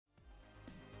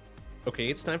Okay,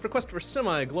 it's time for Quest for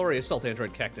Semi-Glory Assault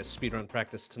Android Cactus speedrun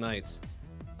practice tonight.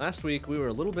 Last week we were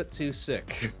a little bit too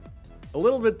sick. A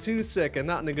little bit too sick, and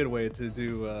not in a good way to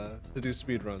do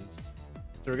speedruns. So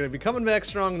we're gonna be coming back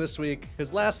strong this week,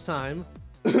 because last time,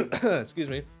 excuse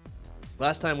me,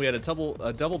 last time we had a double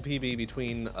PB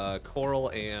between Coral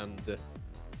and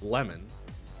Lemon,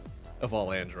 of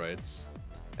all androids.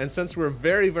 And since we're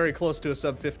very, very close to a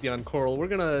sub 50 on Coral, we're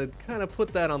gonna kind of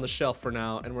put that on the shelf for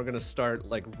now, and we're gonna start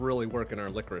like really working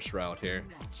our licorice route here.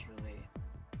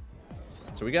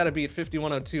 So we gotta beat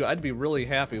 5102. I'd be really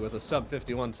happy with a sub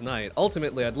 51 tonight.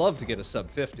 Ultimately, I'd love to get a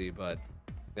sub 50, but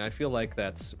I feel like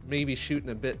that's maybe shooting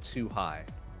a bit too high.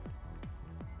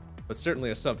 But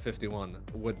certainly a sub 51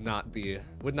 would not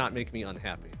make me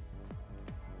unhappy.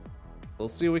 We'll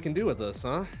see what we can do with this,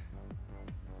 huh?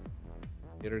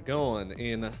 Get her going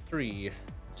in 3,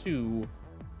 2,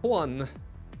 1.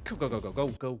 Go, go, go, go, go,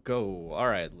 go, go. All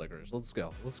right, lickers, let's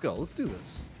go. Let's go. Let's do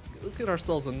this. Let's get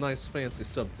ourselves a nice, fancy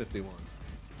sub 51.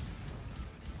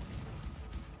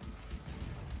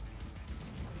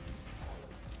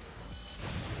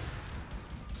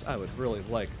 I would really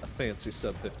like a fancy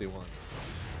sub 51.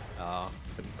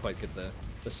 Couldn't quite get the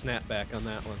snap back on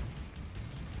that one.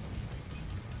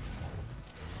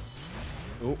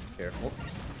 Oh, careful.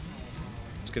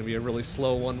 It's gonna be a really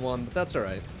slow 1-1, but that's all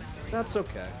right. That's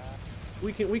okay.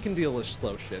 We can deal with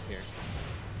slow shit here.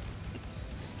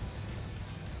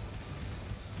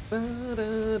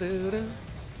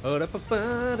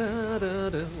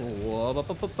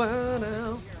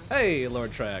 Hey,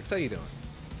 Lord Trax, how you doing?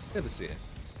 Good to see you.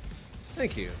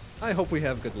 Thank you. I hope we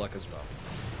have good luck as well.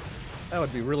 That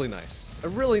would be really nice. A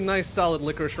really nice, solid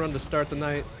licorice run to start the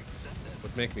night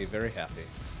would make me very happy.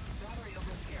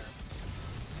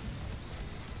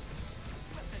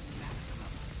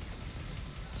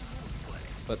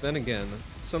 But then again,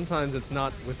 sometimes it's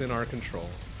not within our control.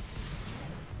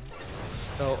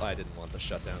 Oh, I didn't want the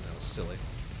shutdown. That was silly.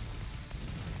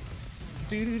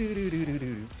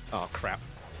 Oh, crap.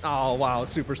 Oh, wow,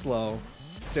 super slow.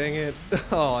 Dang it.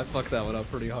 Oh, I fucked that one up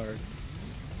pretty hard.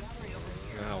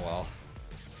 Oh, well.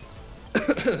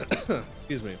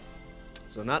 Excuse me.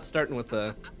 So not starting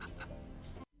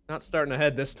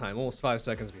ahead this time. Almost 5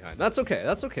 seconds behind. That's okay.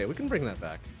 That's okay. We can bring that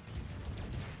back.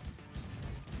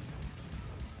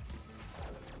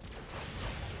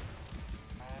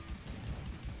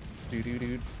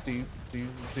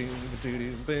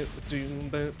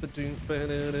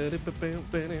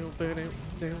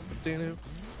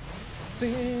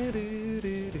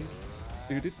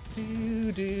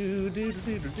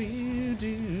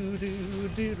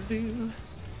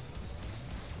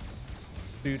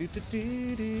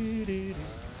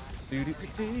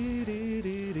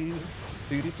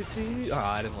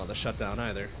 Ah, I didn't want the shutdown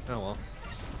either. Oh well.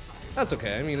 That's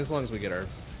okay. I mean, as long as we get our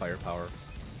firepower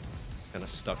kind of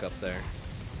stuck up there.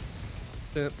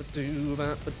 Oh,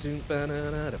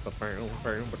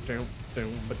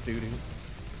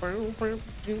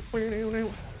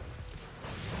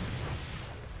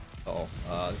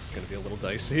 this is gonna be a little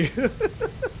dicey.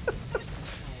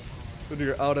 When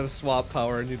you're out of swap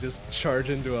power and you just charge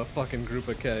into a fucking group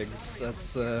of kegs,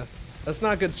 that's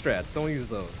not good strats. Don't use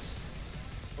those.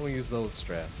 Don't use those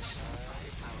strats.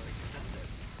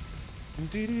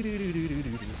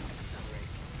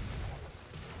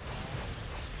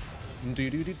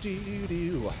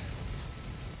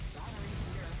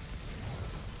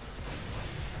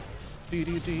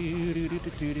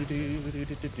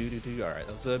 Alright,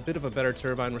 that's a bit of a better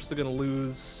turbine. We're still gonna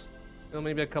lose, you know,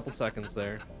 maybe a couple seconds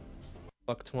there.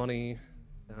 Buck 20,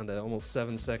 down to almost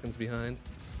 7 seconds behind.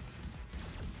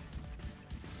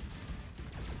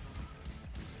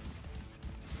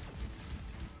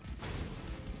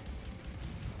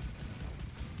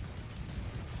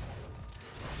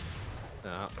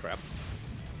 Ah, crap.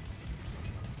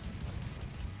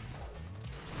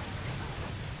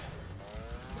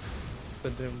 A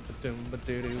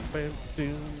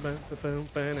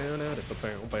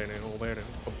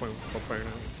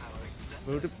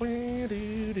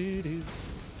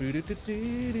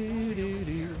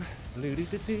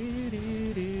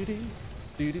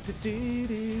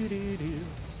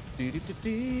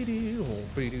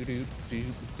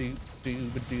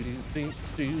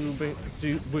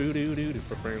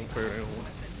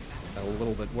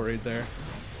little bit worried there.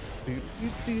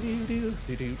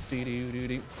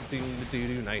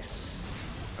 Nice.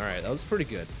 Alright, that was pretty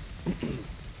good.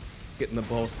 Getting the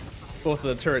both of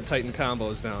the turret titan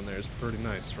combos down there is pretty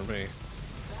nice for me.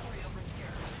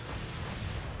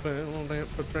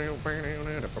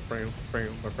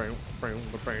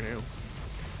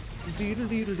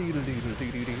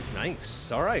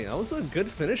 Nice. Alright, that was a good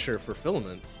finisher for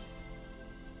Filament.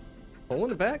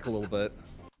 Pulling it back a little bit.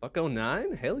 Buck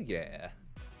 09? Hell yeah.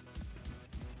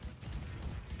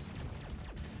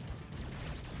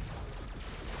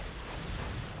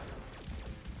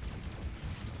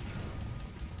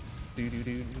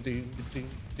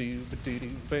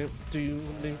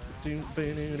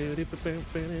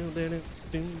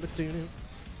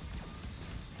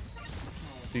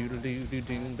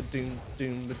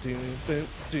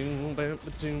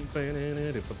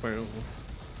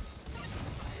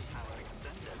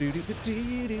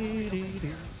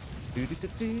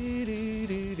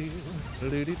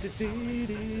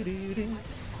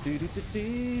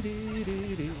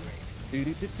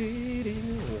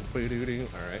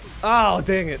 Alright. Oh,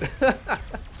 dang it.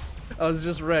 I was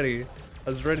just ready. I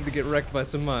was ready to get wrecked by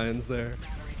some mines there.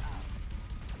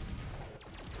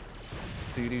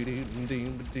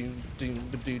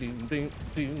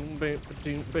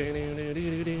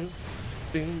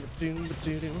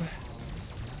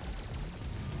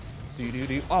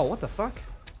 Oh, what the fuck?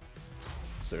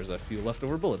 So there's a few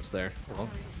leftover bullets there. Well.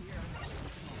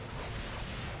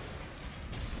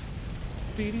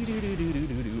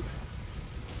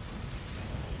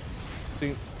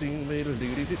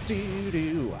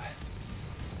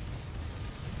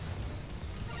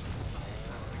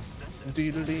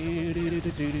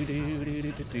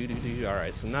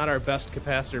 Alright, so not our best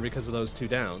capacitor because of those two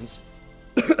downs.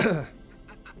 But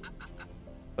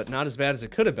not as bad as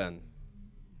it could have been,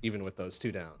 even with those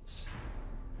two downs.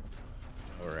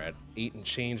 We're at 8 and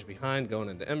change behind going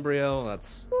into Embryo.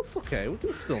 That's okay. We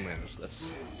can still manage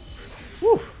this.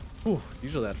 Whew, whew.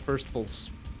 Usually that first full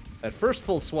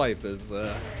swipe is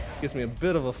gives me a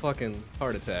bit of a fucking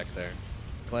heart attack there.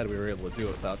 Glad we were able to do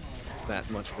it without that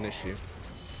much of an issue.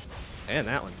 And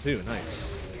that one too.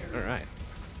 Nice. All right.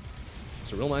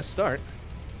 It's a real nice start.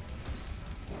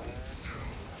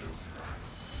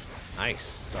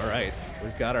 Nice. All right.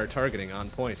 We've got our targeting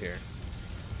on point here.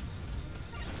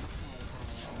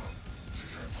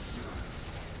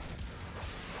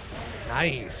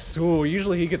 Nice. Ooh,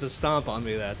 usually he gets a stomp on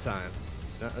me that time.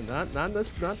 Not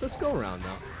this go around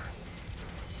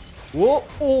though. Whoa!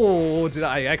 Oh, did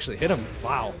I actually hit him?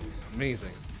 Wow,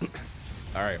 amazing.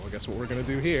 All right, well, guess what we're gonna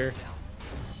do here?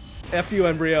 F you,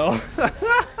 Embryo.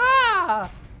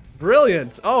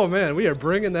 Brilliant. Oh man, we are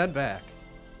bringing that back.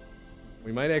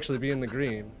 We might actually be in the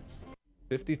green.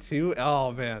 52.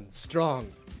 Oh man, strong,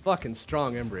 fucking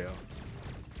strong Embryo.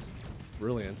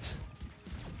 Brilliant.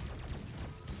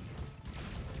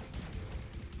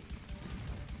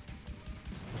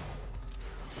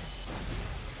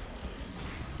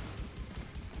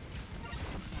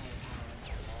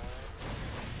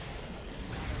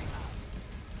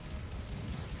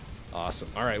 Awesome.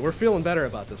 Alright, we're feeling better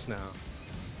about this now.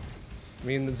 I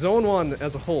mean, the Zone 1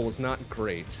 as a whole was not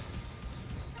great,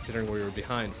 considering we were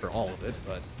behind for all of it,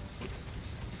 but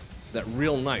that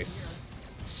real nice,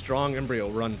 strong Embryo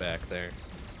run back there.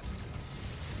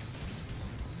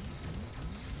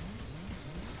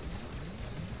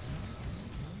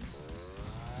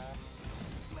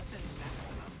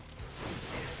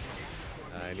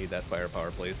 I need that firepower,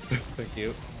 please. Thank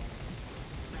you.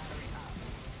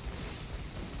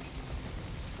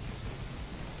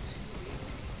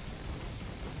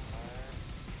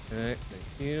 Alright,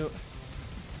 thank you.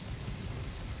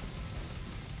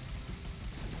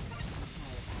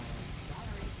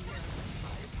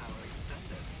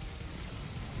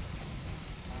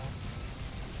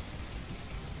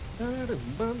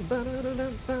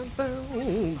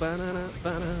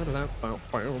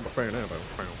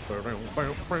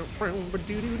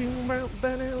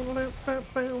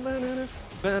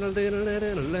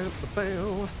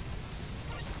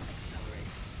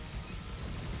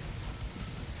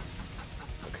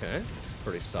 Okay, it's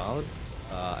pretty solid.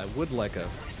 I would like a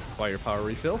firepower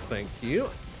refill, thank you.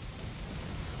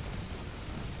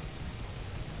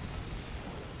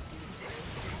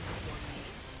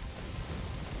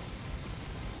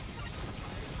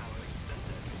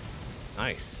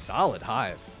 Nice, solid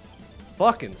hive.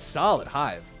 Fucking solid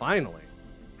hive, finally.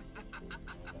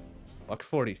 Buck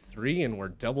 43 and we're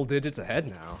double digits ahead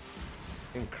now.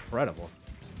 Incredible.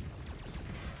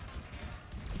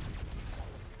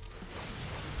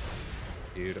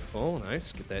 Beautiful,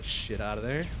 nice. Get that shit out of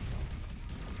there.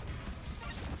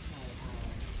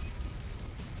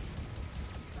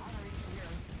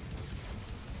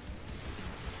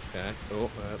 Okay. Oh,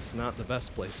 that's not the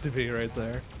best place to be right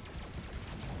there.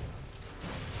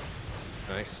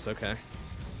 Nice, okay.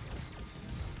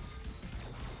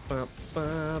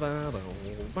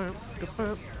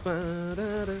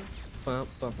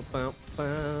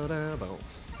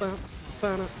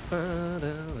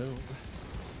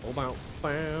 Oh, bow,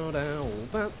 bow, down,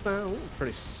 bow, bow.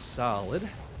 Pretty solid.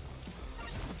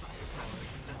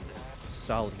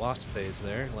 Solid wasp phase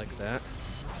there, like that.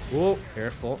 Whoa,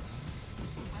 careful.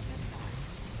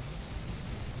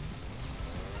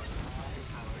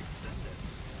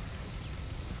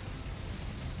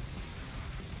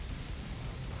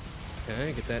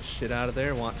 Okay, get that shit out of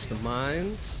there. Watch the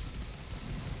mines.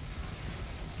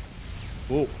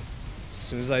 Whoa. As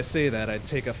soon as I say that, I'd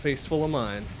take a face full of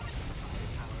mine.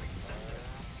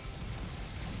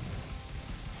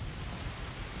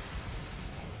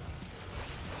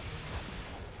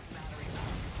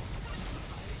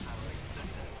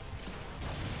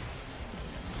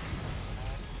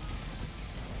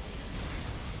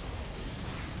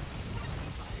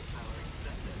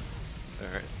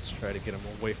 Alright, let's try to get him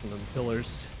away from them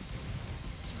pillars.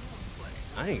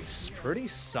 Nice, pretty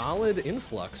solid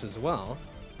influx as well.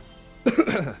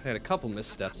 Had a couple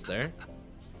missteps there.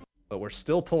 But we're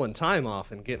still pulling time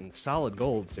off and getting solid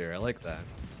golds here. I like that.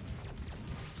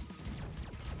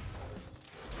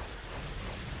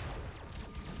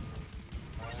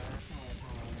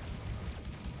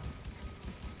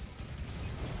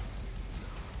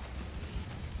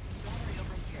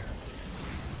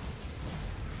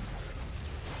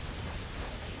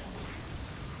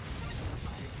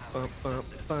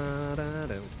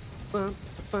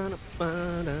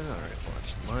 Alright,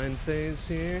 watch the mine phase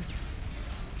here.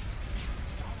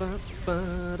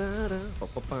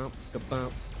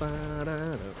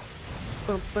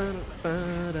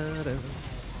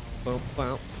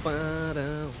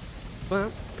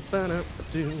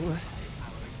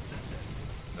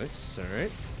 Nice,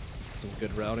 alright. Some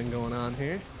good routing going on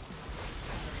here.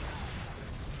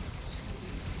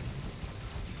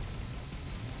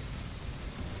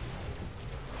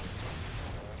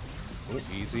 Oh,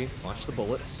 easy. Watch the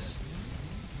bullets.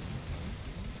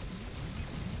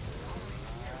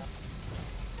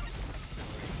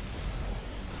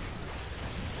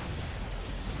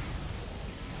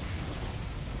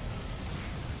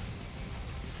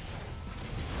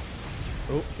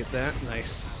 Oh, get that.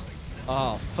 Nice.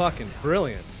 Oh, fucking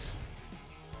brilliant.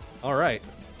 Alright.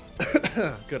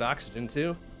 Good oxygen,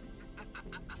 too.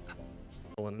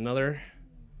 Pulling another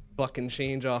fucking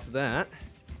change off that.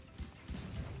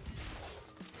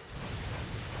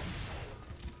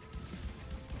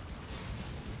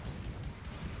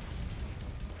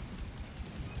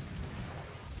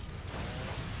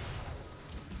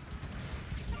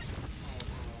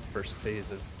 First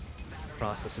phase of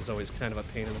process is always kind of a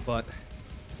pain in the butt.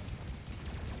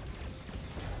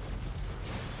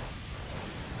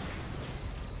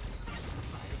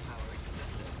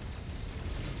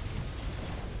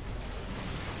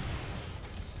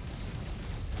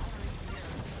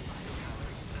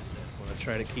 I want to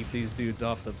try to keep these dudes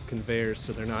off the conveyors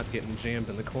so they're not getting jammed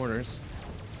in the corners.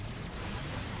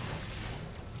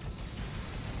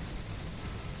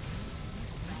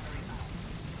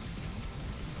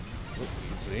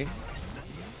 See?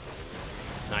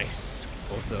 Nice.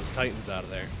 Both those titans out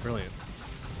of there. Brilliant.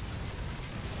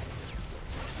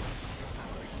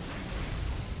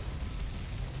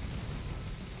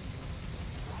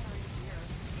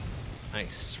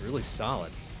 Nice. Really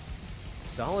solid.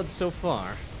 Solid so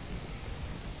far.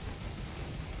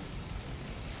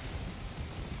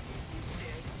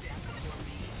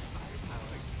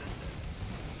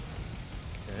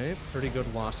 Okay, pretty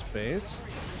good wasp phase.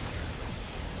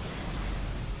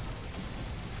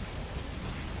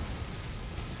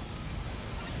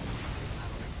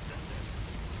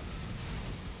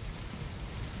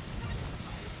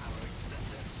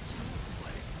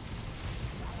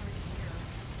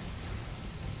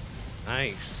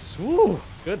 Nice. Woo!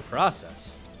 Good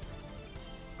process.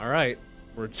 Alright.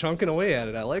 We're chunking away at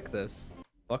it. I like this.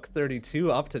 Buck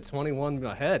 32 up to 21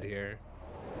 ahead here.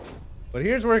 But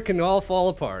here's where it can all fall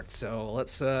apart, so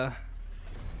let's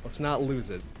not lose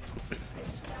it.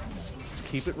 Let's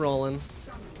keep it rolling.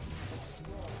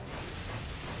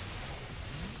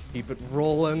 Keep it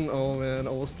rolling. Oh man,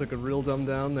 almost took a real dumb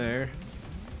down there.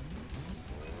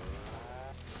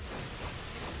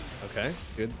 Okay,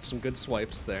 good. Some good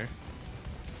swipes there.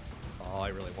 Oh, I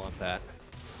really want that.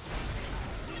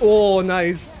 Oh,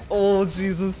 nice. Oh,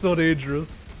 Jesus, so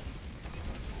dangerous.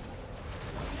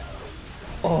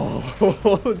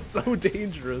 Oh, it's so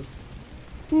dangerous.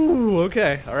 Ooh,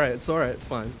 okay. Alright, it's alright. It's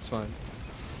fine. It's fine.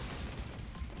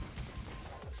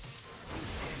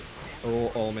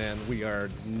 Oh man, we are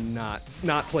not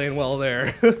playing well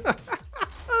there.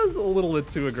 That's a little bit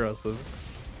too aggressive.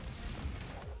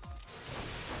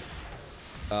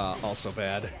 Also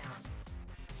bad.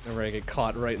 Whenever I get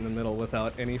caught right in the middle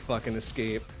without any fucking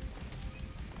escape.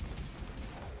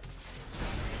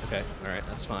 Okay, alright,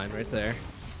 that's fine right there.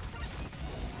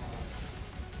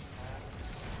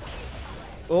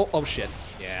 Oh shit.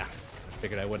 Yeah, I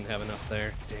figured I wouldn't have enough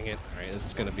there. Dang it. Alright, this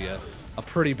is gonna be a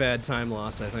pretty bad time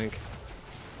loss, I think.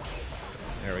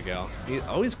 There we go. You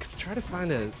always try to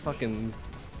find a fucking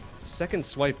second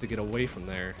swipe to get away from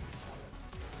there.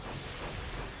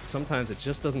 Sometimes it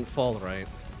just doesn't fall right.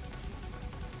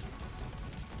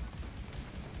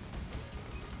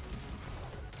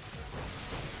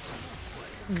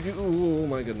 Oh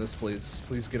my goodness, please.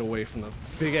 Please get away from the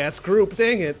big-ass group.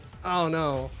 Dang it. Oh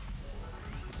no.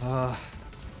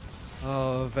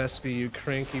 Oh, Vespi, you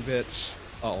cranky bitch.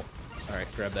 Oh, alright,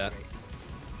 grab that.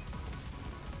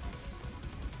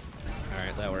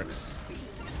 Alright, that works.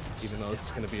 Even though this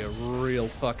is gonna be a real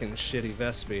fucking shitty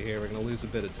Vespi here, we're gonna lose a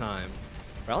bit of time.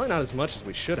 Probably not as much as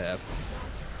we should have.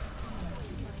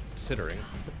 Considering.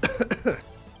 What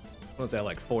was that,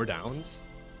 like 4 downs?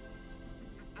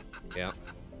 Yeah.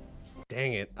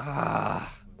 Dang it.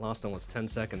 Ah, lost almost 10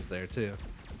 seconds there, too.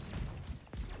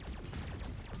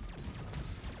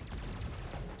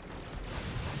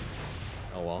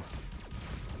 Oh well.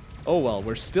 Oh well,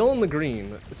 we're still in the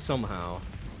green, somehow.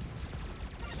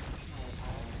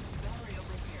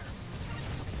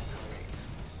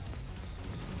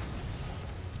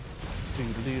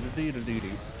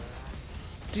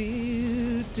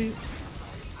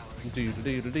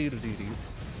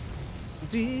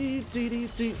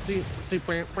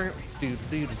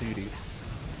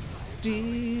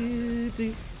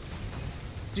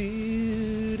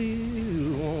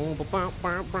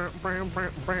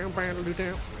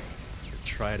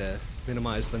 Try to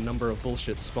minimize the number of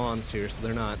bullshit spawns here so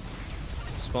they're not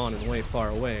spawning way far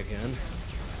away again.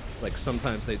 Like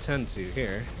sometimes they tend to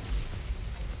here.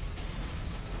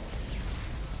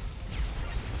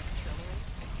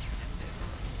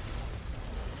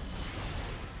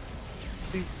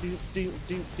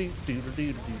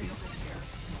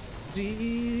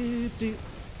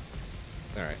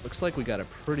 Alright, looks like we got a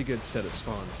pretty good set of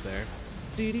spawns there.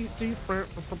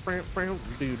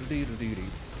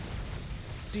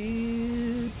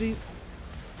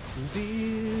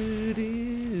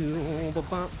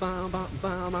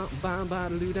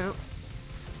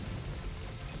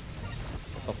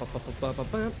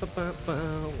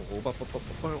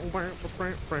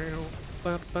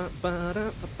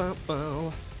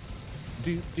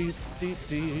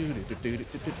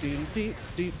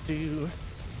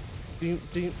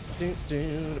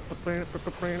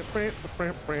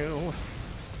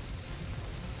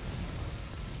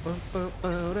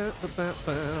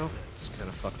 Just kind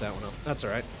of fucked that one up. That's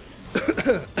alright.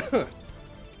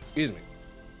 Excuse me.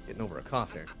 Getting over a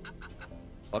cough here.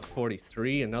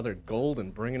 $143, another gold,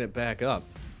 and bringing it back up.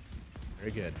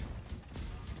 Very good.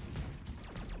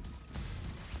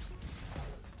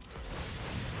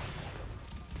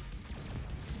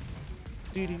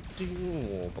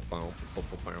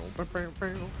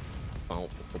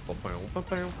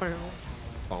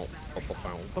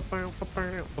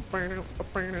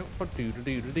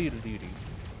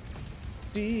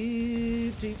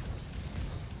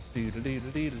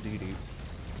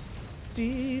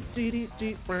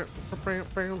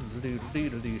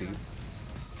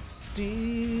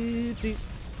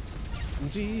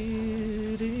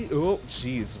 Oh,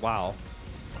 jeez, wow.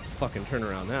 Fucking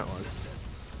turnaround that was.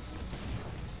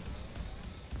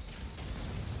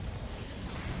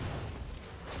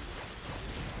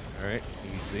 Alright,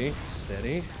 easy,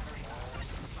 steady.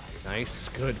 Nice,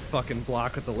 good fucking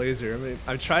block with the laser. I mean,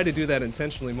 I've tried to do that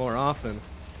intentionally more often.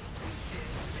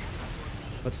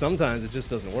 But sometimes it just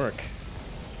doesn't work.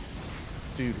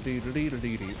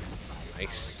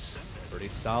 Nice. Pretty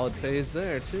solid phase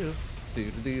there, too.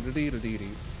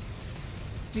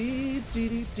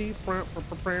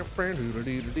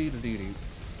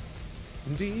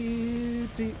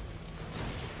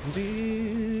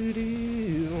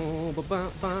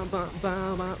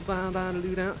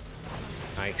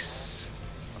 Nice.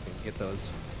 Fucking get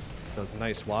those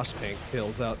nice wasp tank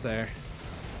kills out there.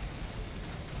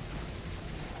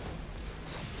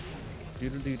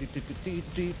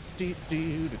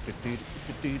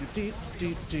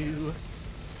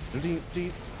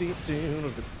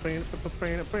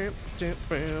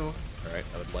 Alright,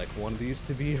 I would like one of these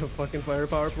to be a fucking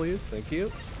firepower, please. Thank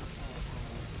you.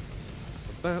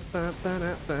 Oh,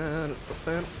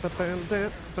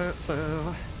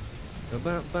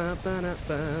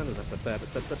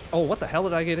 what the hell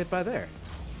did I get hit by there?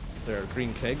 Is there a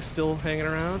green keg still hanging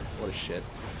around? What a shit.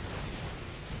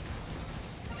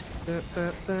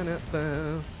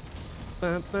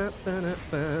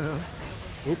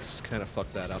 Oops, kind of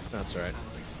fucked that up. That's alright.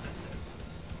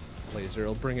 Laser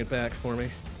will bring it back for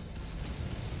me.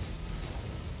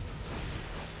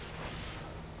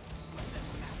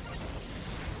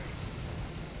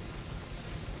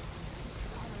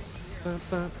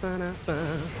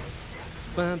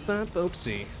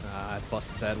 Oopsie. I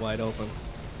busted that wide open.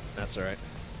 That's alright.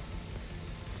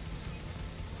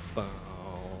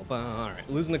 Alright,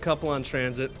 losing a couple on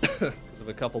transit because of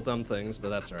a couple dumb things, but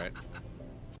that's alright.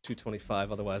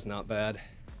 225, otherwise not bad.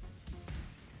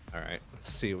 Alright, let's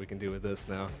see what we can do with this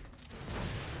now.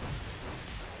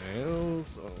 It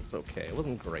was okay. It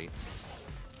wasn't great.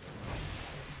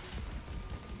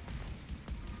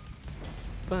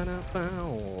 That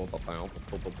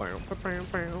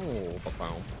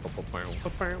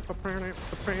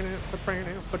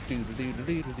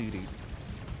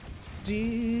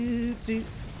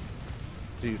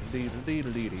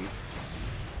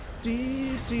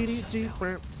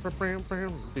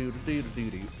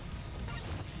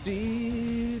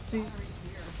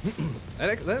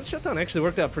shutdown actually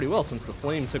worked out pretty well since the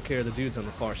flame took care of the dudes on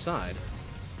the far side.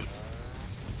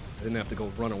 I didn't have to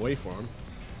go run away for him.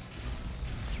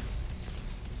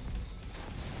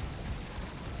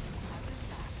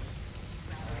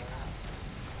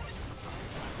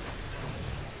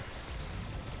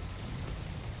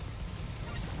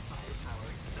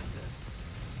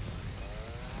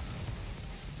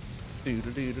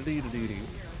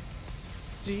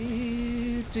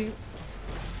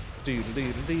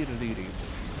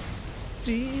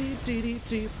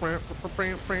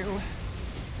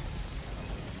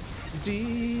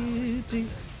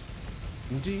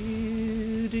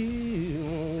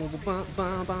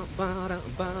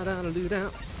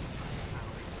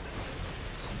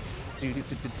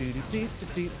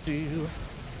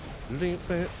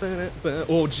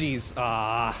 Oh jeez,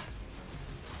 I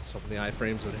was hoping the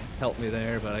iframes would help me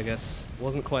there, but I guess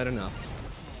wasn't quite enough.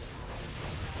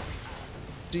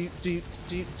 Oh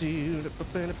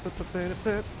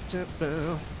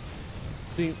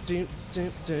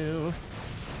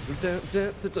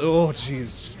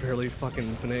jeez, just barely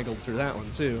fucking finagled through that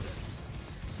one too.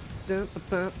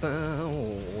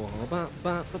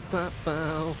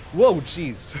 Whoa,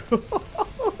 jeez.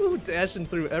 Dashing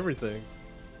through everything.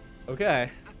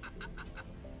 Okay.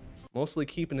 Mostly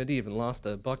keeping it even, lost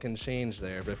a buck and change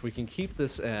there, but if we can keep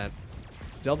this at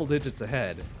double digits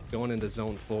ahead, going into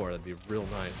zone 4, that'd be real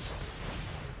nice.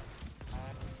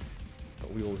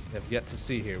 But we will have yet to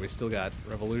see here. We still got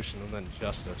Revolution and then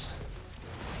Justice.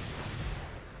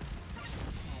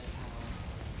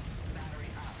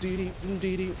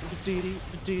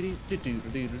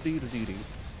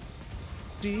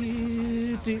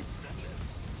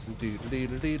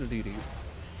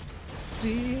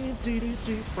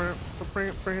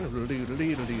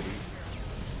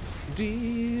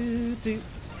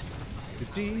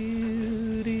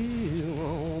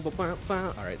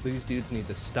 Alright, these dudes need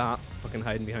to stop fucking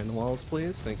hiding behind the walls,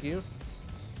 please. Thank you.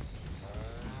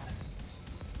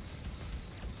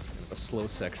 A slow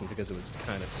section because it was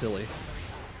kind of silly.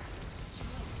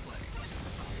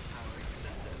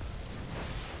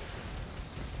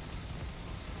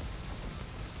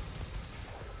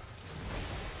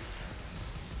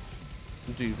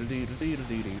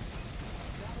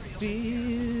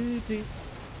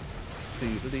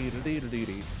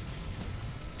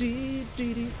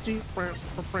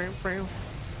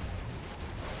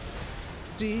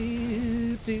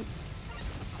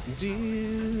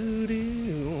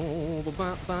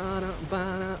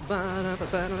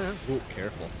 Ooh,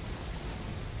 careful.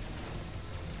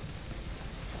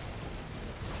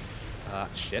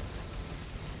 Shit.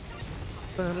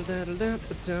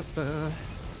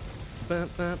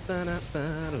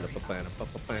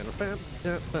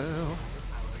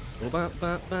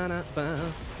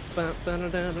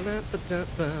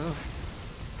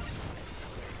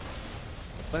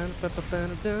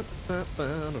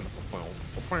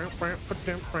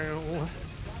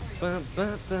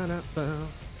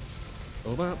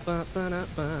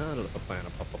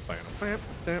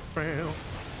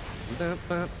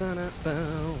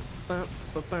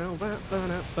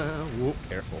 Whoop,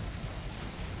 careful.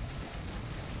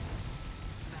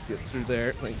 Get through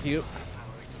there, thank you.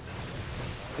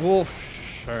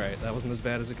 Woof. Alright, that wasn't as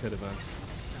bad as it could have been.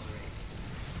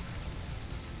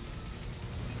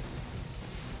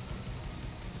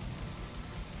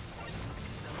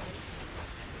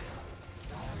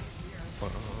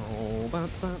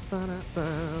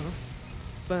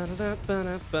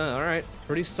 Alright,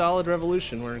 pretty solid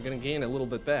Revolution. We're gonna gain a little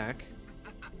bit back.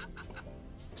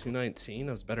 219,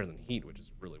 that was better than Heat, which is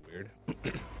really weird.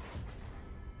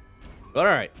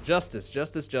 Alright, Justice.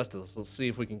 Let's see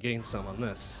if we can gain some on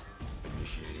this.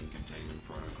 Initiating containment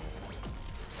protocol.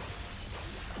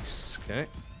 Okay,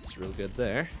 it's real good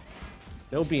there.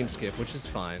 No beam skip, which is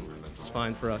fine. It's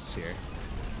fine for us here.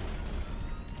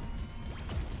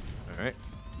 Alright,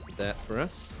 that for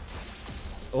us.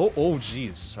 Oh, oh,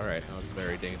 jeez. All right, that was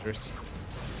very dangerous.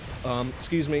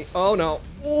 Excuse me. Oh, no.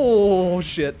 Oh,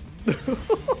 shit.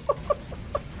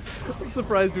 I'm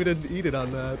surprised we didn't eat it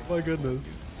on that. My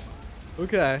goodness.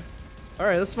 Okay. All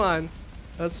right, that's fine.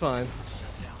 That's fine.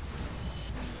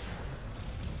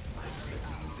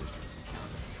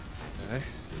 Okay.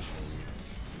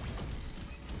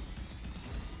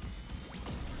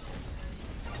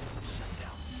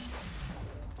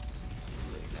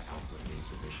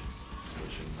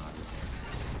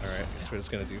 Alright, so we're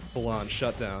just gonna do full-on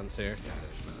shutdowns here.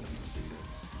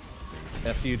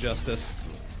 F you, Justice.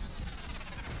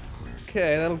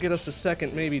 Okay, that'll get us a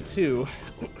second, maybe two.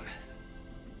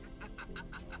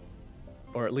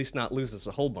 Or at least not lose us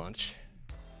a whole bunch.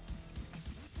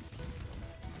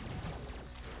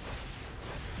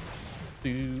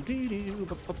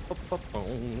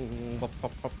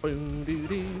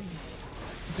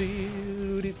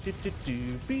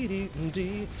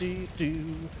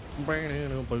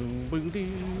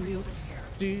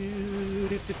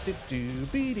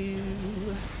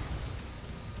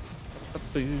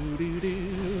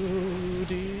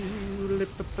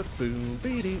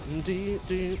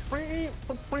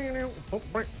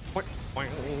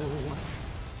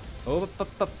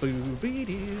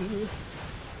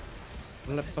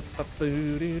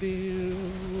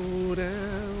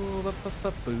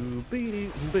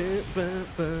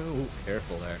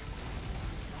 Careful there.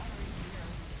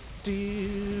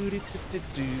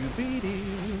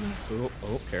 Oh,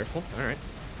 oh, careful. All right.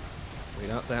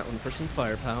 Wait out that one for some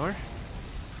firepower.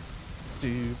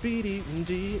 Trying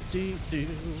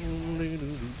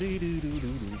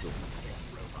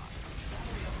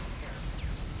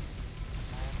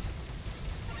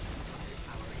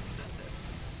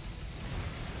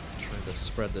to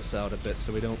spread this out a bit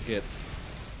so we don't get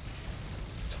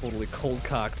totally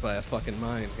cold-cocked by a fucking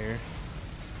mine here.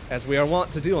 As we are wont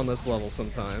to do on this level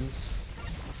sometimes.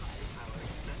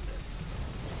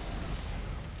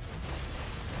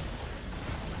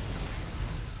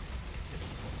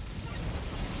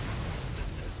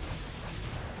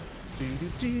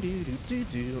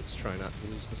 Let's try not to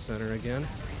lose the center again.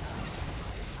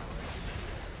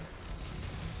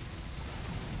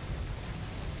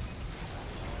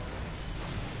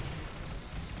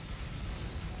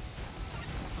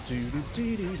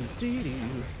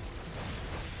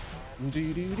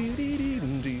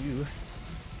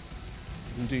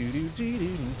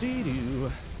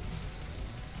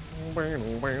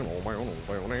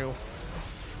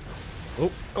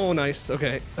 Oh, oh, nice.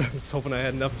 Okay. I was hoping I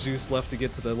had enough juice left to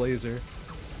get to the laser.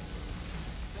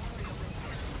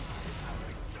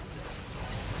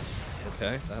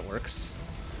 Okay, that works.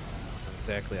 Not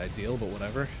exactly ideal, but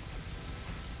whatever.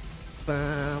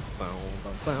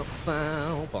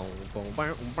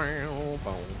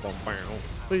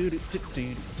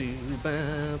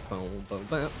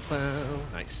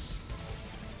 Nice.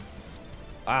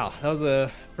 Wow, that was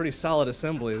a pretty solid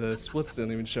assembly. The splits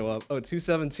didn't even show up. Oh,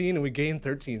 217 and we gained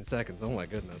 13 seconds. Oh my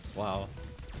goodness. Wow.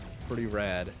 Pretty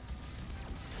rad.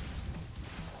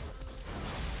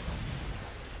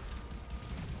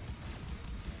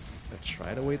 I'll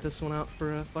try to wait this one out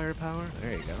for firepower.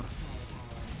 There you go.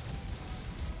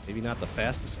 Maybe not the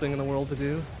fastest thing in the world to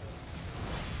do.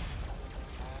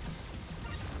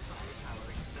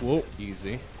 Whoa,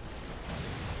 easy.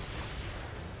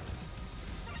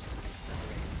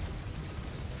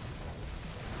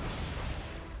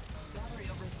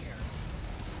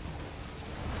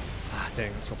 Ah,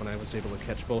 dang, I was hoping I was able to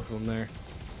catch both of them there.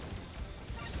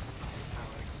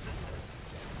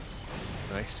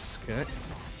 Nice, okay.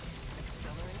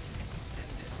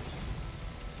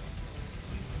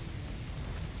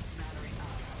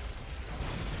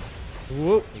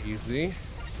 Whoa, easy.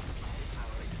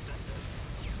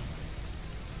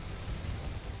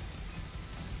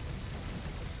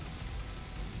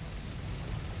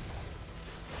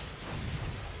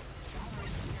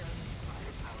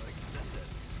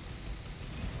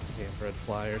 These damn red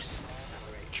flyers.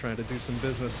 Trying to do some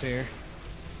business here.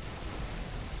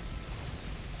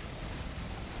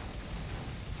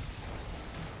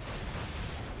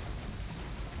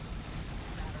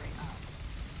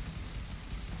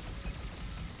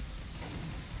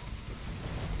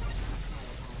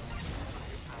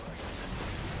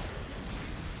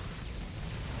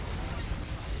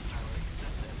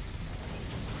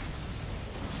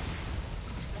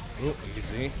 Oh,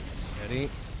 easy, steady.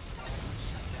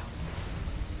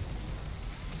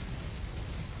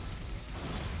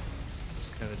 Let's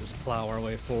kind of just plow our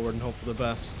way forward and hope for the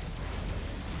best.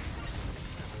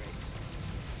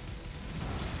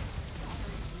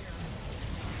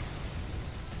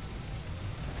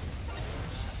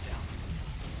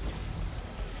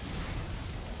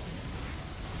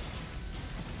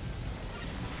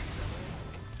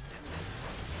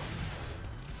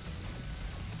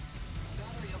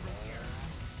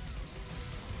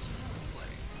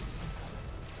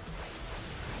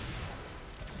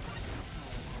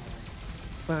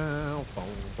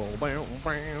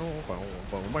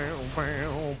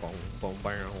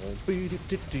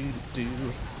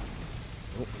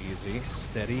 Oh, easy.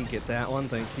 Steady. Get that one.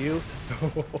 Thank you.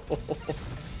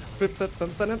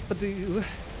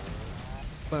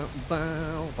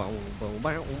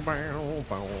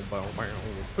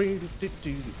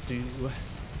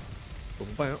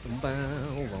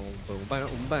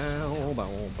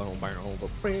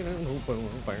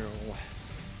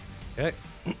 Okay.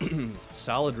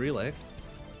 Solid relay.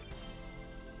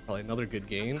 Probably another good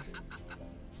gain.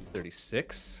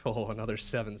 36. Oh, another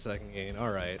 7-second gain.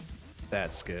 All right.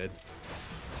 That's good.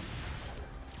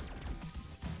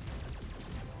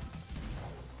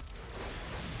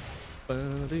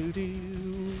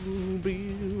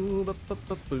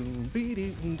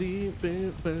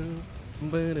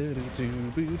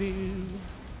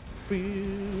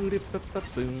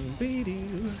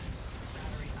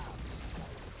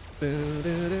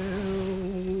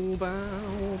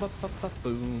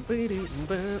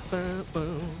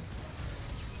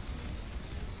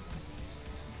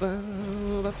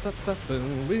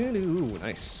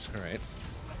 Nice. All right.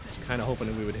 I was kind of hoping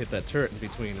that we would hit that turret in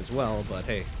between as well, but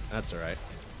hey, that's all right.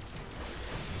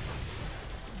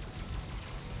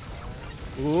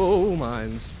 Whoa,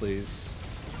 mines, please.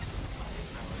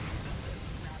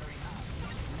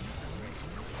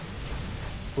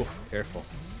 Oof, careful.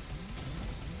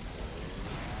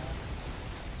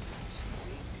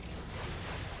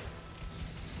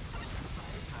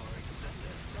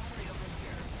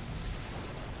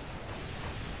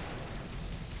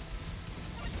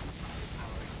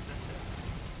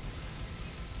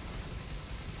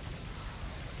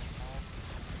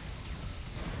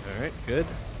 Alright, good.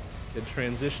 Good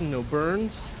transition, no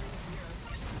burns.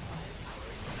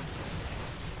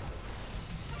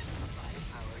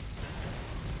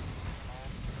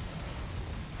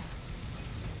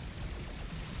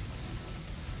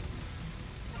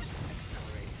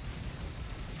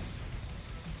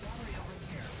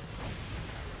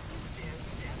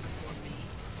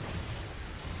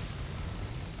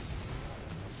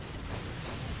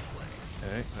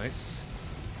 Okay, nice.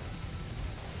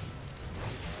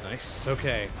 Nice,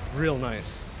 okay, real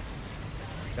nice.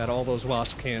 Got all those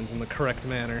wasp cans in the correct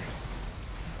manner.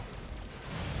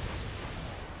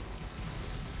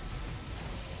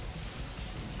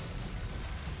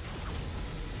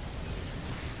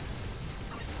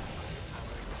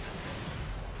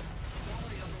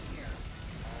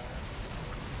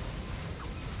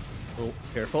 Oh,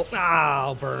 careful.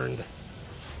 Ah, burned.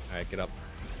 Alright, get up.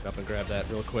 Get up and grab that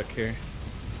real quick here.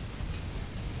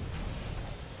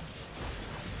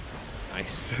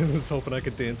 Nice. I was hoping I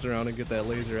could dance around and get that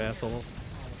laser asshole.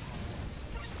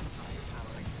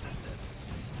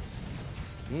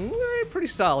 Alright, pretty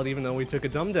solid even though we took a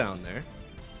dumb down there.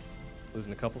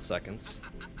 Losing a couple seconds.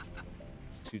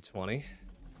 220.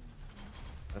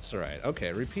 That's alright.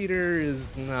 Okay, repeater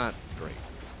is not great.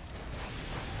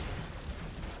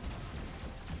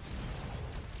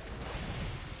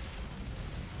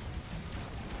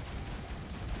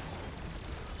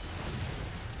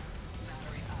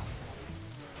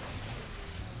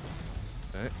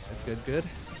 Alright, good, good.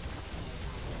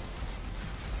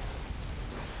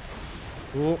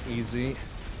 Oh, easy.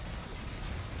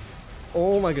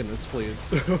 Oh my goodness, please.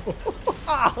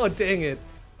 Oh, dang it.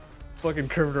 Fucking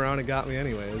curved around and got me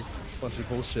anyways. Bunch of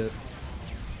bullshit.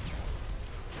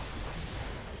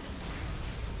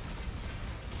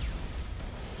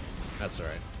 That's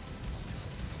alright.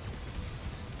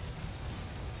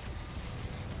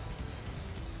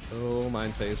 Oh,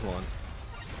 mine phase 1.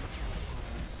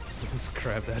 Just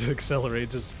grab that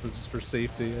accelerate just for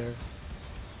safety there.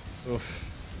 Oof.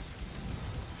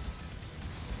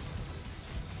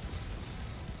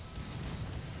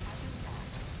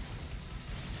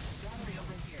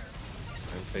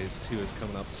 And phase 2 is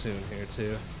coming up soon here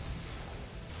too.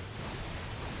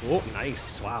 Oh,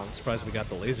 nice! Wow, I'm surprised we got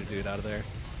the laser dude out of there.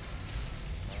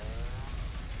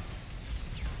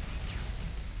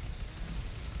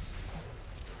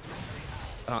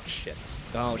 Oh shit!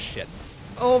 Oh shit!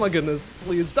 Oh my goodness,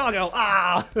 please, doggo!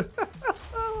 Ah!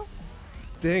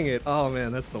 Dang it. Oh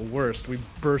man, that's the worst. We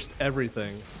burst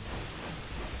everything.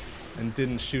 And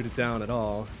didn't shoot it down at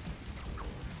all.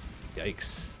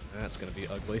 Yikes. That's gonna be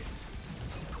ugly.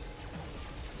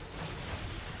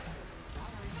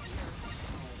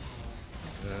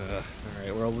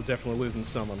 Alright, we're definitely losing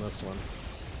some on this one.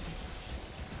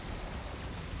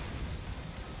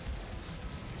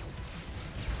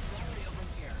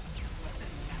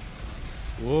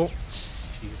 Whoa,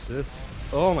 Jesus.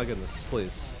 Oh my goodness,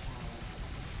 please.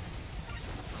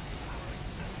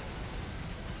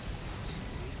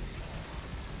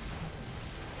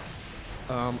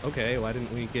 Okay, why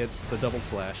didn't we get the double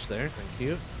slash there? Thank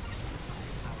you.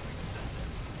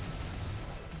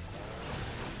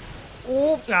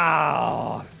 Oh,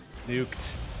 ah,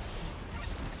 nuked.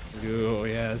 Oh,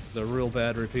 yeah, this is a real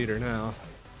bad repeater now.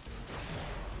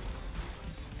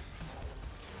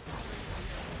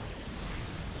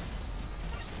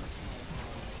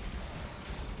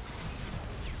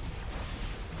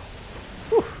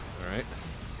 Whew, all right.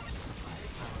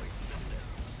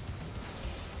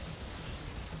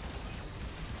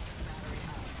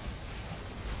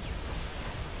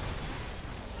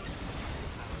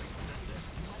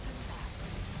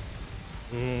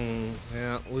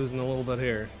 Yeah, losing a little bit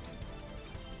here.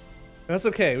 That's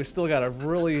okay, we still got a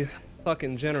really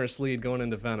fucking generous lead going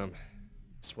into Venom.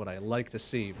 That's what I like to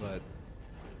see, but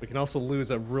we can also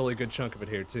lose a really good chunk of it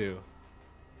here, too.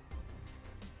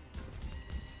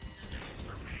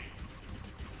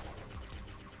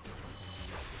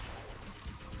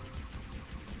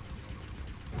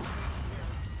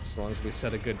 As long as we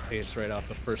set a good pace right off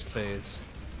the first phase.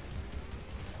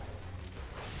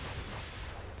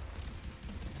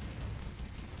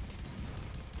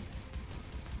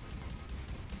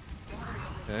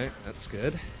 Okay, that's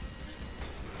good.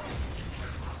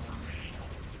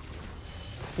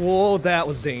 Whoa, that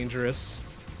was dangerous.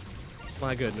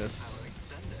 My goodness.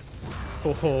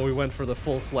 Oh, we went for the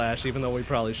full slash, even though we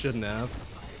probably shouldn't have.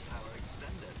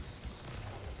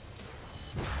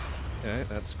 Okay,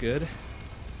 that's good.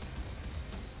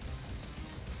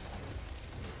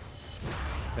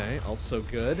 Okay, also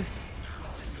good.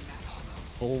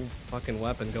 Full fucking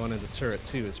weapon going into turret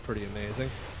 2 is pretty amazing.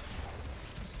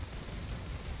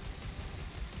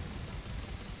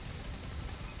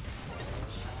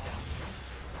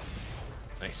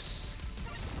 Nice.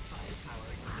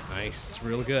 Nice,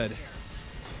 real good.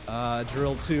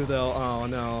 Drill 2 though, oh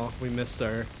no, we missed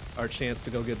our chance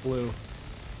to go get blue.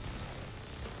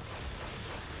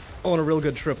 Oh, and a real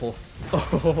good triple.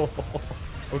 Oh,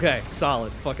 okay,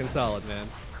 solid, fucking solid, man.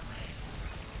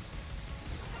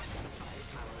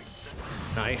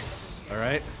 Nice,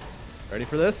 alright. Ready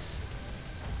for this?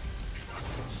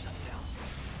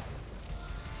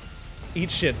 Eat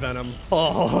shit, Venom.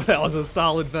 Oh, that was a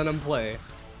solid Venom play.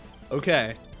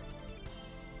 Okay.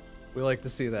 We like to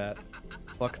see that.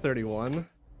 Buck 31.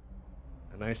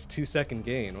 A nice 2-second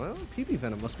gain. Well, PB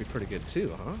Venom must be pretty good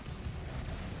too, huh?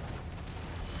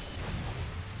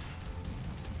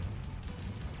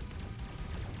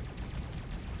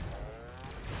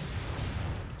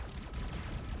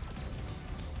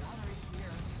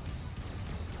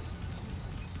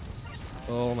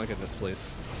 Oh my goodness, please.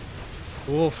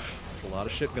 Oof. There's a lot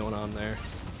of shit going on there.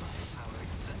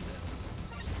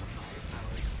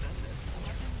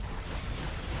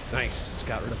 Nice.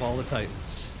 Got rid of all the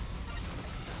Titans.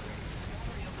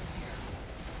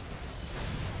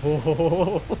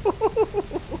 Oh.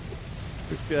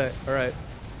 Okay, alright.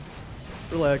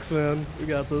 Relax, man. We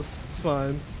got this. It's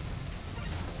fine.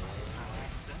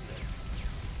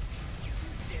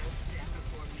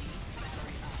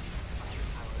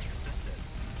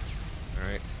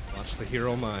 Alright, watch the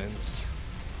hero mines.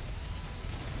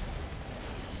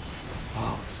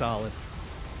 Oh, solid.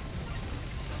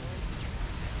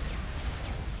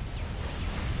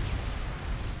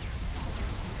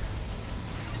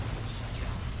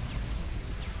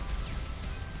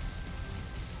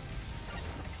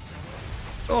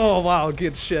 Oh wow,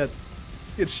 get shit.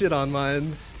 Get shit on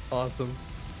mines. Awesome.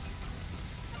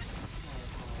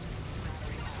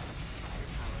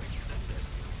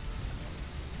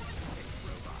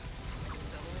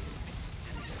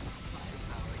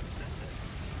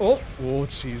 Oh,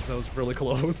 jeez, that was really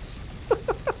close.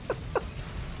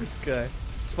 Okay,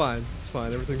 it's fine,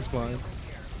 everything's fine.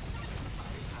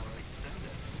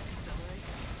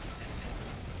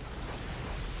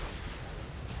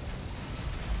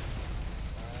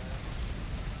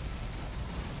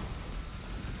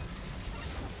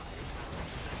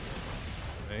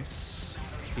 Nice.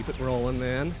 Keep it rolling,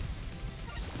 man.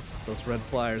 Those red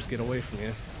flyers get away from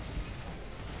you.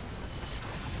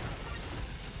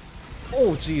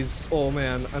 Oh, jeez. Oh,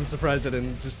 man. I'm surprised I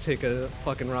didn't just take a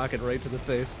fucking rocket right to the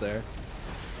face there.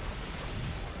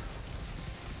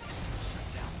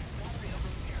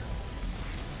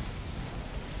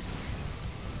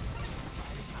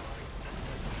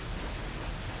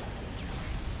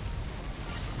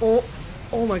 Oh,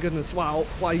 oh my goodness. Wow.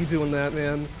 Why are you doing that,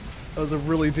 man? That was a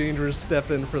really dangerous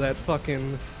step in for that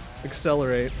fucking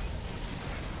accelerate.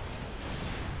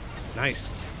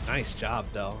 Nice. Nice job,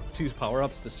 though. 2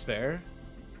 power-ups to spare.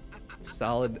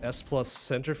 Solid S+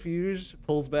 centrifuge.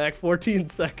 Pulls back 14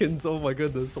 seconds. Oh my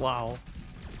goodness. Wow.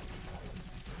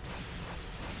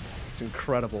 It's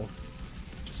incredible.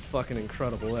 Just fucking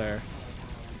incredible there.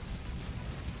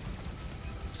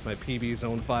 Just my PB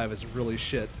Zone 5 is really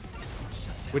shit.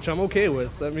 Which I'm okay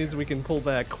with. That means we can pull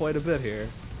back quite a bit here.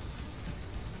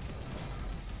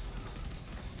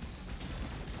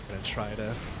 Gonna try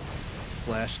to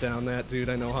slash down that dude.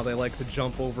 I know how they like to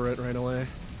jump over it right away.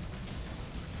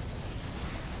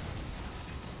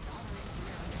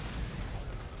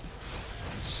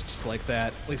 It's just like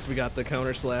that. At least we got the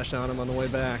counter slash on him on the way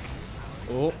back.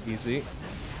 Oh, easy.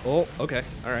 Oh, okay.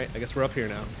 Alright, I guess we're up here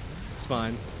now. It's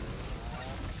fine.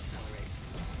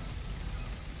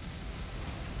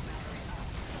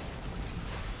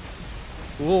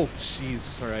 Oh,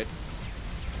 jeez. Alright.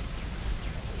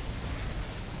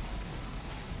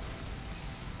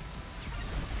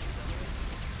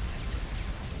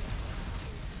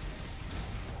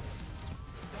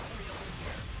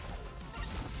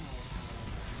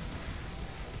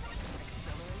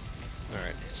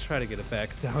 Alright, let's try to get it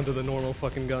back down to the normal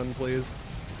fucking gun, please.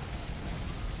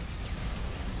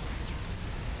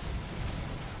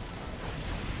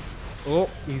 Oh,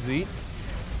 easy.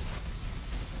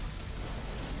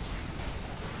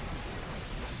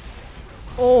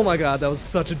 Oh my god, that was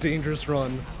such a dangerous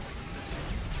run.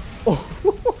 Oh,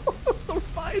 those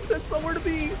vines had somewhere to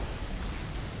be.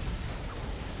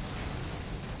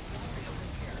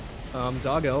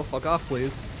 Doggo, fuck off,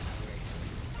 please.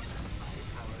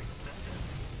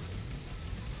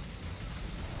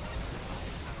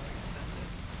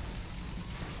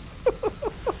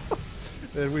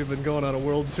 And we've been going on a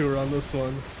world tour on this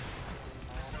one.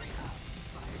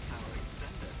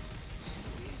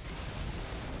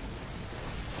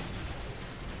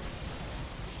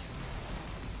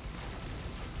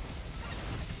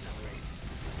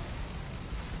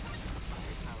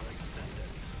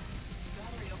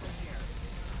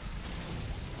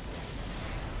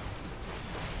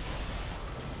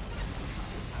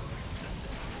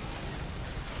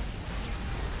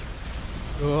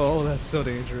 Oh, that's so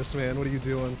dangerous, man. What are you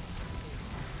doing?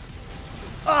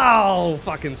 Oh,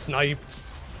 fucking sniped.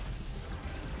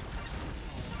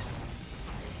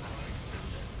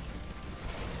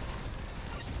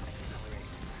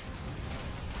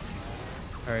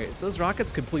 Alright, if those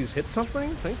rockets could please hit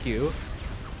something, thank you.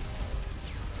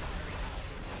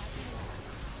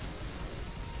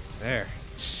 There.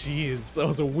 Jeez, that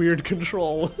was a weird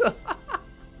control.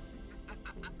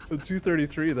 The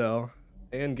 233 though.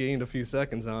 And gained a few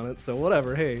seconds on it, so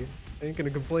whatever, hey, I ain't gonna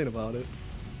complain about it.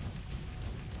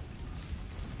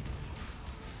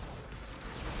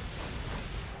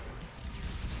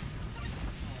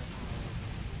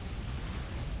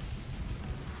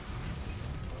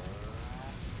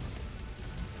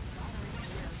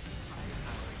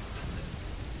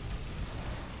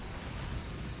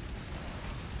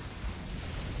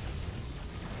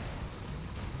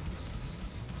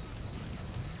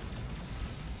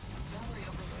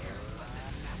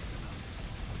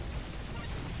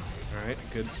 Alright,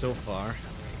 good so far.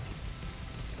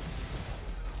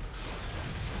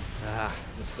 Ah,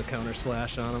 missed the counter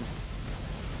slash on him.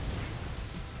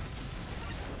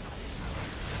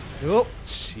 Oh,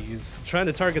 jeez. I'm trying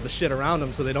to target the shit around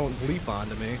them so they don't leap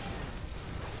onto me.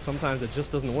 Sometimes it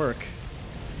just doesn't work.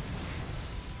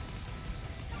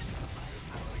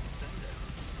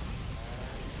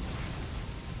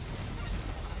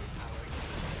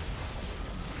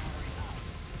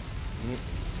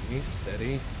 See,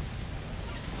 steady.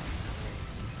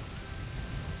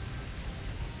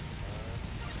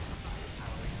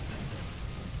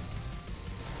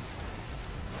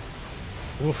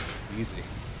 Oof, easy.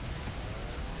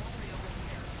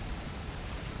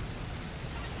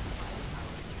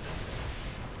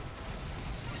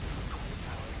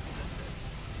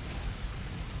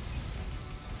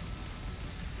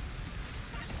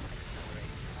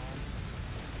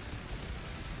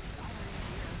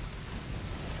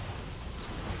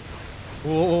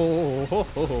 Whoa, ho,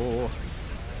 ho, ho.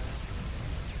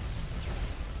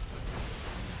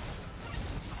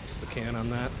 That's the can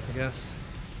on that, I guess.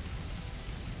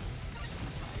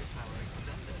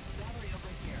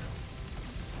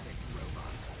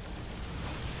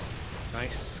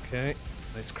 Nice, okay.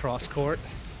 Nice cross court.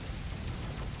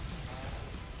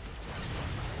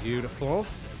 Beautiful.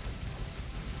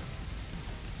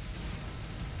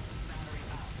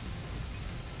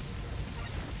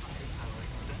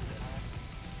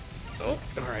 Oh,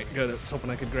 alright, good. I was hoping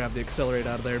I could grab the accelerate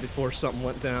out of there before something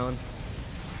went down.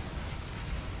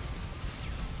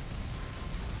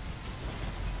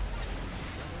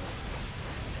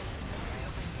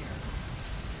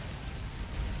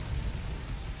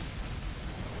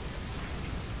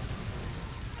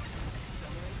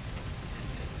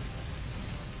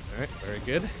 Alright, very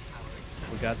good.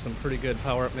 We got some pretty good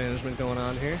power-up management going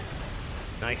on here.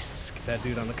 Nice. Get that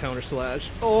dude on the counter slash.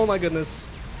 Oh my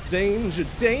goodness. Danger,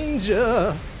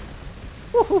 danger!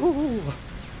 Woohoo!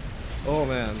 Oh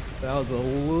man, that was a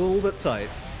little bit tight.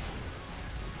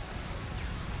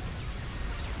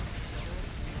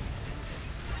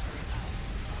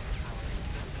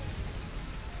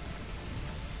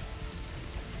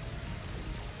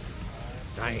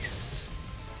 Nice.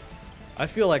 I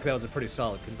feel like that was a pretty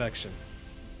solid convection.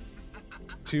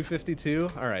 252?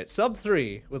 Alright, sub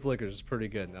 3 with liquors is pretty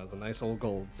good. That was a nice old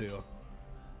gold, too.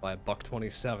 By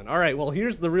 $1.27. Alright, well,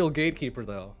 here's the real gatekeeper,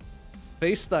 though.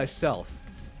 Face thyself.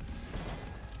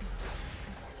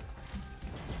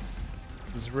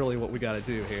 This is really what we gotta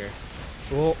do here.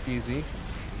 Oh, easy.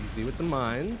 Easy with the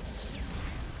mines.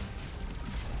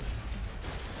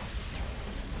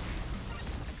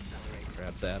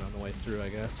 Grab that on the way through, I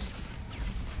guess.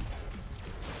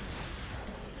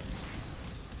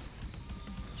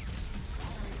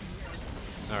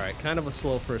 Alright, kind of a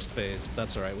slow first phase, but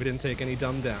that's alright. We didn't take any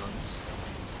dumb downs.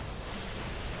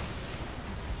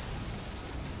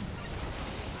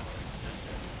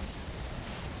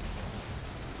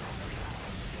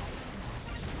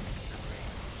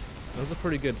 That was a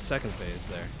pretty good second phase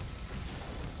there.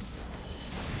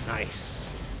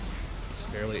 Nice. Just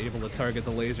barely able to target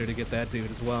the laser to get that dude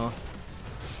as well.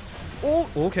 Oh,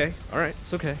 okay. Alright,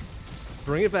 it's okay. Let's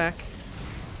bring it back.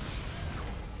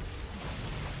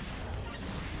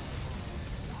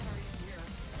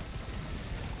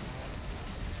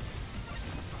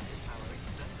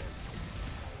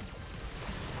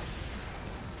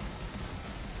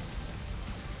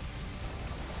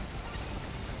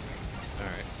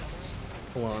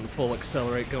 Full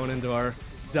accelerate going into our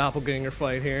doppelganger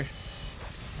fight here.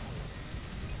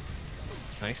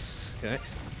 Nice. Okay.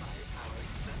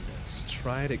 Let's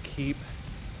try to keep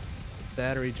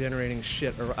battery generating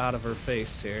shit out of her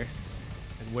face here.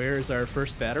 And where is our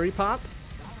first battery pop?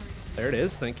 There it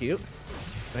is. Thank you.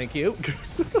 Thank you.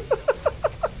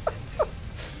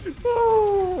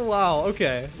 Oh, wow.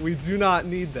 Okay. We do not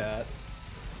need that.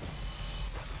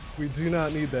 We do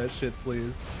not need that shit,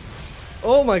 please.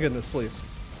 Oh my goodness, please.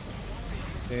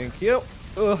 Thank you.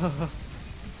 Ugh.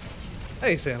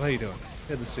 Hey Sam, how you doing?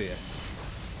 Good to see you.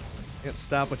 Can't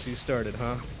stop what you started,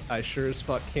 huh? I sure as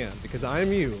fuck can, because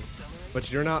I'm you, but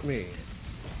you're not me.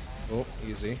 Oh,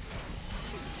 easy.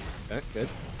 Okay, good.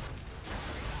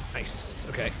 Nice.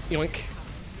 Okay, yoink.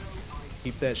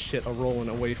 Keep that shit a-rolling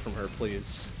away from her,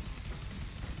 please.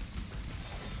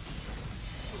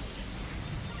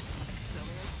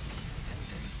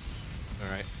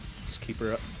 Alright, just keep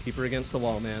her up. Keep her against the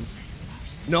wall, man.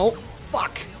 No!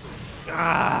 Fuck!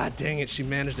 Ah, dang it, she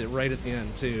managed it right at the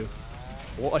end, too.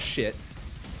 What a shit.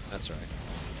 That's right.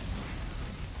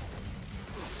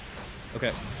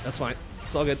 Okay, that's fine.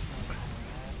 It's all good.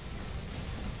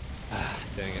 Ah,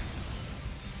 dang it.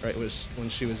 Right, was when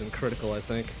she was in critical, I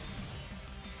think.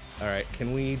 Alright,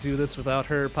 can we do this without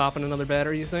her popping another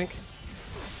battery, you think?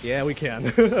 Yeah, we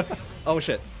can. Oh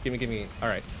shit, gimme.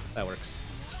 Alright, that works.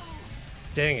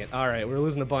 Dang it. Alright, we're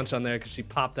losing a bunch on there because she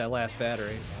popped that last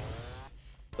battery.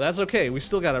 But that's okay, we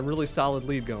still got a really solid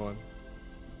lead going.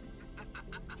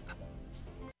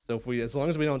 So if as long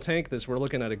as we don't tank this, we're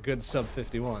looking at a good sub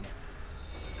 51.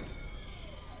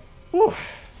 Whew.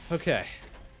 Okay.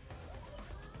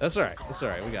 That's alright,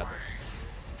 we got this.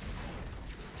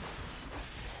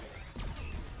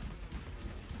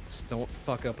 Just don't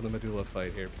fuck up in the medulla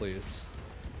fight here, please.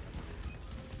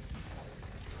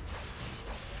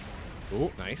 Oh,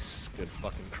 nice. Good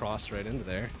fucking cross right into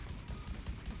there.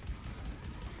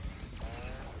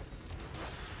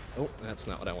 Oh, that's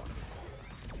not what I wanted.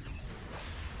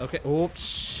 Okay, oh,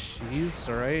 jeez,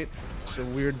 alright.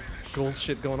 Some weird gold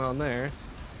shit going on there.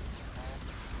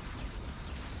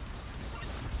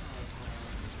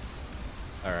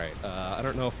 Alright, I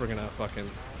don't know if we're gonna fucking...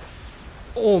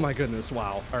 Oh my goodness,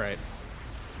 wow, alright.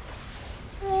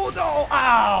 Oh no!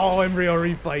 Ow! Embryo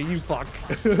refight, you fuck.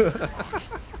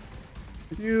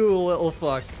 You little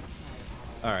fuck.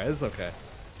 Alright, it's okay.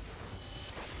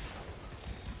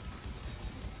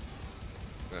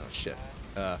 Oh shit.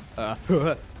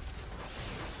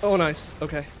 Oh nice.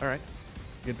 Okay, alright.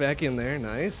 Get back in there,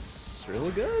 nice.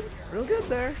 Real good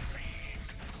there.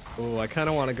 Oh, I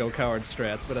kinda wanna go coward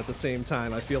strats, but at the same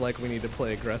time I feel like we need to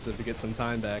play aggressive to get some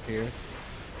time back here.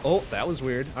 Oh, that was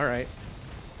weird. Alright.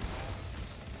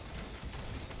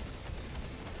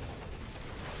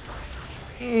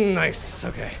 Nice,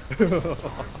 okay.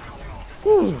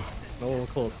 Whew, a little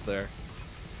close there.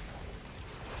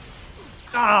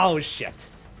 Oh, shit.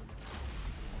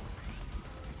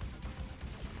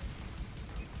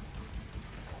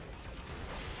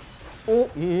 Oh,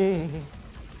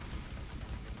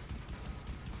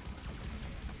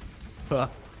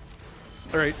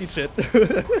 Alright, eat shit.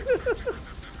 Okay,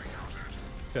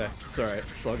 it's alright.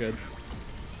 It's all good.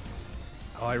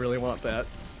 Oh, I really want that.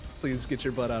 Please get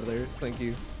your butt out of there. Thank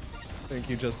you. Thank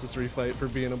you, Justice Refight, for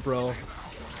being a bro.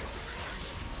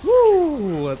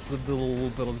 Woo! That's a little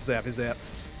bit of zappy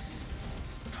zaps.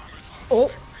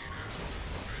 Oh!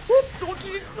 Whoop. Oh,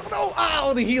 geez. Oh no!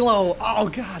 Ow, the helo! Oh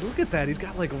god, look at that. He's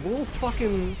got like a little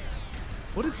fucking...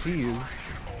 What a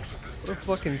tease. What a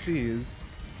fucking tease.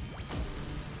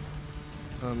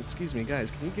 Excuse me, guys.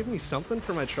 Can you give me something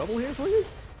for my trouble here,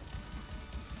 please?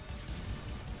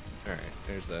 Alright,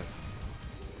 there's a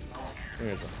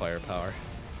firepower.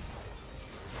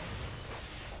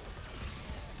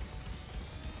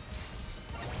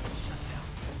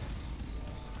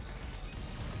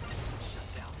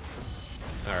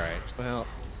 Alright, well,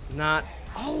 not...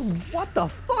 Oh, what the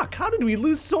fuck? How did we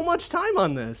lose so much time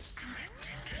on this?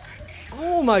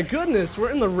 Oh my goodness,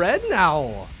 we're in the red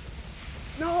now!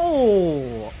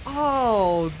 No!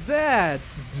 Oh,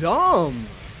 that's dumb!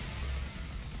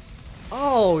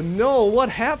 Oh no, what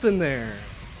happened there?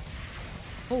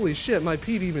 Holy shit, my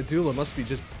PV medulla must be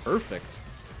just perfect.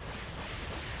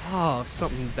 Oh, if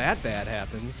something that bad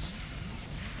happens.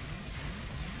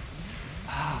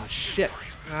 Ah, shit.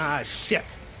 Ah,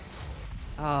 shit.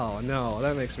 Oh no,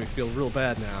 that makes me feel real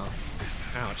bad now.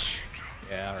 Ouch.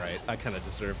 Yeah, alright, I kinda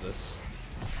deserve this.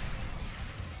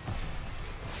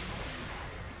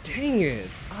 Dang it!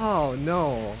 Oh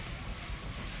no.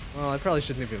 Well, I probably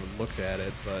shouldn't have even looked at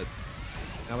it, but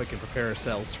now we can prepare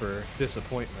ourselves for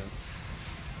disappointment.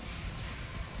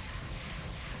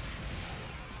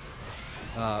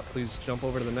 Please jump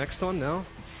over to the next one, no?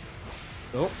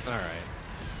 Oh, alright.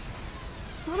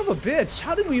 Son of a bitch,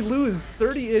 how did we lose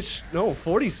 30-ish, no,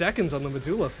 40 seconds on the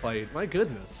medulla fight? My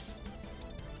goodness.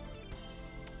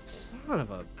 Son of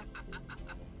a...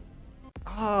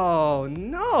 Oh,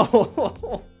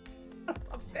 no!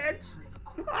 A bitch!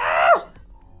 Ah!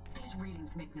 These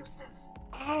readings make no sense.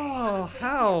 Oh,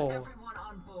 how?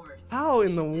 How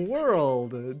in the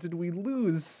world did we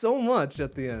lose so much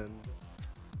at the end?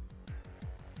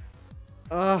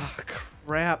 Ugh,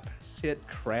 crap. Shit,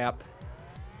 crap.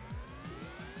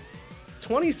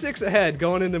 26 ahead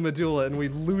going into medulla and we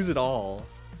lose it all.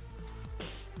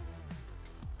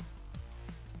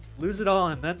 Lose it all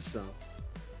and then some.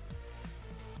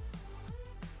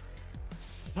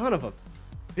 Son of a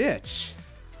bitch.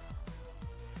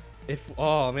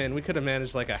 Oh man, we could have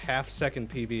managed like a half-second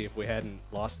PB if we hadn't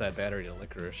lost that battery to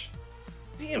Licorice.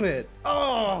 Damn it!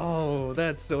 Oh,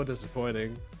 that's so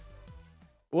disappointing.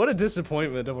 What a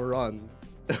disappointment of a run.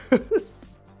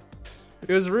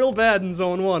 It was real bad in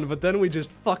Zone 1, but then we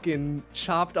just fucking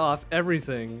chopped off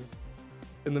everything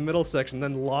in the middle section,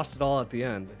 then lost it all at the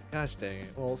end. Gosh dang it.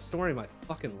 Well, story of my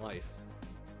fucking life.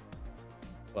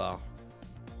 Wow.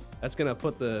 That's gonna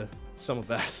put the sum of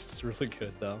bests really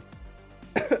good, though.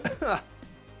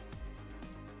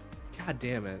 God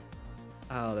damn it.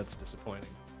 Oh, that's disappointing.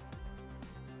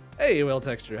 Hey, Whale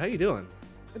Texture, how you doing?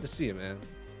 Good to see you, man.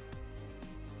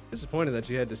 Disappointed that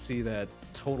you had to see that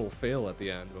total fail at the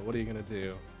end, but what are you gonna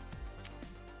do?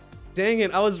 Dang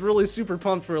it, I was really super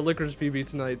pumped for a Licorice PB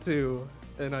tonight, too,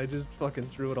 and I just fucking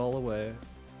threw it all away.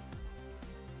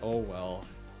 Oh well.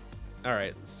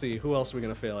 Alright, let's see, who else are we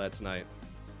gonna fail at tonight?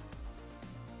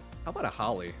 How about a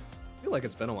Holly? I feel like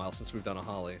it's been a while since we've done a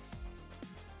Holly.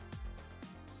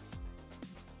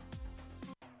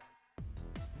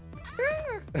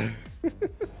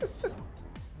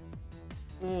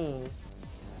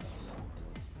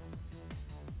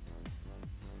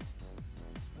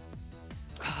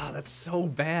 Ah, that's so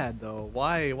bad though.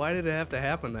 Why did it have to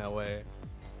happen that way?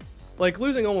 Like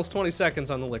losing almost 20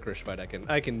 seconds on the Licorice fight, I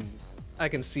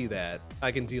can see that.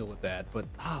 I can deal with that, but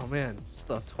oh man, just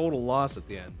the total loss at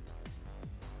the end.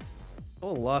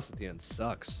 Total loss at the end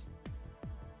sucks.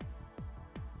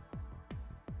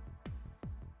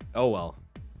 Oh well.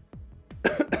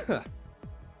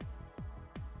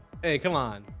 Hey, come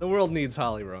on. The world needs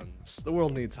Holly runs. The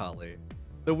world needs Holly.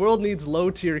 The world needs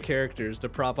low-tier characters to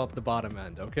prop up the bottom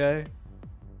end, okay?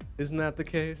 Isn't that the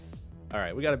case?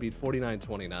 Alright, we gotta beat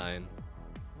 49-29.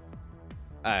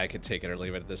 I could take it or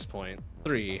leave it at this point.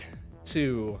 3,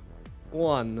 2,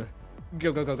 1.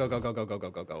 Go, go, go, go, go, go, go, go, go,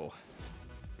 go, go.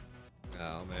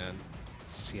 Oh, man.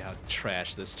 Let's see how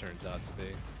trash this turns out to be.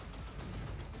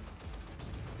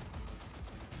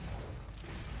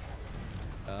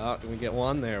 Oh, can we get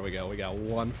one? There we go. We got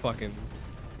one fucking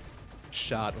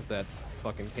shot with that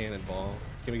fucking cannonball.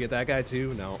 Can we get that guy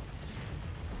too? No.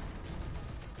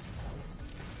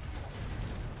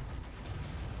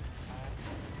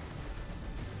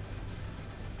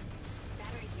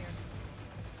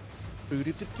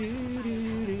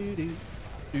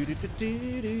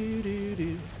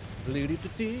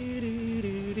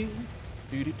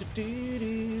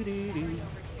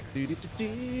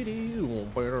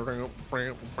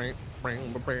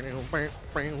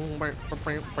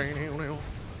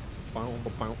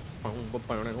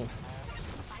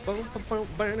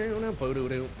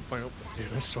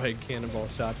 Dude, swag cannonball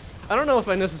shots. I don't know if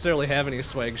I necessarily have any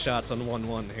swag shots on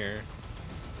 1-1 here.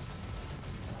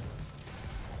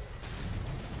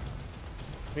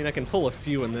 I mean, I can pull a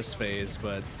few in this phase,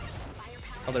 but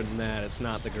other than that, it's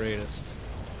not the greatest.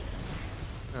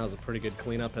 That was a pretty good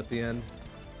cleanup at the end.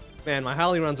 Man, my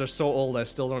Holly runs are so old, I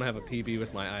still don't have a PB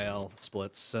with my IL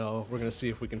splits, so we're gonna see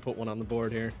if we can put one on the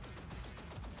board here.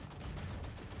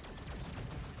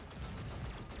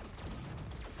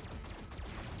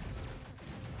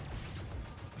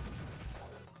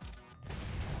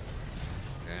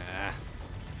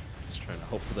 Just trying to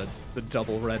hope for the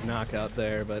double red knockout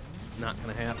there, but not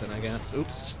gonna happen, I guess.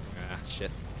 Oops. Ah,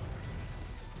 shit.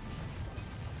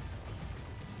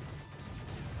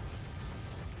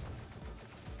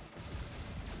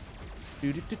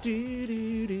 Oh,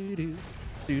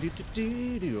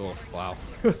 wow.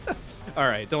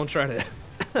 Alright, don't try to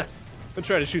don't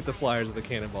try to shoot the flyers with the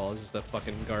cannonball. It's just a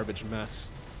fucking garbage mess.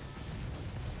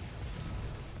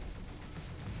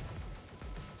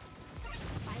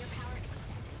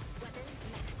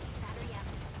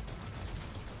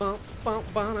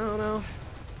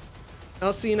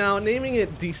 Now see, now naming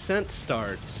it Descent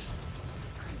Start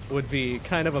would be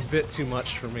kind of a bit too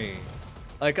much for me.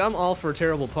 Like, I'm all for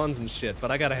terrible puns and shit,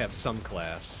 but I gotta have some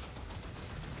class.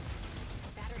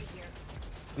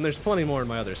 And there's plenty more in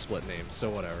my other split names,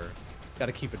 so whatever.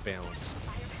 Gotta keep it balanced.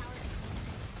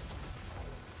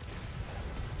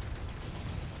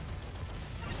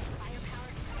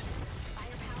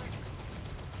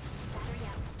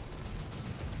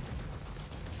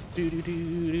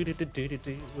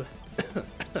 Do-do-do-do-do-do-do-do.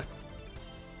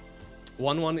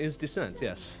 1-1 is Descent,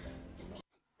 yes.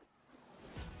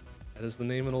 That is the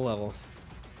name of the level.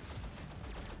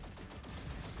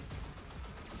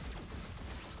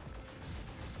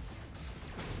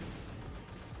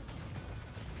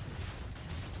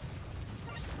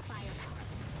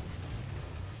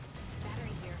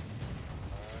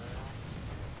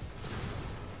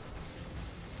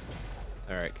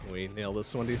 Alright, can we nail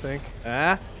this one, do you think?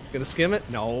 Ah? It's gonna skim it?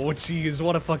 No, jeez,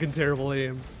 what a fucking terrible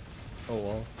aim. Oh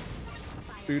well.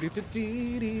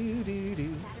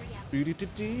 Boo-doo-doo-doo-doo-doo-doo.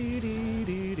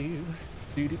 Boo-doo-doo-doo-doo-doo.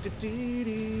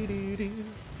 Boo-doo-doo-doo-doo-doo.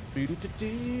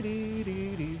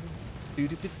 Boo-doo-doo-doo-doo-doo.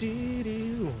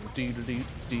 Boo-doo-doo-doo-doo.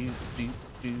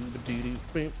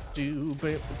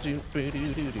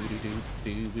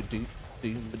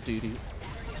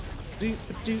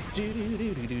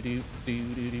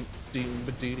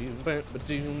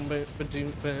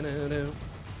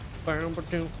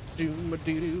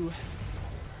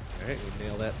 Alright, we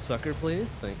nail that sucker,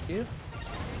 please. Thank you.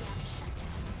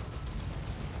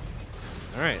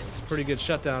 Alright, it's a pretty good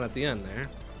shutdown at the end there.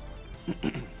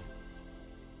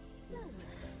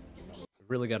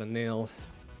 Really gotta nail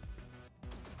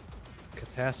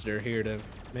capacitor here to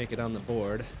make it on the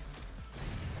board.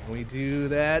 When we do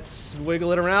that,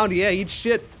 wiggle it around. Yeah, eat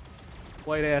shit,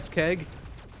 white ass keg.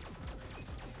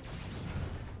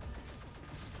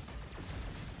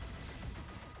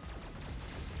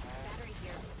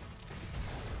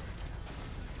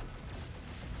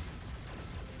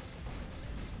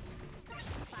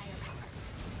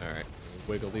 Alright,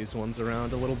 wiggle these ones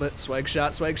around a little bit. Swag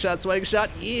shot, swag shot, swag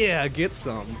shot. Yeah, get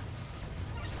some.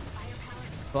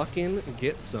 Fucking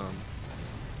get some.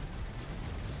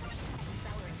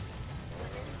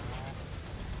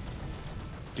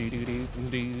 Oh,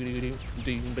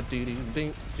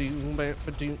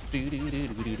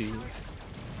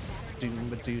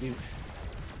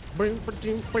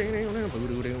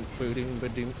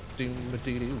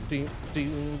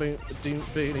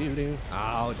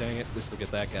 dang it. At least we'll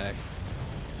get that guy.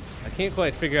 I can't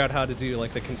quite figure out how to do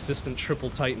like the consistent triple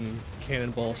titan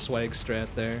cannonball swag strat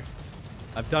there.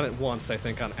 I've done it once, I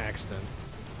think, on accident.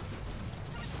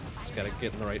 Just gotta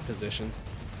get in the right position.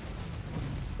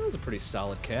 That was a pretty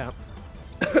solid cap.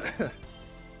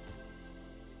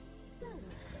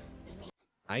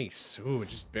 Nice. Ooh,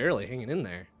 just barely hanging in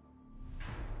there.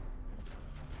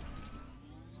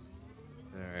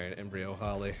 Alright, Embryo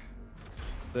Holly.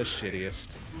 The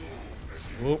shittiest.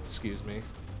 Whoop, excuse me.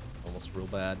 Almost real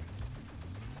bad.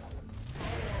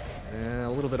 A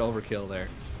little bit overkill there.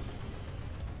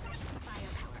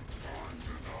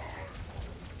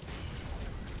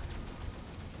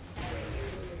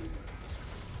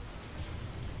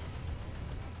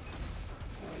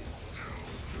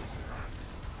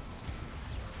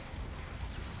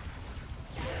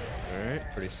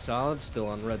 pretty solid, still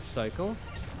on red cycle.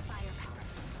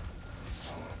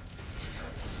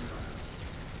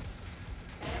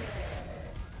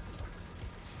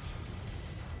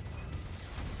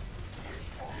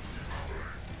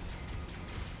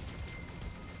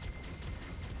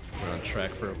 We're on track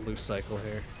for a blue cycle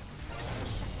here.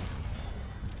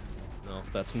 I don't know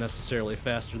if that's necessarily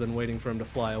faster than waiting for him to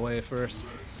fly away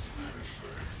first.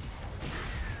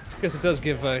 I guess it does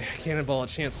give Cannonball a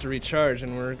chance to recharge,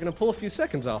 and we're gonna pull a few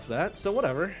seconds off that, so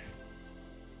whatever.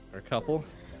 Or a couple.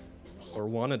 Or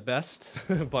one at best.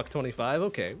 $1.25,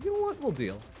 okay. You know what? We'll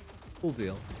deal. We'll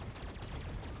deal.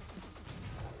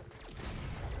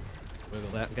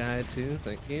 Wiggle that guy too,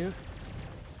 thank you.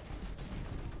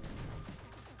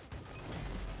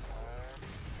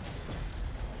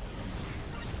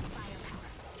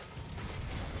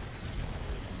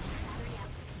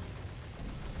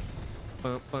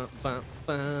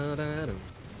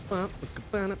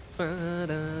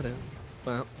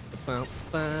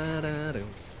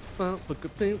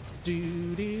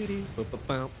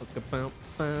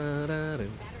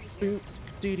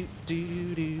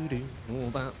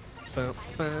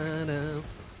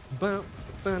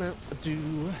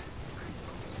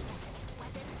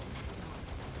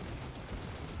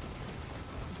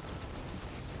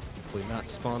 Hopefully not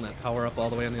spawn that power up all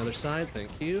the way on the other side, thank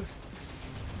you.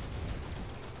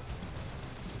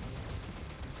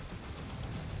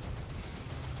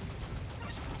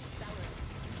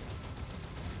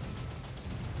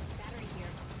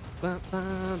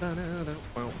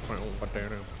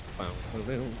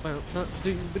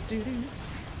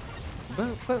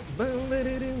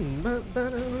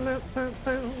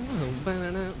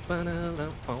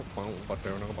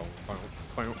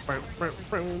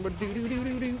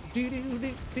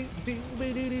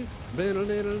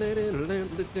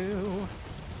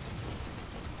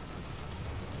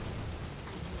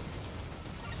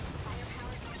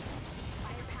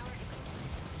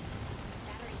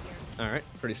 Alright,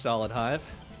 pretty solid hive.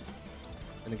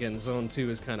 And again, zone 2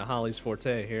 is kind of Holly's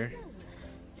forte here.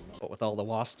 What with all the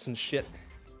wasps and shit.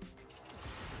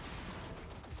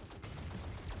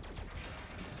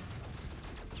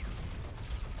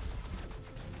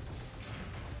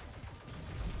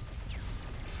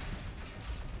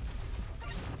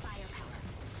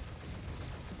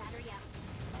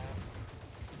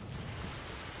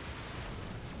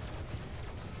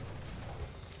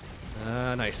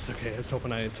 Nice. Okay, I was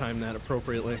hoping I had timed that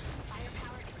appropriately.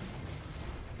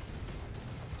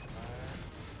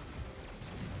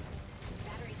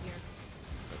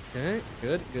 Okay,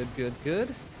 good, good, good,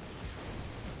 good.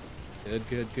 Good,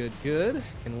 good, good, good.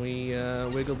 Can we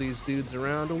wiggle these dudes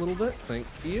around a little bit? Thank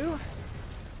you.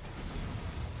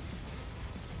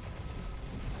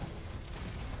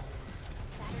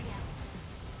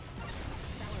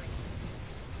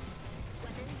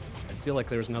 I feel like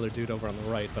there's another dude over on the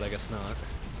right, but I guess not.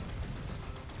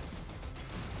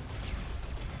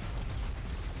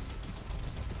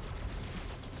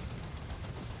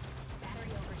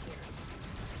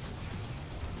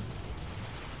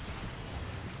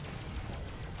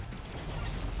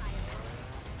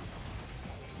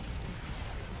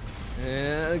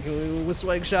 Yeah, can we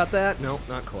swag shot that? No,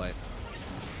 not quite.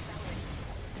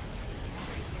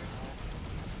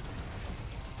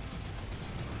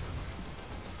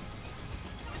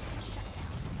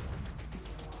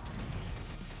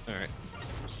 Alright.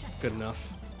 Good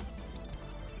enough.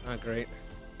 Not great.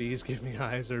 Bees give me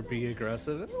hives or be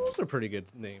aggressive. Those are pretty good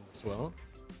names as well.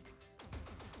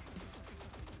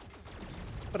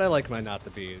 But I like my not the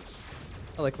bees.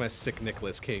 I like my sick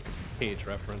Nicolas Cage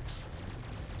reference.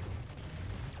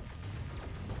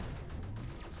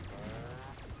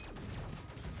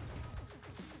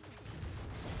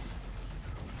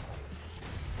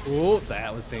 Oh,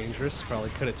 that was dangerous. Probably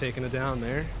could have taken it down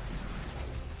there.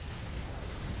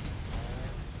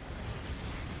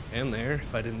 And there,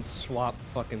 if I didn't swap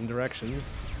fucking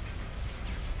directions.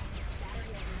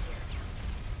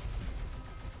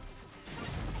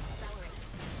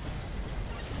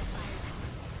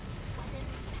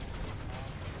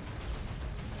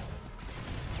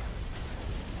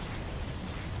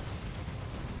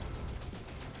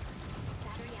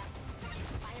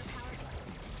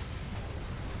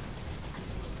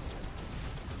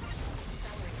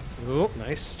 Oh,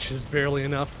 nice. Just barely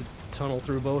enough to tunnel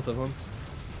through both of them.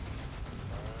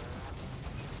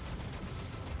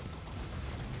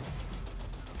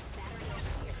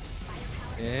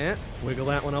 Yeah, wiggle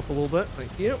that one up a little bit.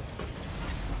 Thank you.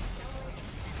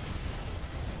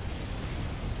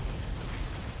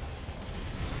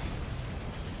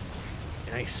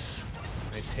 Nice.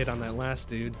 Nice hit on that last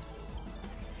dude.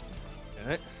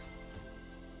 Okay.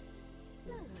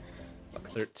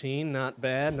 13, not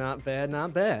bad, not bad,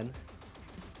 not bad.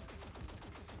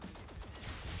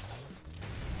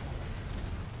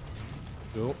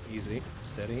 Go, easy,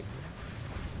 steady.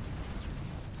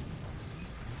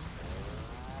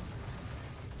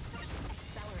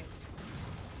 Accelerate.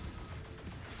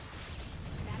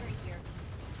 Battery here.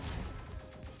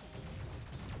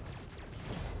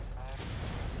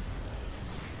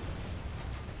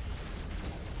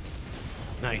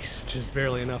 Nice, just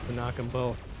barely enough to knock them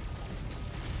both.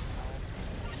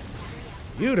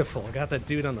 Beautiful, I got that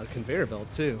dude on the conveyor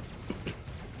belt too.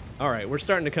 Alright, we're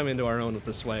starting to come into our own with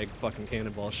the swag fucking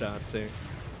cannonball shots here.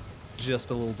 Just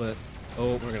a little bit.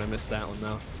 Oh, we're gonna miss that one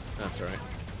though. That's alright.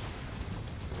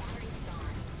 Battery's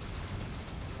gone.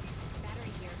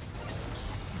 Battery here.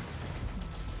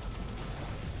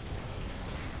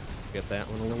 Get that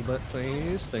one a little bit,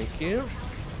 please. Thank you.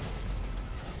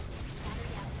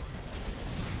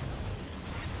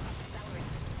 Accelerate.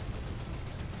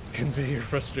 Convey your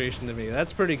frustration to me.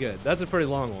 That's pretty good. That's a pretty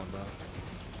long one, though.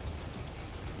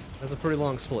 That's a pretty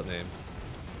long split name.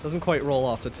 Doesn't quite roll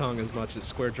off the tongue as much as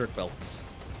Square Jerk Belts.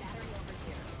 Battery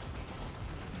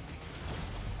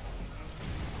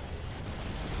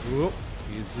over here. Ooh,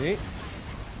 easy.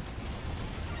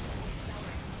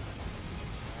 Accelerate.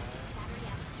 Battery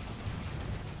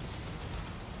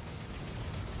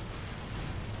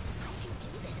out. I can do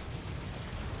this.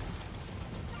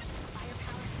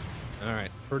 Firepower.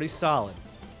 Alright, pretty solid.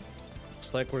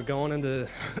 Looks like we're going into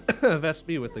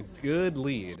Vespi with a good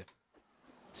lead.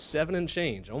 7 and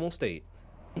change, almost 8.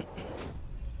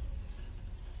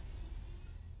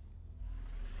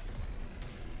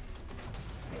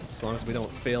 As long as we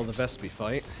don't fail the Vespi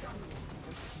fight.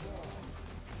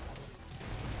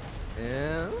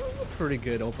 And a pretty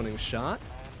good opening shot.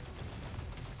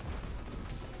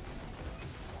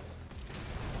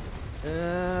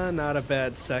 Not a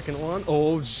bad second one.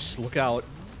 Oh, look out.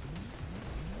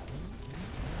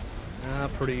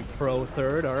 Pretty pro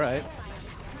third, alright.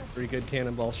 Pretty good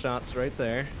cannonball shots right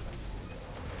there.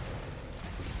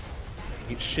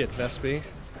 Eat shit, Vespi.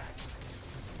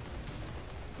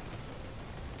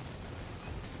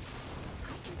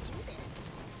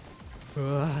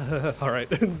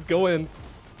 Alright, let's go in.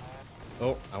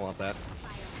 Oh, I want that.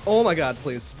 Oh my god,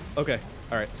 please. Okay,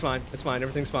 alright, it's fine. It's fine,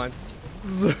 everything's fine.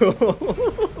 So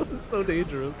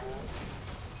dangerous.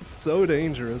 So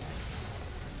dangerous.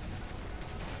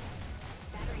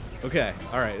 Okay,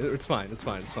 alright, it's fine, it's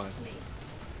fine, it's fine.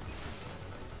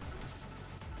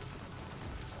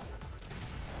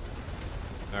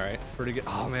 Alright, pretty good.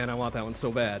 Oh man, I want that one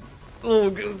so bad. Oh,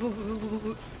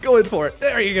 go in for it.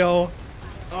 There you go.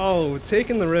 Oh,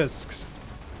 taking the risks.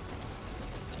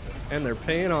 And they're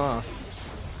paying off.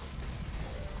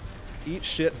 Eat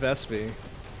shit, Vespi.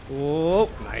 Whoa,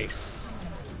 nice.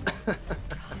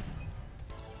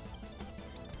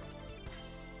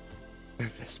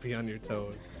 Vespi on your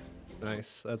toes.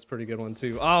 Nice, that's a pretty good one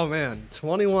too. Oh man,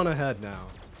 21 ahead now.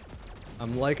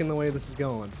 I'm liking the way this is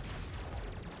going.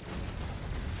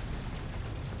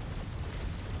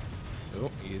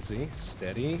 Oh, easy,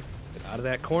 steady. Get out of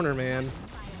that corner, man.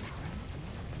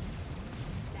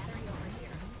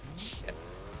 Shit.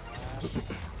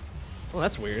 Well,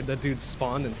 that's weird. That dude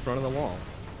spawned in front of the wall.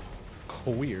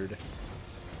 Weird.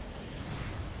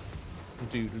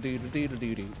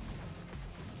 Do-do-do-do-do-do-do.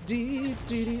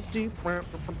 Dee-dee-dee-dee. Oh,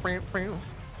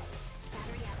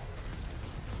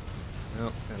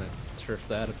 kind of turf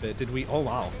that a bit. Did we? Oh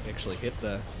wow! Actually hit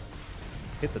the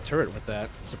turret with that.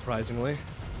 Surprisingly.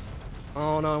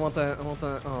 Oh no! I want that! I want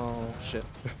that! Oh shit!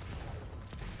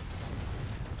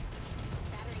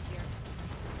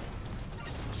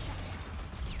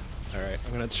 All right,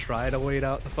 I'm gonna try to wait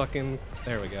out the fucking.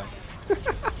 There we go.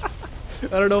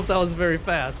 I don't know if that was very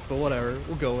fast, but whatever.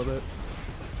 We'll go with it.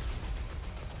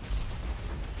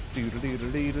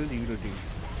 Do-do-do-do-do-do-do-do.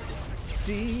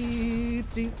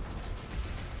 Dee-dee.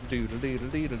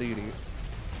 Do-do-do-do-do-do-do.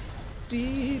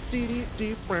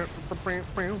 Dee-dee-dee-dee.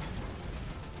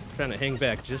 Trying to hang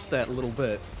back just that little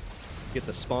bit. Get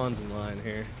the spawns in line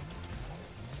here.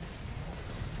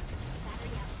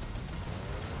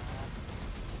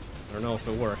 I don't know if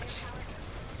it worked.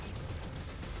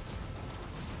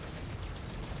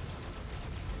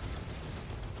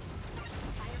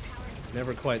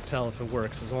 Never quite tell if it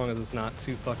works, as long as it's not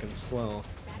too fucking slow.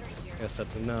 Guess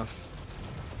that's enough.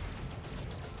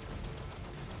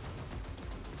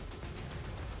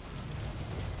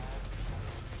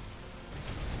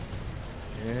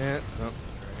 Yeah, oh,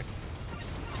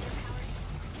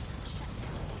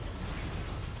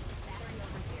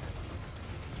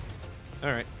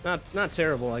 alright. Alright, not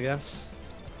terrible, I guess.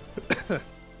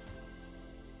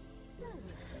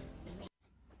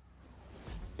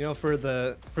 You know, for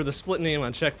the split name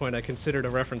on Checkpoint, I considered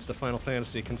a reference to Final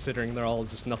Fantasy, considering they're all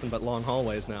just nothing but long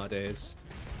hallways nowadays.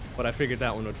 But I figured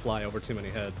that one would fly over too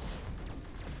many heads,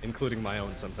 including my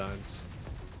own sometimes.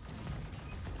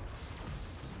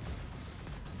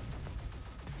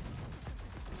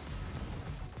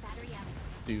 Battery up.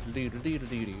 Doodle doodle doodle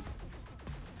doodle.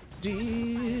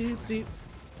 Deep deep.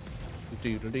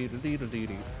 Doodle doodle doodle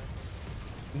doodle.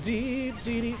 Deep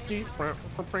deep deep. Doodle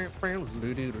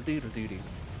doodle doodle doodle.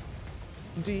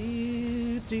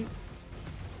 Deep deep.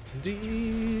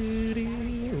 Deep deep.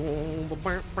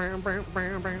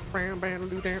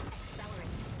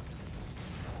 Accelerate.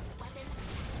 Weapon.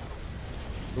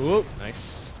 Whoa,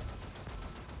 nice.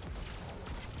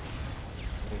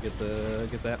 Get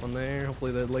that one there.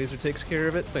 Hopefully the laser takes care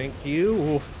of it. Thank you.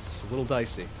 Oof, it's a little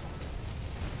dicey.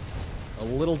 A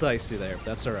little dicey there, but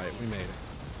that's alright. We made it.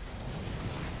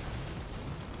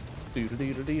 Doodle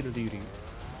doodle doodle doodle.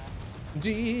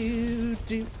 Doo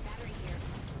doo. Battery here.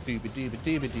 Dooby dooby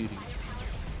dooby doody.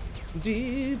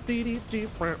 Doo doo doo.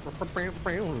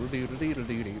 Doodle doodle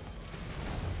doodle.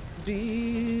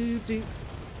 Doo doo.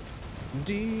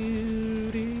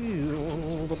 Do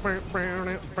do brown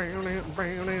out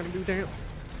do down.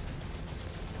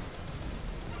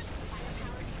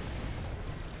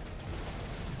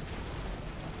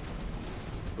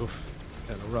 Oof,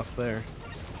 kind of rough there.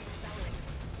 Accelerate.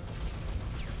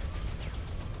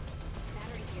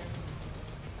 Battery here.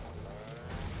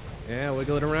 Yeah,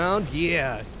 wiggle it around.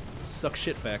 Yeah, suck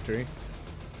shit factory.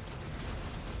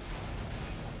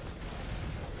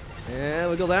 Yeah,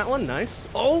 wiggle that one. Nice.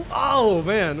 Oh, oh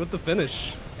man, with the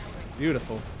finish.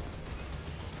 Beautiful.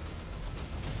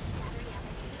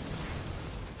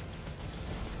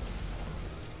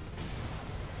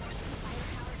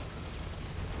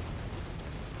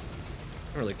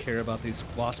 I don't really care about these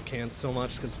wasp cans so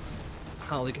much because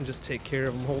Holly can just take care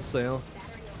of them wholesale.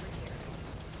 Battery over here.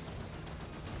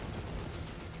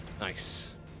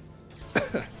 Nice. I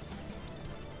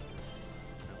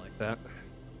like that.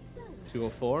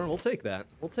 204. We'll take that.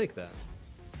 We'll take that.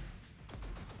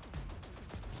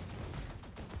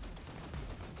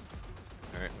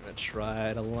 Alright, I'm gonna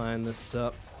try to line this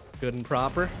up good and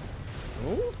proper.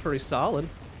 Oh, it's pretty solid.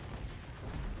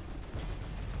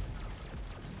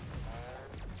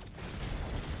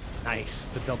 Nice.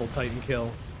 The double Titan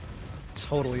kill.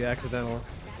 Totally accidental.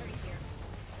 Battery here.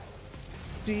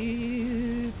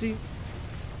 Dee dee.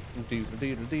 Dee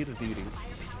dee dee dee dee dee. Firepower extended.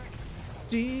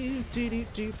 Dee dee dee dee.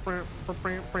 Brown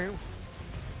brown brown.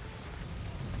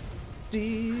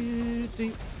 Dee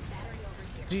dee.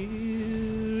 Battery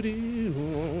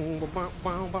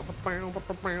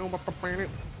over here. Dee dee.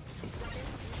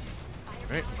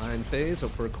 Alright, line phase.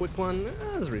 Hope for a quick one.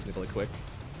 That's reasonably quick.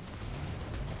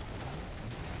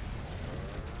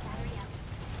 Battery up.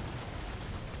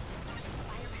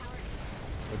 Firepower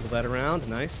extended. Wiggle that around.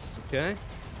 Nice. Okay.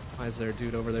 Why is there a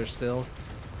dude over there still?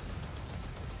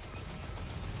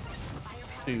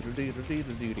 Firepower Doodle doodle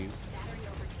doodle doodle. battery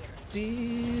over here.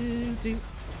 Doo doo.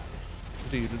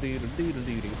 Doodle doodle doodle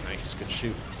doodle. Nice, good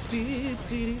shoot. Dee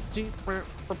dee dee. Brown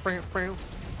brown brown.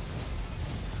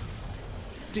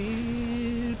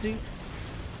 Dee dee.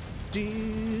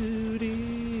 Doo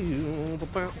dee. Ba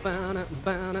ba da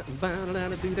ba da ba da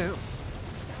da do down.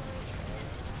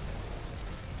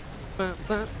 Ba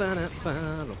ba ba da ba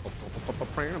da ba ba ba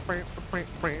brown brown brown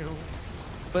brown.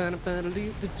 Ba da ba da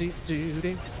doo doo doo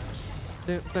doo.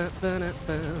 Da ba ba da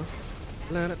ba.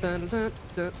 La da da da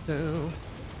da da.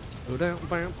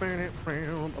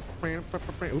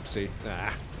 Oopsie.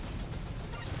 Ah.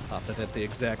 Popped it at the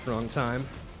exact wrong time.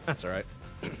 That's alright.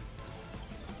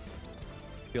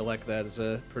 Feel like that is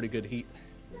a pretty good heat.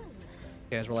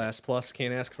 Casual ass plus,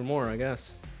 can't ask for more, I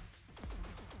guess.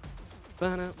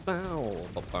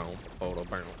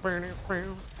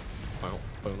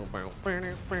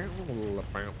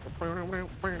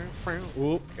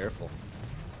 Oop, careful.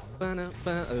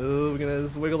 Oh, we're gonna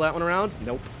just wiggle that one around?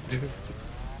 Nope.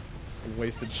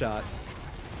 Wasted shot.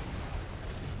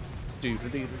 Doodle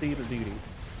doodle doodle doodle.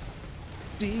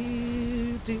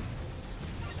 Dee dee.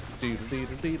 Doodle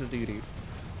doodle doodle doodle.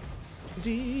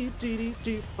 Dee dee dee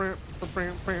dee. Brown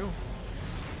brown brown.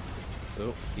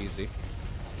 Oh, easy.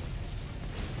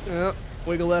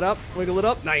 Wiggle that up. Wiggle it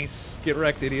up. Nice. Get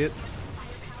wrecked, idiot.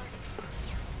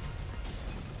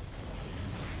 Firepower extended.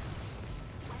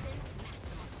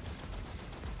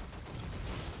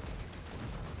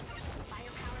 Weapon maximum.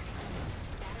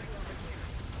 Firepower extended.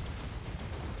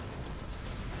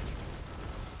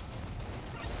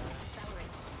 Battery over here.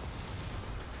 Accelerate.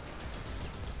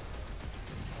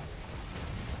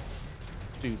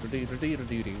 Doodle doodle doodle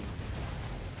doodle.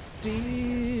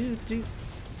 Dee dee.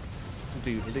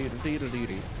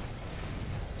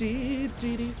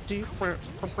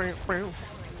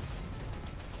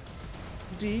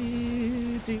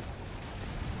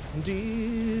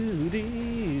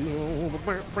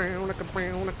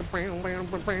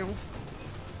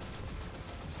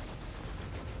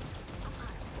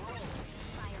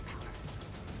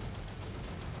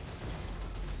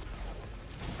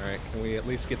 Alright, can we at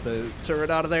least get the turret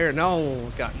out of there?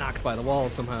 No! Got knocked by the wall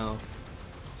somehow.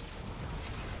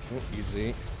 Oh,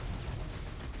 easy.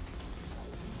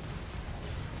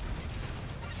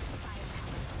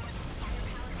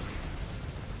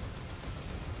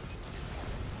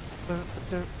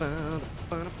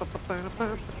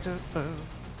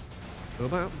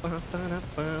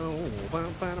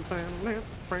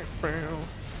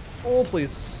 Oh,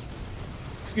 please.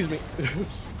 Excuse me.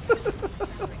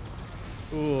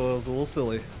 Ooh, that was a little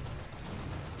silly.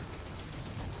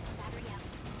 Battery up.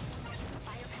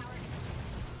 Firepower exceeded.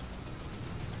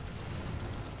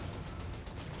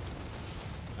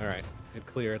 Alright, hit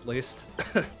clear at least.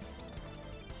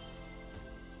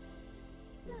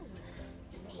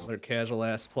 Another casual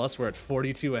ass plus. We're at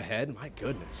 42 ahead. My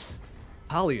goodness.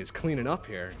 Holly is cleaning up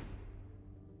here.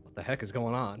 What the heck is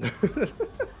going on? Initiating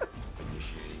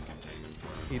containment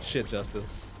protocol. Eat shit,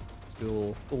 Justice. Let's do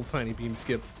a little tiny beam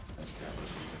skip.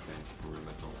 Establishing defense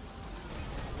perimeter.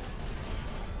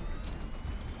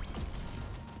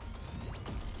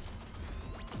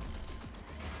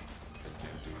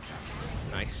 Attempting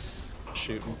capture. Nice.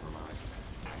 Shooting. Compromised.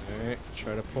 Alright,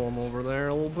 try to pull him over there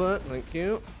a little bit. Thank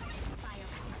you. Firepower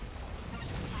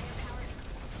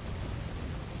exceeded.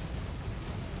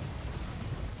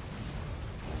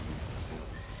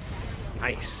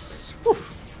 Nice. Whew.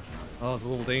 Oh, it was a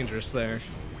little dangerous there.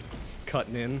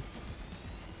 Cutting in.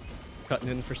 Cutting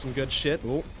in for some good shit.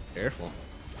 Oh, careful.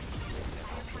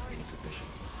 Insufficient.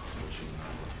 Switching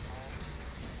power.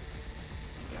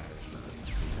 Status none.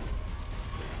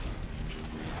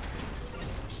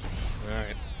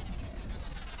 Alright.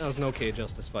 That was an okay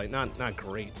Justice fight. Not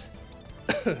great.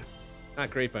 Not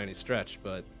great by any stretch,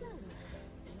 but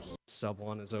sub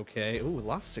 1 is okay. Ooh,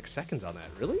 lost 6 seconds on that.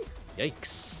 Really?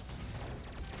 Yikes.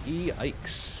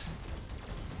 Yikes.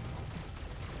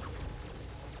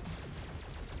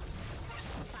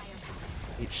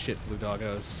 Eat shit, blue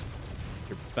doggos.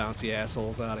 Your bouncy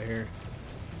assholes out of here.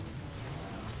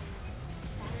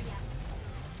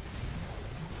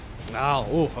 Battery up.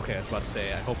 Oh, ooh, okay, I was about to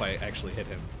say, I hope I actually hit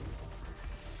him.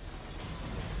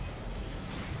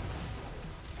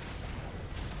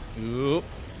 Oop.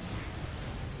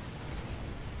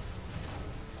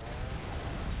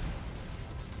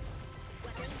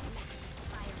 Weapons max.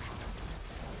 Firepower.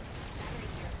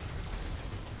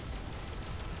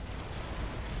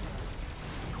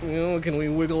 Battery here. Can we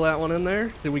wiggle that one in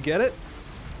there? Did we get it?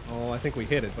 Oh, I think we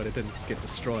hit it, but it didn't get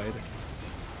destroyed. Battery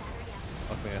up.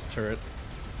 Fuck my ass turret.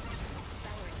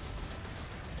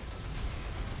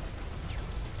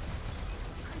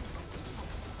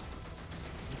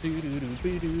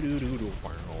 Accelerate.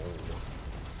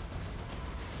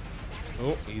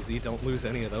 Oh, easy. Don't lose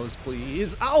any of those,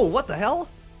 please. Oh, what the hell?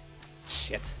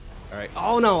 Shit. Alright.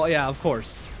 Oh, no. Yeah, of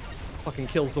course. Fucking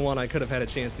kills the one I could have had a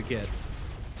chance to get.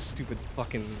 Stupid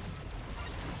fucking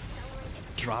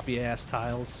droppy ass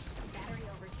tiles. Battery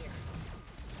over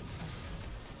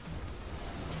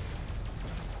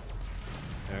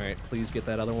here. Alright, please get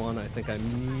that other one. I think I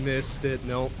missed it.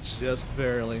 Nope, just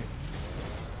barely.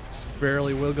 Just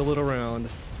barely wiggle it around.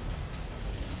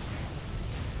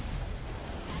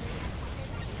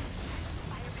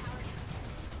 Firepower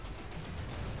exceeded. Firepower exceeded.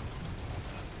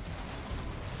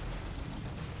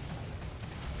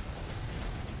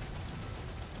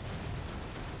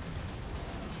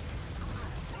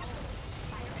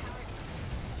 Battery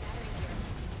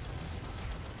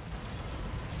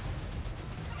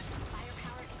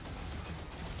here. Firepower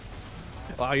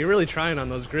exceeded. Wow, you're really trying on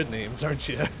those grid names, aren't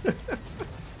you? Battery over here.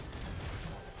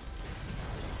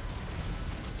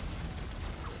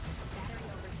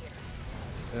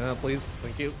 Please,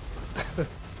 thank you. Firepower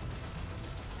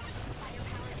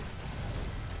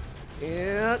exceeded.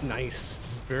 Yeah, nice.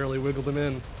 Just barely wiggled them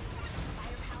in.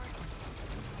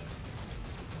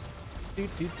 Firepower exceeded. Do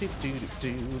do do do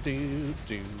do do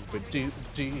do do do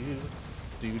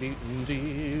do do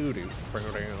do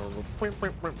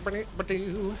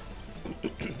do.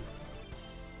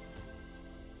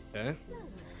 Okay.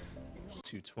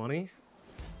 220.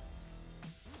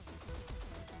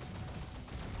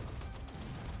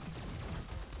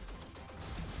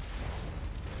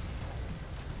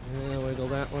 Yeah, wiggle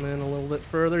that one in a little bit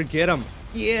further. Get him.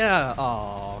 Yeah.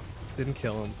 Aw, didn't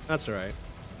kill him. That's all right.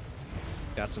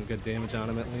 Got some good damage on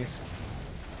him at least.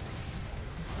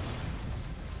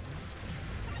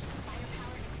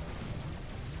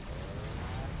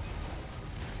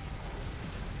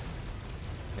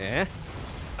 Eh?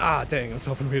 Ah, dang, I was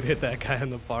hoping we'd hit that guy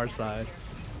on the far side.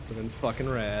 Would've been fucking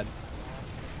rad.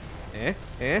 Eh?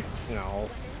 Eh? No.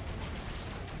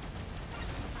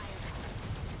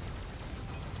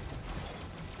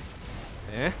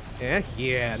 Eh? Eh?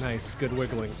 Yeah, nice. Good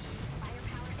wiggling.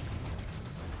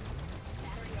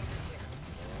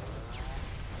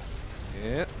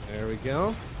 Yeah, there we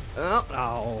go. Oh,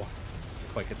 oh.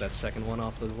 Quite get that second one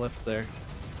off the lift there.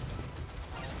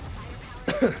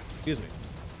 Excuse me.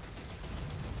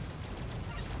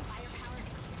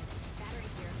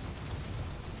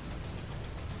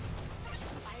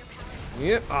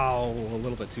 Yeah. Oh, a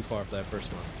little bit too far for that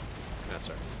first one. That's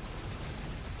all right.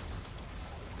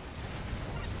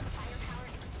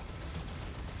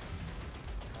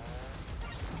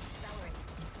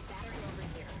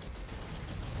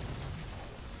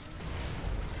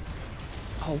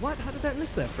 Oh, what? How did that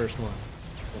miss that first one?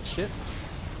 Well, shit.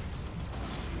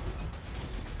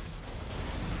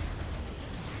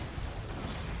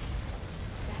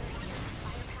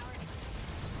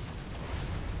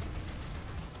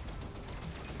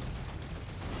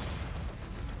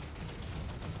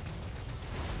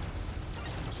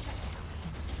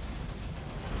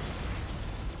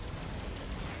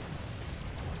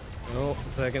 Oh,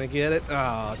 is that gonna get it?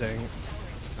 Oh, dang it.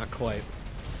 Not quite.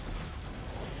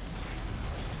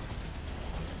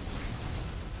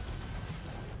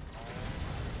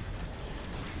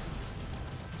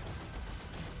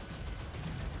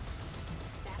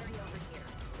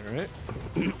 Alright.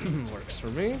 Works for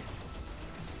me.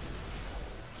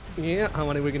 Yeah, how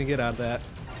many are we gonna get out of that?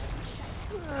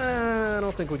 I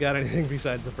don't think we got anything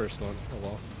besides the first one. Oh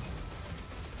well.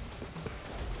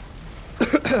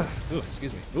 Ooh,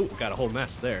 excuse me. Ooh, got a whole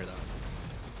mess there, though.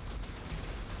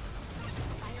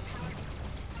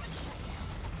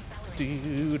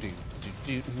 Do do do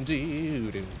do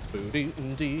do do boo do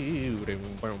do do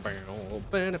bow bow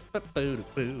ba da ba boo do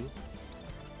boo.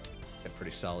 A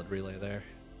pretty solid relay there.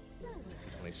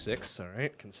 26, all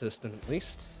right, consistent at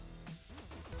least.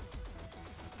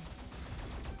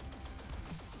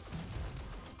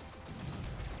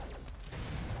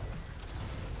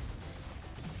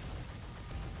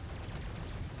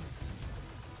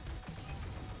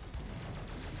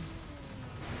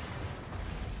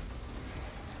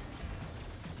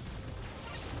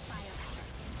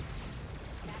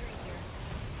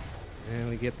 And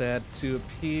we get that to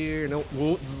appear. Nope.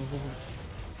 Whoa. It's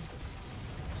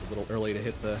a little early to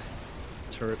hit the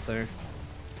turret there.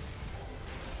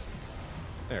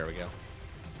 There we go.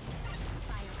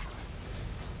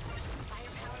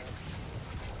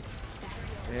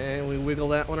 And we wiggle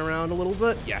that one around a little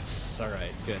bit. Yes. All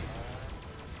right. Good.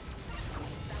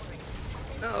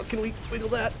 Oh, can we wiggle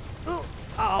that?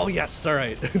 Oh, yes. All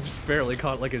right. Just barely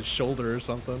caught like his shoulder or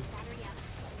something.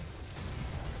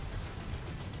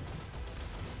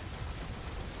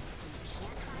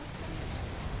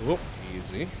 Whoop,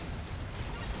 easy.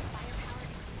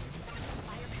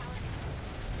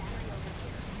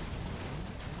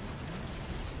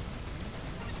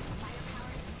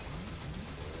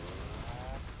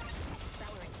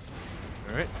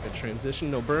 All right, good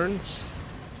transition, no burns.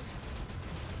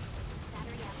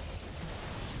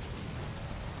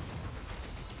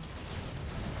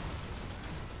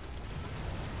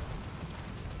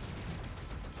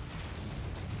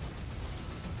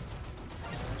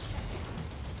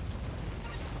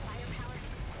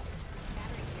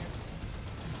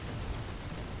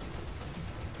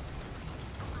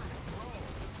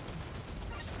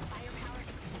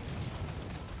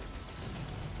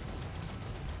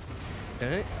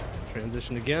 Okay,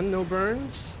 transition again, no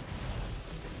burns.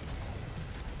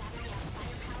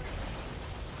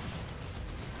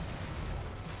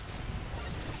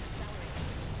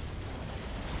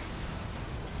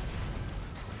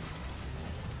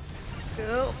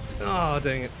 Oh, oh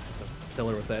dang it. Kill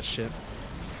her with that shit.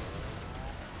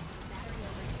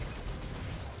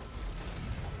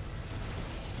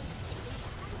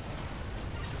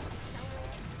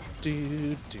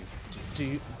 Do do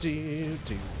do do do do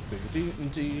do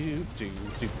do do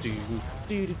do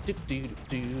do do do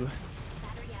do.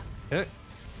 Okay.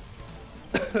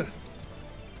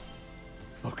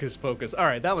 Focus, focus. All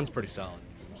right, that one's pretty solid.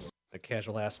 A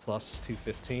casual ass plus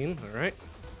 215. All right.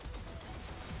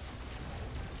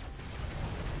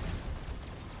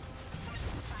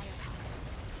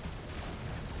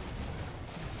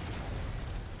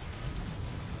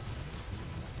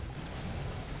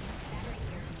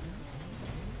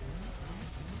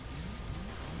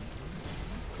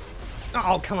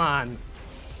 Oh, come on.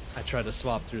 I tried to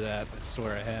swap through that. I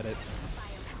swear I had it.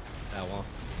 Oh, well.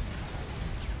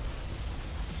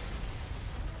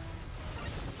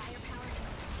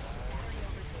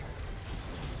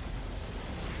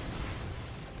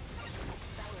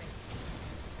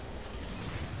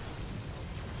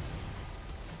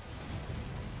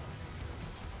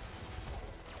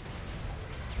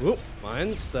 Whoop,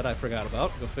 mines that I forgot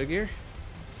about. Go figure.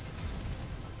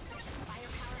 Firepower weapon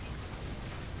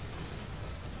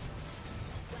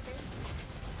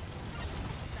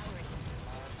accelerate.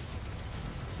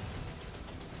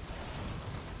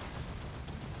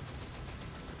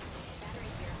 Battery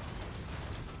here.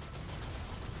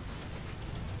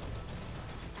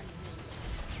 Amazing.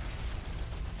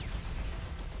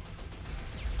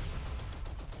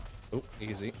 Oh,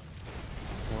 easy.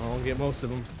 Well, I'll get most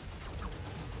of them.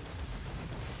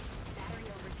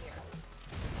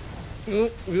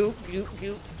 Battery over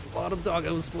here. It's a lot of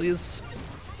doggos, please.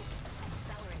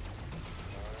 Accelerate.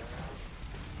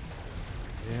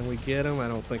 And we get him. I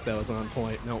don't think that was on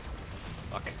point. Nope.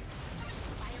 Fuck.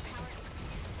 Firepower battery here.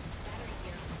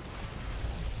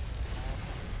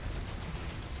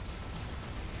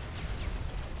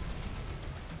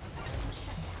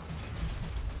 Shutdown.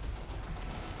 Firepower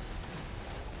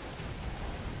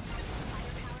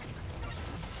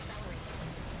accelerate.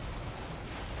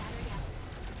 Battery out.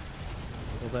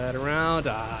 Pull that around.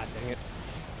 Ah, dang it.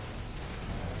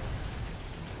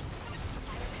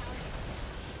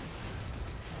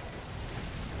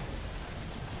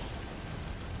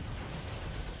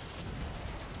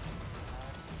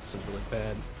 Some really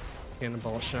bad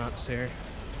cannonball shots here.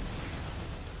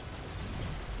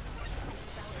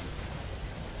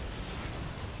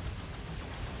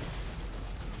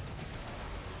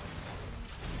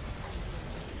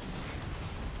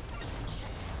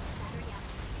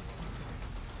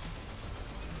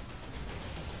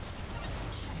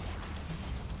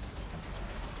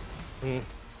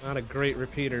 Not a great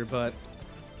repeater, but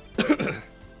at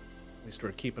least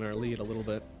we're keeping our lead a little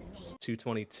bit.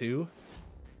 222.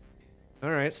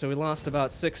 Alright, so we lost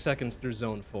about 6 seconds through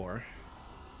zone 4.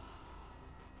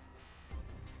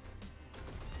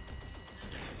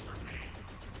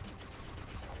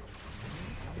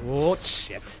 Oh,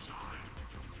 shit.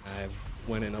 I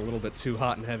went in a little bit too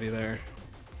hot and heavy there.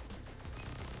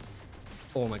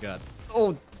 Oh my god.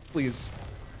 Oh, please.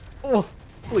 Oh,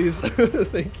 please.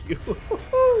 Thank you.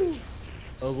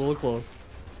 That was a little close.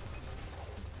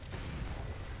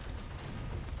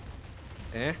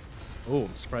 Eh? Oh,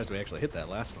 I'm surprised we actually hit that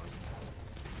last one.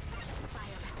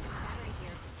 Firepower battery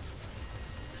here.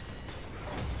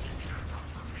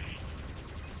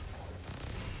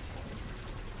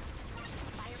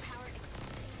 Firepower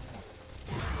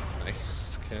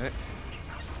Nice. Okay.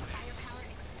 firepower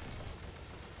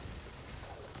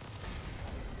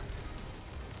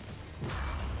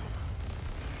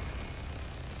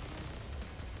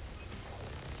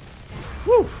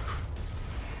Woo!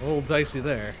 A little dicey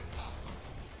there.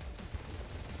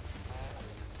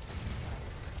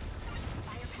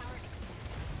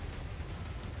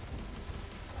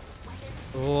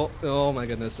 firepower Oh my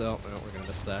goodness. Oh, no, we're gonna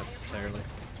miss that entirely.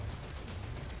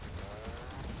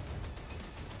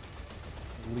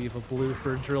 Leave a blue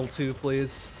for drill 2,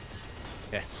 please.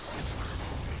 Yes.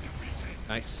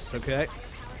 Nice. Okay.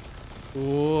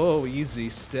 Whoa, easy.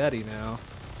 Steady now.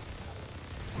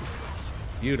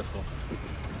 Beautiful.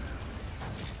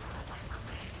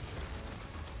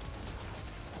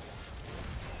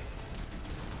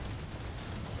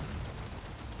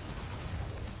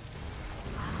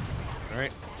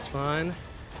 Alright, it's fine.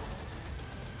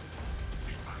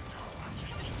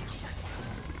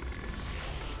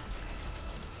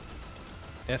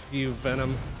 F you,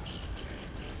 Venom.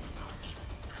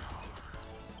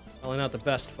 Probably not the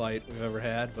best fight we've ever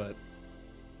had, but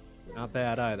not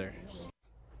bad either.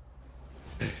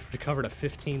 Recovered a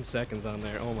 15 seconds on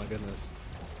there. Oh my goodness.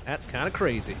 That's kind of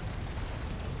crazy.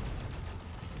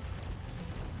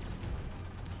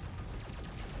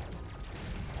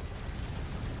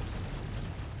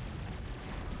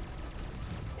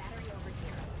 battery over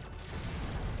here.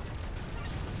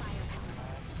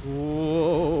 Firepower.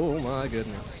 Oh my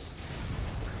goodness.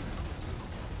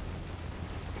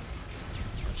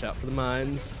 Watch out for the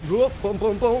mines. Whoop, boom,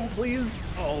 boom, boom, please.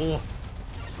 Oh.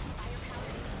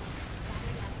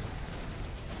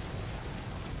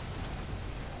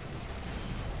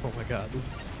 Oh my god,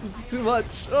 this is too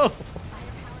much. Oh.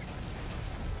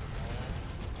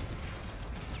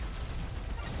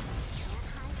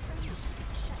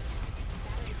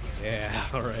 Yeah,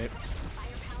 alright.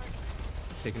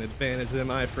 Taking advantage of them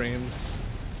iframes.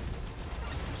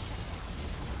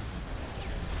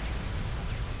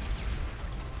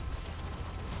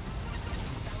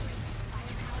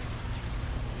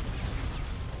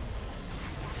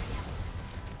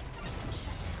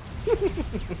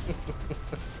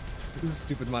 These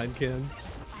stupid mine cans.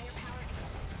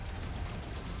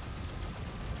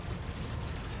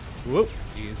 Whoop,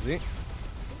 easy.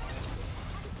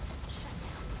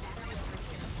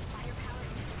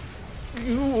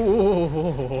 Ooh.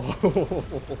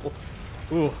 Oh.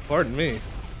 Ooh, pardon me. Accelerant.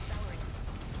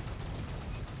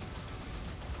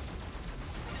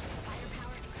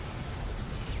 Firepower exceeded.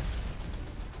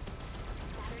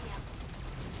 Battery up.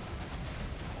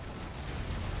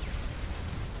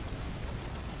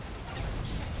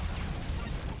 Shutdown.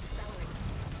 Accelerant.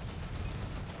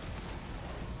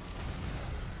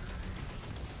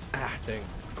 Ah, dang.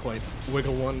 Quite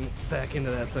wiggle one back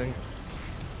into that thing. Firepower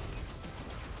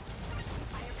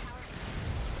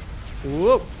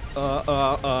Whoop.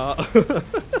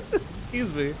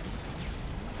 Excuse me.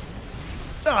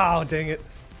 Oh, dang it.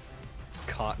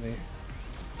 Caught me.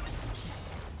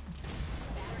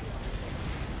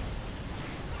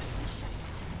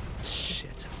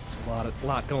 Shit. There's a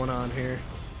lot going on here.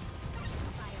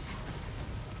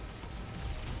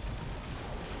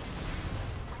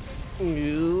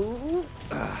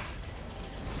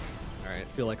 Alright,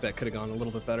 feel like that could have gone a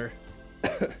little bit better.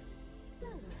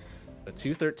 A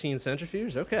 213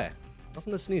 centrifuge? Okay.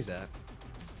 Nothing to sneeze at.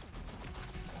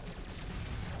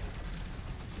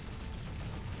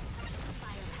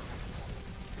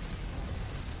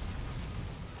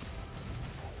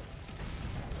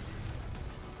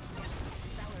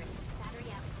 accelerant.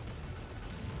 Battery up. Battery over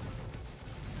here. I can do this. Weapon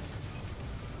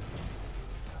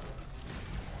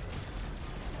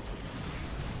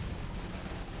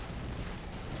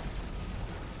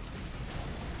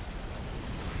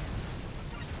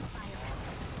max.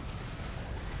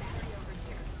 Battery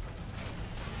here.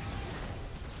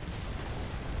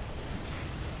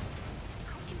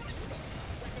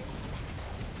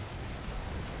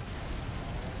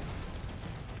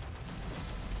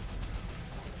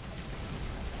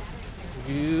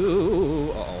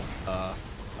 You.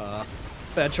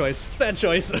 Bad choice. Bad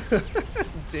choice.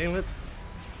 Damn it.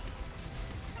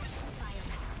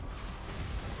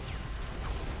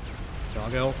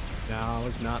 Doggo. Now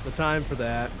is not the time for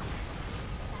that.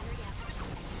 Battery up.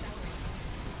 Accelerant.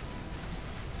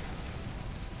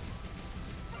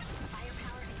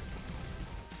 Firepower extended.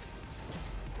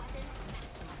 Weapon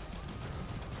maximum. Shutdown.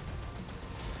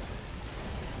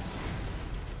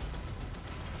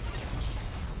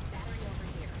 Battery over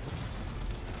here.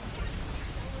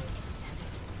 Accelerant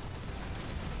extended.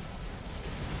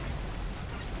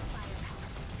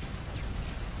 Firepower.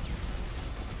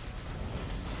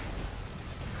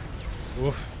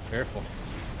 Oof. Careful.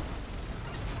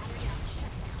 Battery up.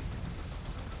 Shutdown.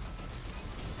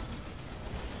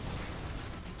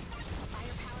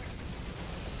 Firepower extended.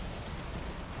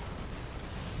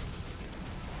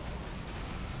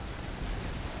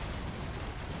 Firepower extended.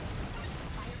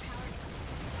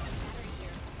 Battery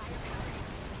here. Firepower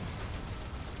extended.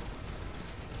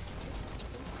 This is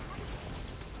incredible.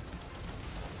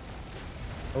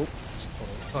 Oh, just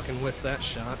totally fucking whiffed that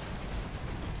shot.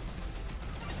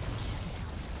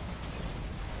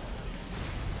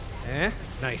 Eh?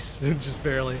 Nice. Just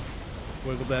barely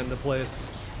wiggled that into place.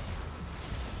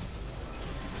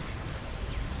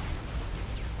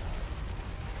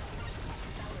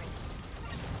 Accelerant.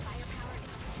 Firepower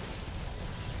extended.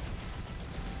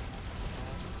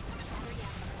 Battery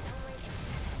up. Accelerate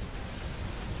extended.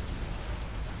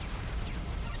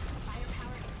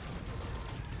 Firepower extended.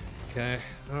 Okay.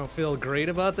 I don't feel great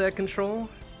about that control.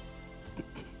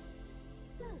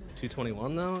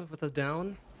 221 though, with a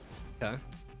down. Okay.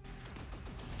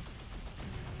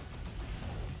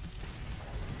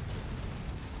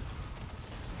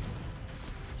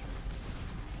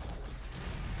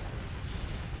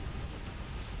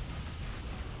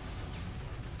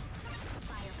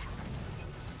 Firepower.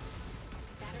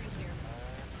 Battery here.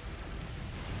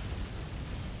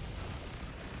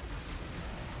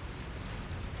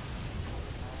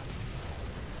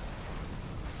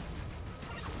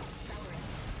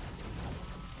 Accelerant.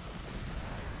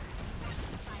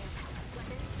 Firepower.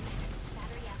 Weapon max.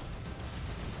 Battery up.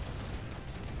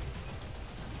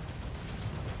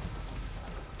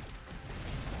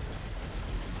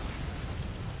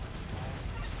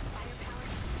 Firepower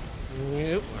extended.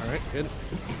 Yep. All right. Good.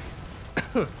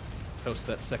 Toast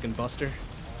that second buster. Firepower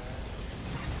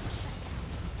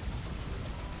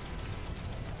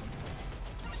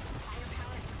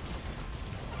extended.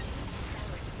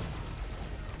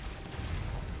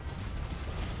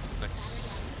 Accelerant.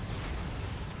 Nice.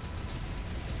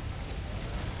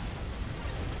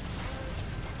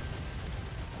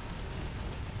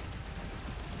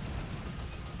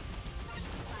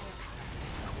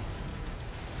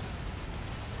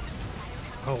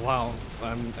 Oh wow.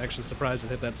 I'm actually surprised it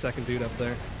hit that second dude up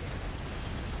there.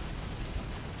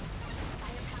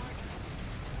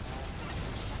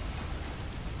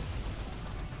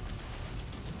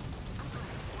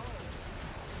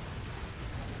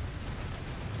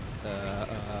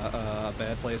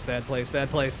 place, bad place, bad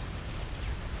place.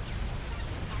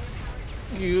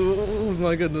 You, oh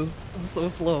my goodness, it's so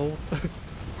slow.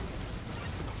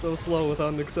 So slow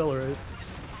without an accelerate.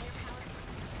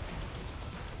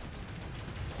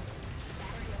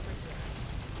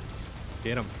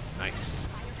 Get him. Nice.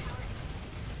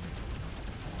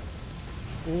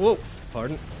 Whoa.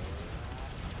 Pardon.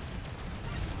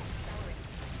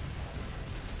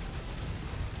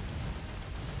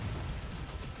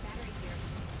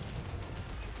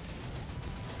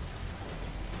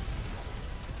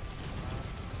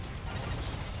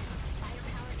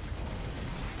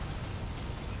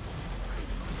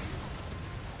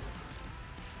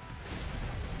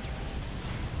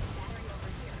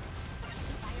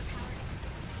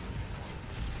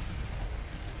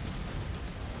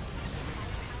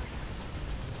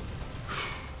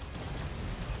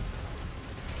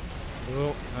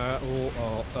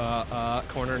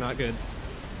 Corner not good.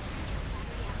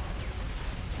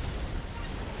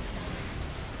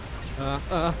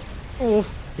 Oh,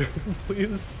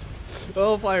 please.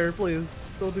 Oh, fire, please.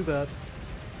 Don't do that.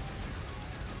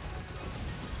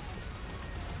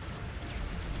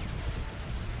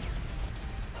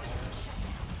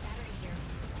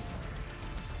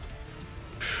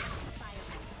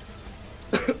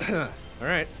 All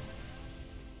right.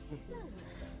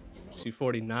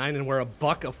 249, and we're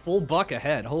a full buck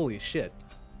ahead. Holy shit.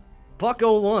 Buck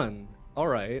 01. All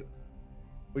right.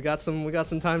 We got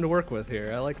some time to work with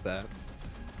here. I like that.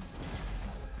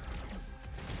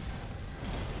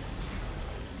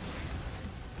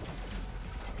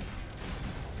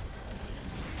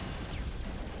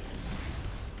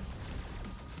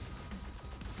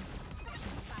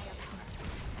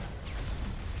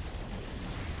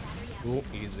 Ooh,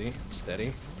 easy,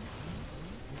 steady.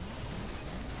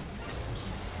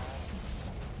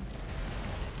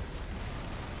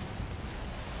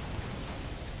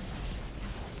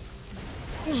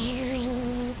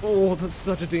 Oh, that's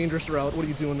such a dangerous route. What are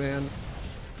you doing, man?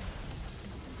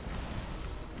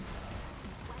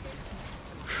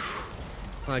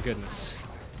 My goodness.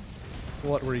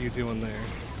 What were you doing there?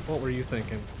 What were you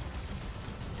thinking?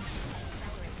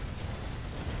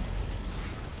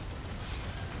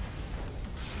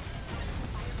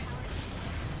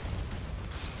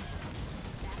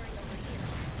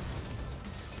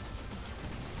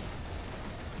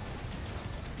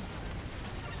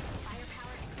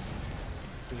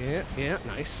 Yeah,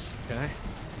 nice. Okay.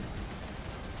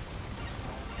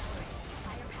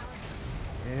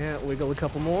 Yeah, wiggle a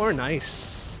couple more.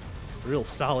 Nice. Real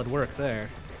solid work there.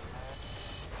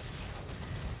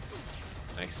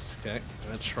 Nice. Okay. I'm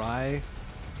gonna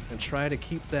try to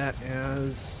keep that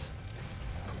as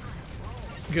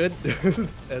good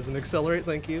as an accelerate.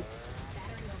 Thank you.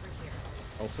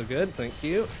 Also good. Thank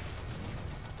you.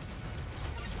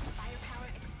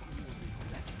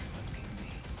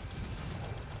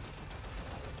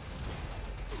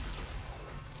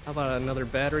 How about another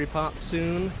battery pop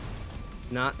soon?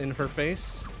 Not in her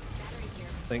face.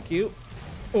 Thank you.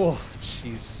 Oh,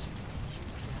 jeez.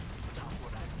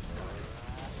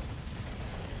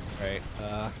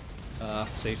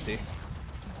 Alright, safety.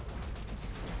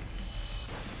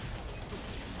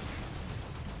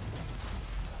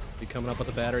 Be coming up with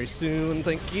a battery soon.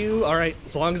 Thank you. Alright,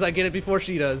 as long as I get it before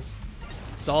she does,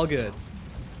 it's all good.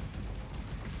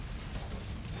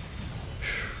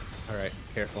 Alright,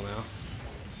 careful now.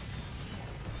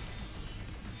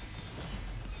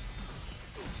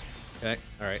 Okay,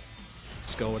 alright.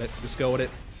 Just go with it. Just go with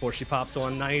it. Before she pops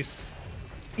one. Nice.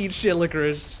 Eat shit,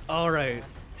 licorice. Alright.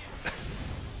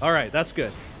 Alright, that's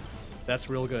good. That's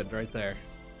real good right there.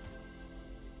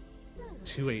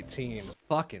 218.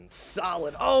 Fucking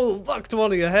solid. Oh, buck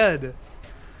 20 ahead.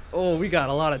 Oh, we got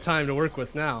a lot of time to work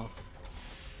with now.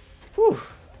 Whew.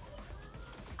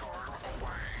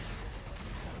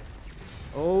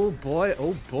 Oh boy,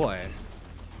 oh boy.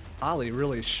 Holly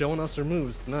really showing us her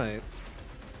moves tonight.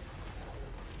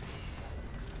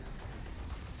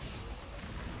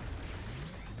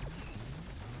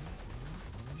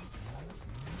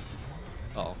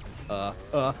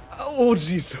 Oh,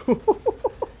 jeez.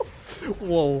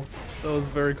 Whoa, that was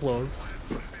very close.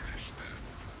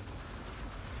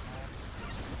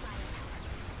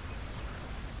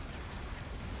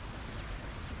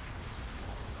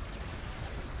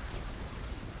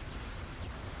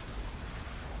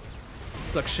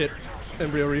 Suck shit.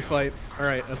 Embryo refight.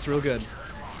 Alright, that's real good.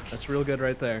 That's real good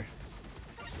right there.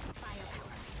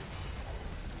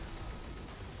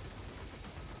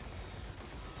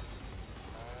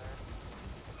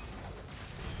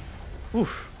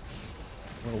 Oof.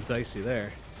 A little dicey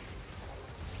there.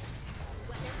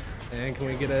 And can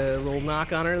we get a little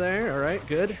knock on her there? Alright,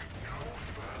 good.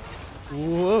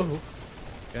 Whoa.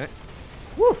 Okay.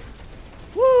 Woo!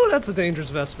 Woo! That's a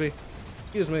dangerous Vespi.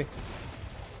 Excuse me.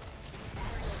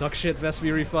 Suck shit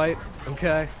Vespi refight.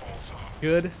 Okay.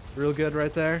 Good. Real good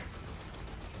right there.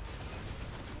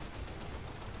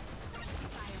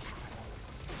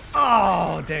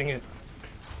 Oh, dang it.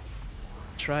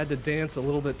 Tried to dance a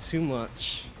little bit too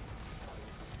much.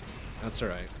 That's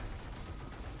alright.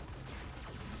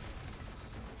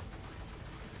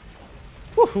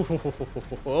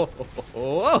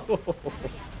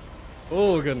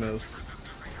 Oh, goodness.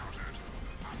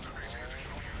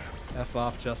 F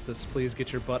off, Justice. Please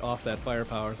get your butt off that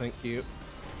firepower. Thank you.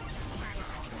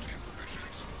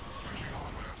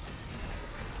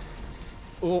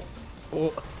 Oh,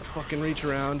 fucking reach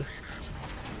around.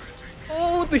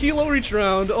 Oh, the helo reach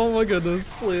around. Oh my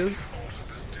goodness, please.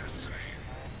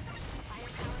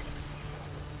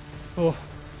 Oh.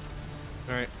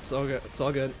 Alright, it's all good. It's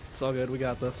all good. It's all good. We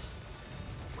got this.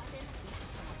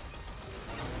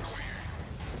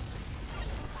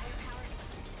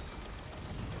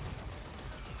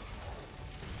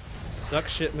 Suck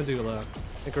shit Medulla. I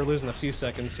think we're losing a few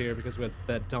seconds here because we had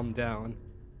that dumbed down.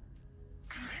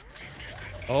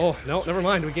 Oh, no, never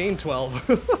mind. We gained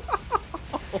 12.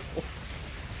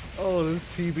 Oh, this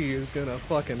PB is gonna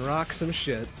fucking rock some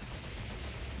shit.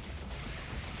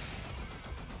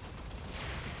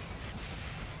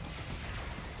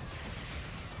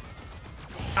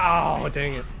 Oh,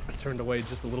 dang it. I turned away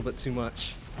just a little bit too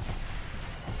much.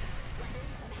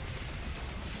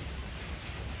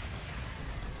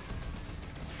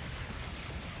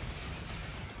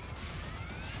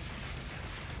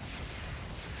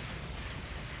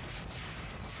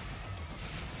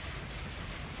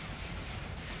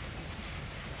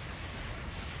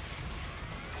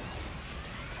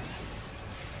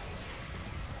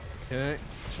 Okay,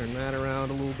 turn that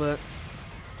around a little bit.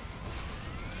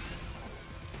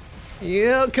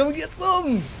 Yeah, come get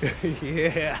some!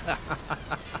 Yeah!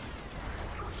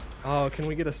 Oh, can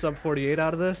we get a sub 48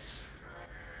 out of this?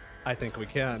 I think we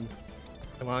can.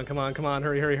 Come on, come on, come on,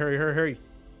 hurry, hurry, hurry, hurry, hurry.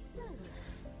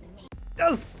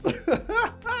 Yes!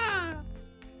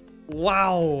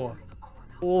 Wow!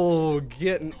 Oh,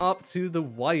 getting up to the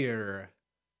wire.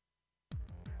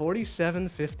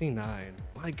 47.59.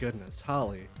 My goodness,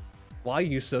 Holly. Why are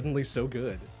you suddenly so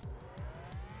good?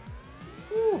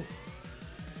 Woo.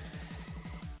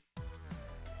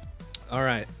 All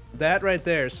right, that right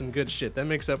there is some good shit. That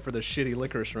makes up for the shitty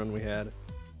licorice run we had.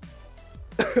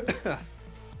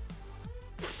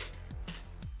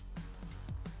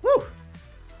 Woo!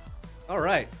 All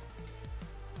right.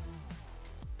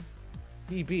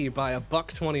 PB by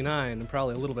 $1.29 and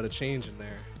probably a little bit of change in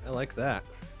there. I like that.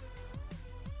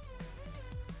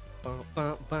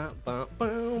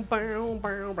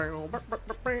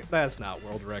 That's not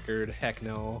world record. Heck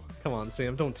no. Come on,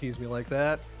 Sam. Don't tease me like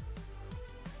that.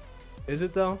 Is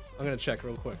it, though? I'm gonna check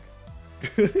real quick.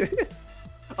 I'm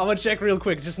gonna check real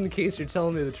quick, just in case you're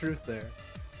telling me the truth there.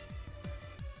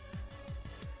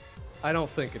 I don't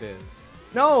think it is.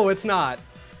 No, it's not.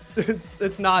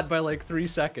 It's not by like 3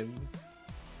 seconds.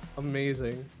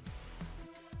 Amazing.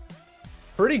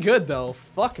 Pretty good, though.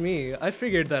 Fuck me. I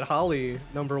figured that Holly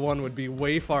 #1 would be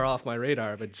way far off my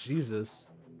radar, but Jesus.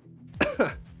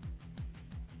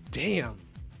 Damn.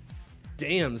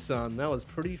 Damn, son. That was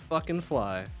pretty fucking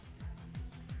fly.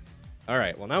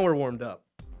 Alright, well now we're warmed up.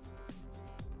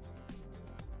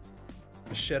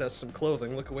 Shed us some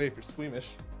clothing. Look away if you're squeamish.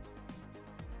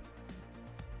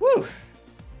 Woo!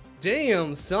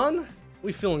 Damn, son!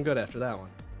 We feeling good after that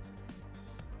one.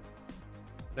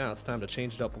 Now it's time to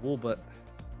change it up a little bit.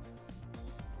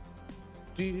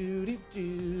 Do do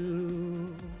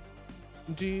do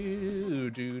do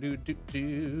do do do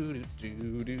do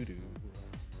do do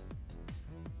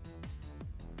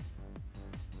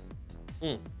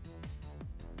do.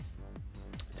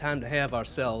 Time to have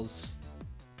ourselves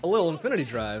a little infinity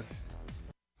drive.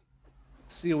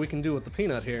 See what we can do with the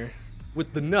peanut here.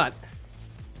 With the nut.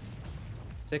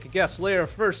 Take a guess, Layer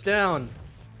first down.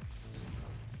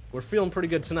 We're feeling pretty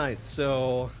good tonight,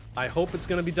 so I hope it's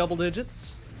gonna be double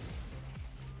digits.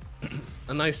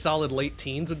 A nice solid late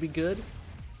teens would be good.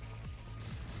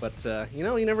 But, you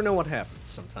know, you never know what happens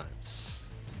sometimes.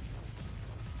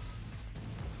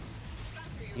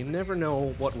 You never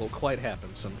know what will quite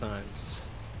happen sometimes.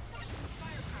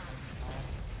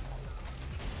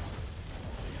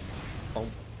 If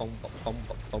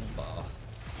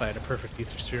I had a perfect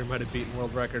ether sphere, might have beaten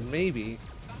world record. Maybe.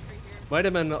 Might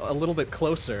have been a little bit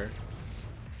closer.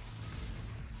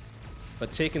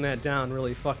 But taking that down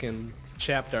really fucking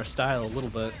chapped our style a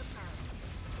little bit.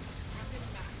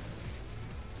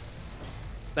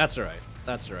 That's alright.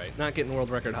 That's alright. Not getting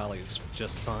world record Holly is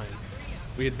just fine.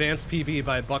 We advanced PB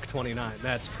by $1.29.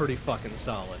 That's pretty fucking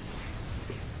solid.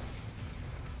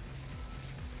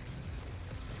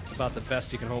 It's about the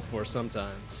best you can hope for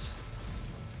sometimes.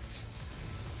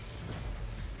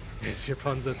 It's your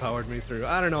puns that powered me through.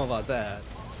 I don't know about that.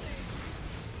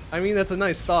 I mean, that's a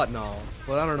nice thought and all,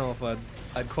 but I don't know if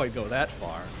I'd quite go that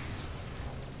far.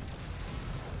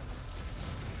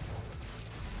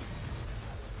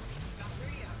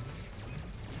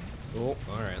 Oh,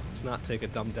 alright. Let's not take a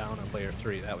dumb down on layer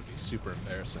 3. That would be super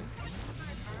embarrassing.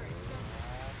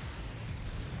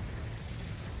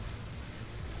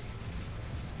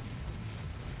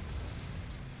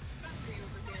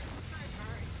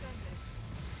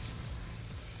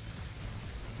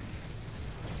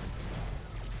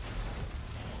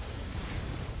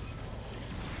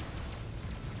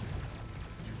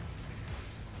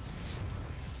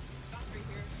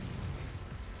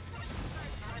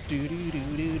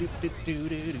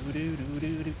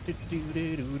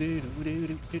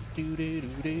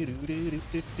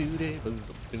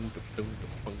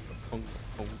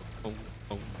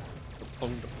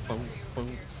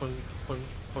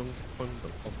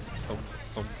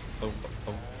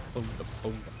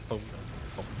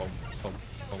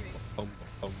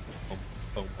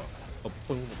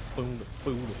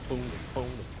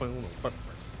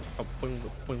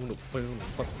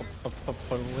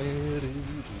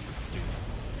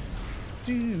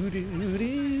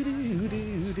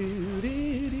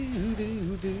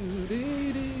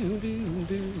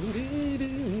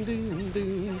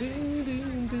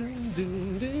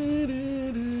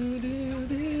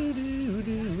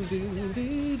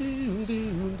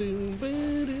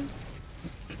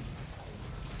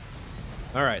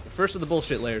 Alright, the first of the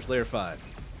bullshit layers, layer 5.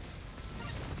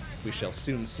 We shall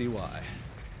soon see why.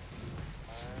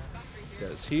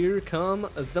 Because here come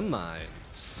the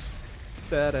mines.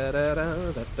 Da da da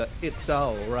da da da. It's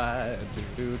alright.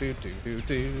 Do do do do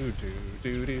do do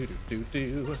do do do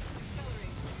do.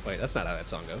 Wait, that's not how that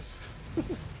song goes.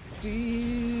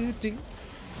 Do do do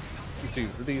do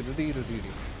do do do do do.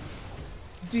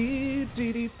 Do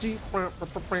do do do do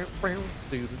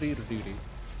do do do do.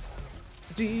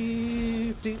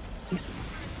 Do do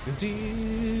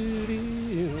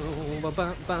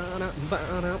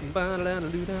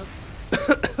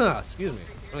excuse me.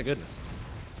 My goodness.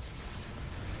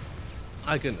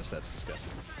 My goodness, that's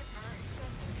disgusting.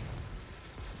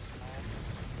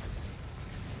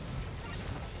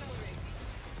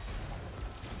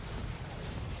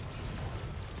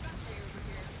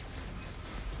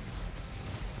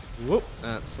 Whoop,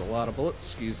 that's a lot of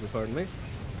bullets. Excuse me, pardon me.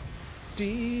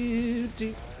 Do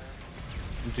do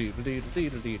do do do do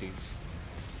do do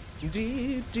do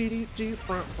do do do do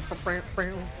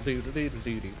do do do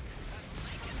do do.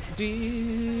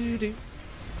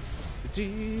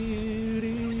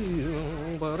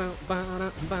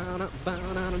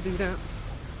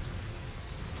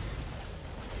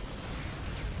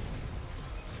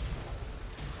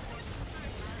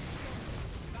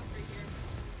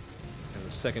 And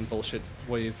the second bullshit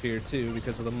wave here too,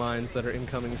 because of the mines that are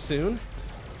incoming soon.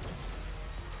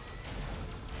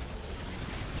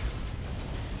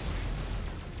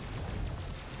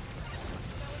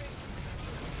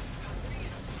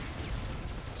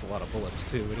 It's a lot of bullets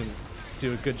too. We didn't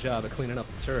do a good job of cleaning up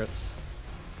the turrets.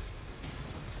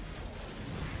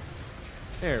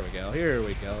 There we go. Here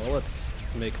we go. Let's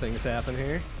make things happen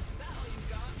here.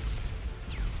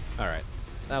 All right,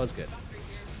 that was good.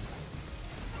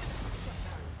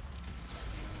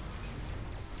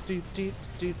 Do do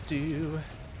do do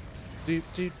do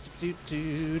do do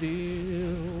do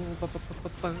do. Ba ba ba ba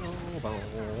ba ba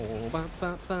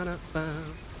ba ba ba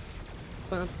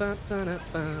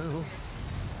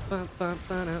ba ba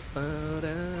ba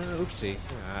ba. Oopsie.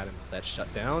 I didn't let that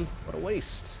shut down. What a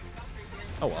waste.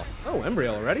 Oh well. Oh,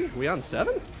 embryo already? We on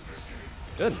 7?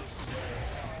 Goodness.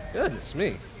 Goodness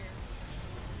me.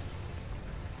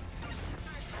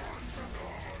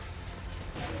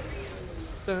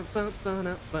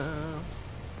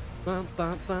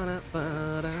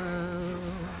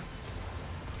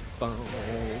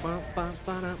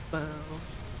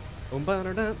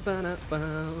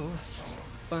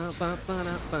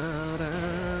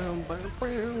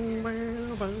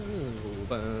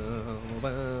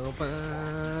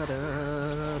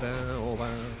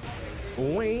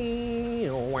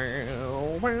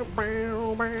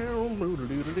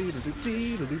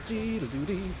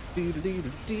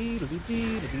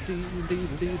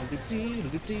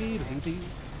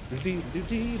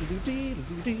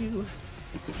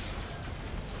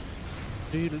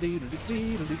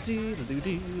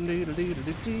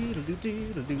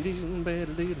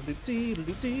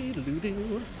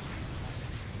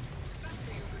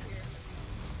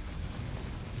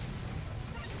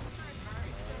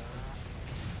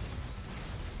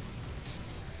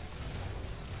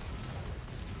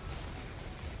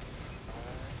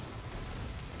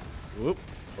 Whoop.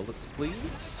 Bullets,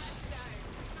 please.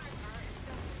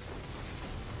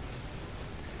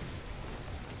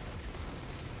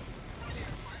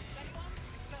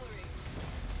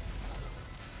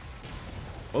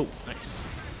 Oh, nice.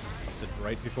 Busted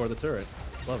right before the turret.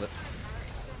 Love it.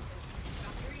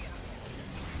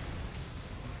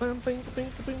 Bing, bing,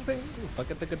 bing, bing, bing.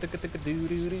 Bugga, digga, digga, digga, doo,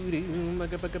 doo, doo, doo.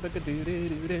 Bugga, bugga, bugga, doo, doo,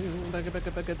 doo, doo. Bugga,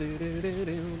 bugga, bugga, doo, doo, doo,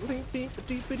 doo. Bing, bing,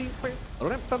 dee, dee, dee, bing.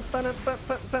 Ram, bum, ba, da, ba,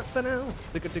 ba, ba, ba, now.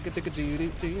 Digga, digga, digga, doo,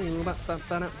 doo, doo. Ba, ba,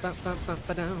 ba, da, ba, ba, ba,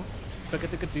 ba, now. Bugga,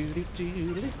 digga, doo, doo, doo.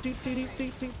 Doo, doo, doo,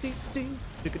 doo, doo, doo, doo, doo.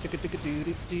 Digga, digga, digga, doo,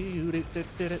 doo, doo. Doo, doo, doo,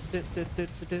 doo, doo, doo,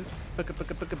 doo, doo. Bugga,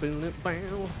 bugga, bugga, boom,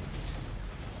 bow.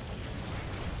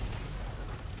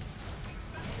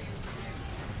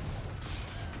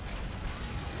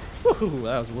 Woohoo,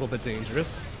 that was a little bit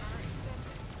dangerous.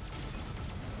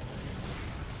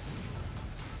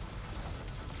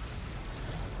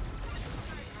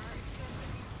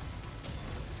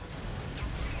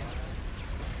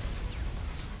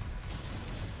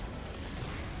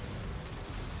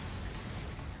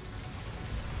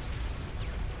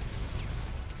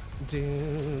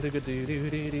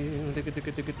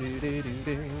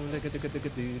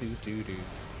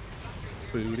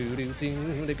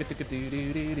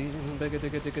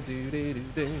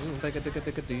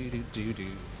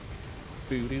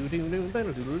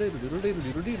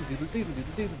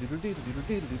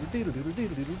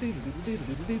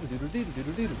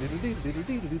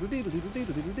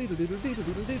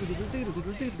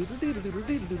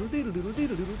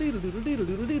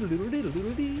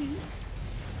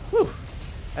 Whew.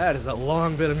 That is a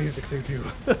long bit of music to do.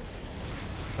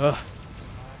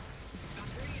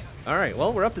 Alright,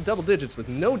 well, we're up to double digits with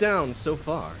no downs so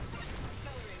far.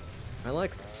 I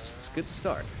like this. It's a good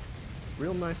start.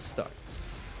 Real nice start.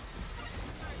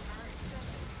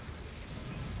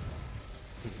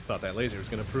 Thought that laser was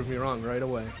going to prove me wrong right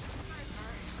away.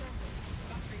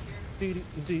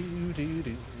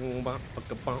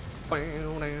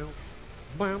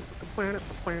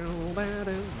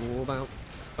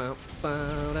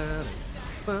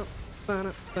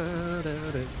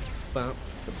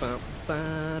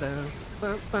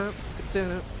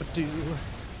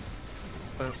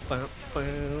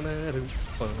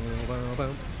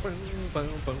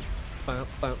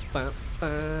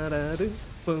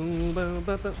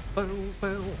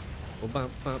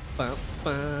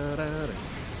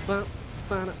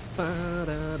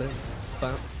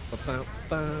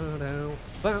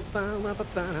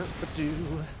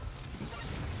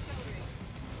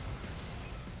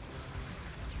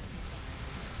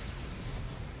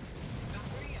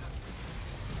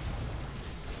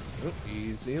 Oh,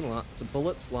 easy, lots of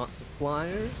bullets, lots of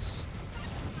flyers.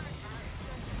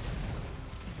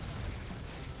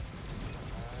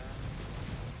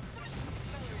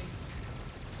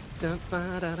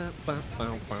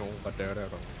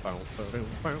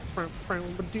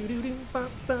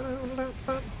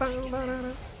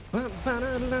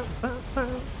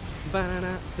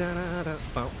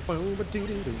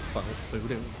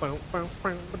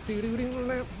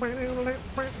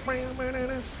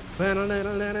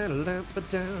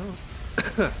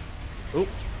 Oh,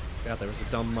 God, there was a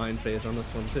dumb mind phase on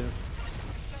this one too.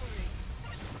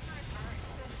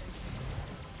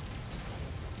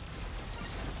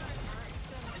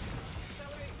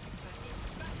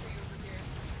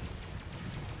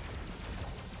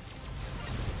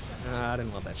 I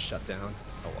didn't want that shut down.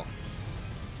 Oh well.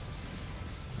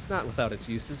 Not without its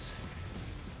uses.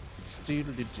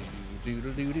 Doodly-doo,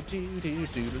 doodly-doo-doo-doo,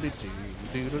 doodly-doo,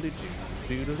 doodly-doo,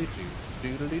 doodly-doo,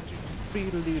 doodly-doo,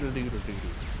 beedle-doodle-doodle-doo.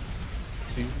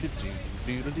 Doodly-doo,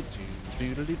 doodly-doo,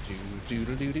 doodly-doo,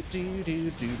 doodly-doo-doo-doo,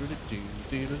 doodly-doo,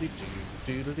 doodly-doo,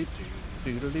 doodly-doo,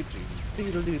 doodly-doo,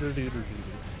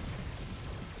 doodle-doodle-doodle-doo.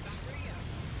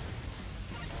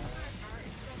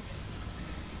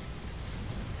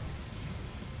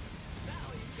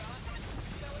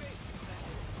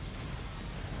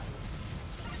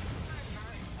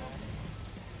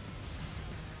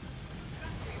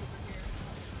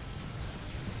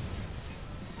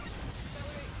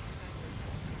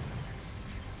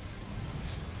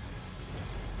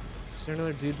 Is there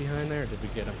another dude behind there, or did we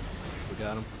get him? We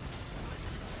got him.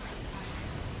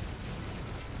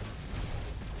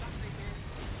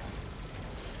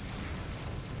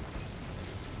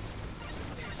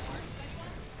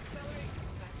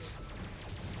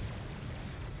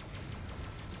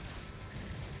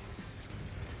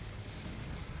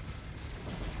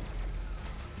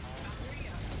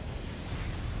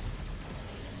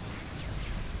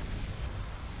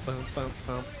 Bum, bum,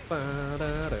 bum,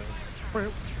 ba-da-da.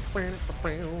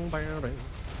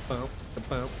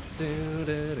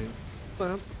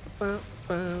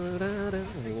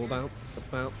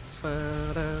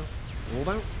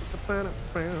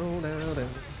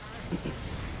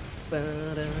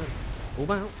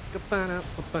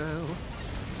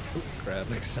 Grab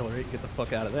and accelerate, get the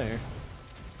fuck out of there.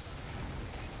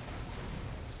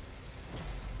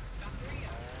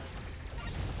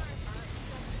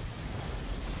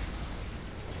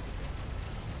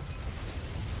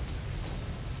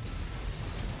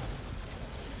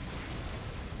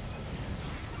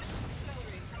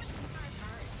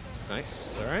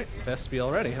 Nice, alright. Vespi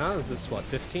already, huh? Is this what,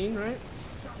 15, right?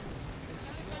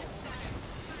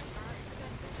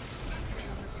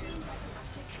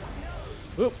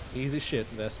 Oop, easy shit,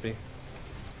 Vespi.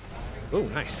 Oh,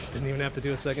 nice. Didn't even have to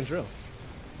do a second drill.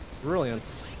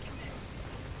 Brilliance.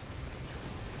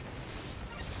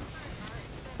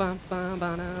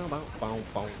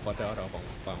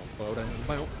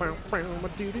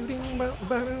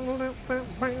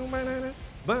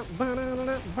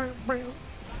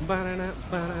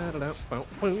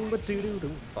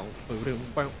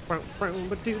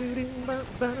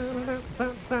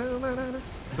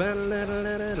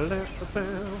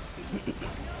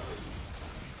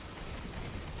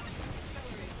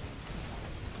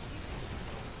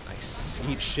 Nice.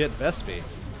 Eat shit, Vespi.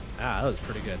 Ah, that was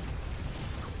pretty good.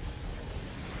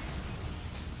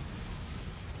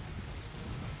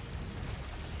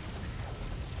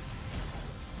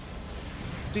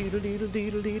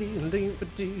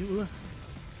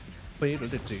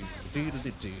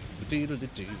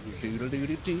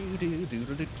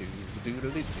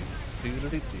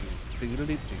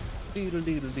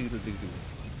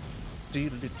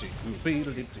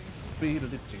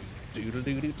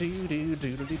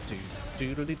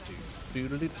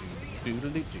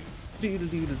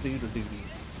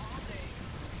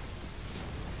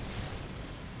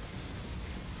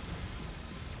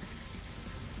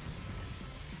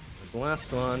 The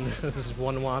last one. This is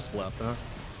one wasp left, huh?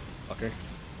 Fucker.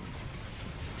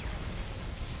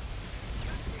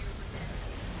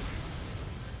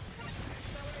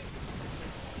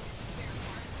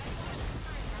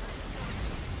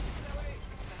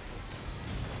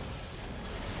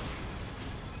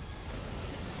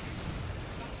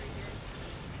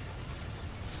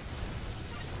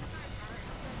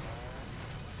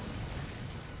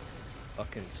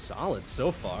 Fucking solid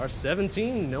so far.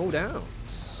 17, no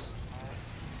downs.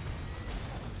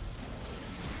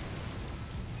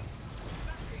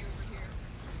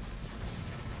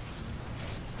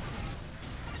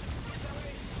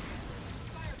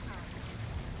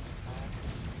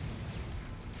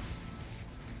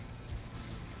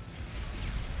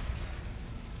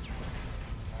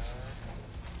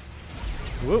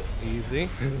 Whoop, easy,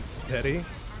 steady.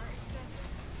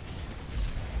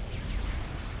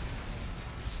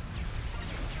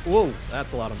 Whoa,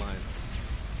 that's a lot of mines.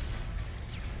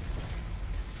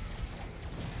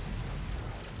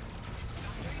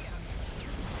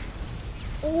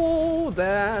 Oh,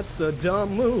 that's a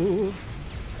dumb move.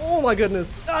 Oh my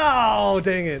goodness. Oh,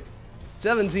 dang it.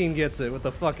 17 gets it with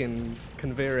the fucking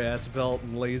conveyor ass belt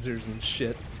and lasers and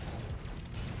shit.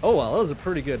 Oh well, that was a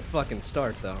pretty good fucking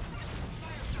start though.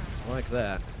 I like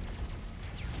that.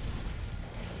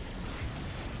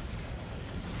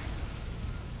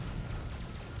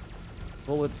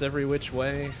 Bullets every which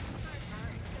way.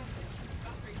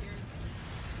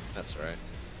 That's right.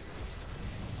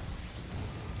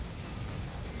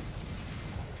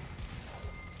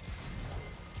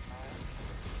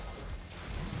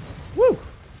 Woo!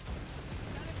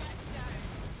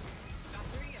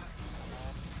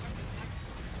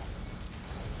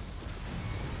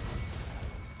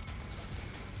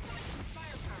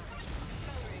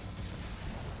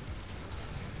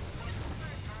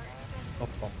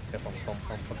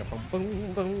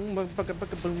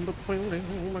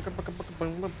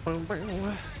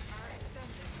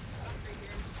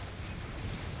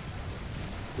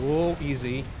 Oh,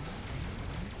 easy.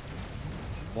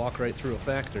 Walk right through a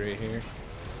factory here.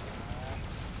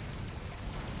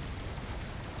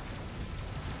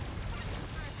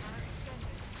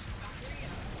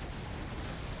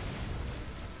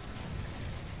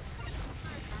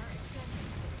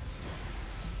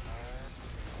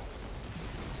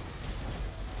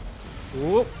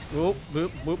 Whoop, whoop,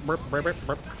 whoop, whoop, burp, burp, burp,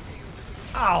 burp.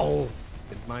 Ow!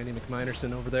 Good Miney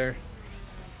McMinerson over there.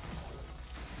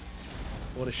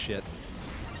 What a shit.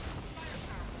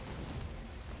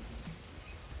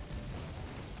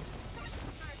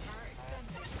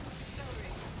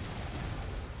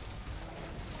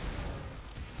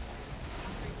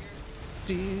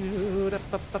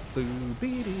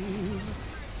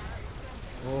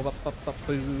 Oh,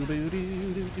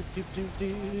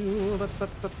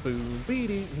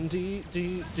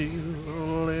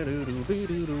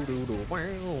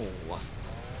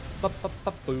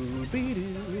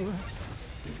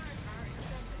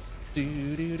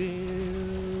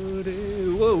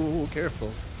 Whoa,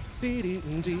 careful.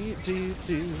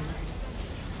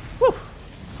 Woo!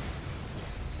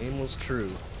 Aim was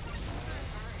true.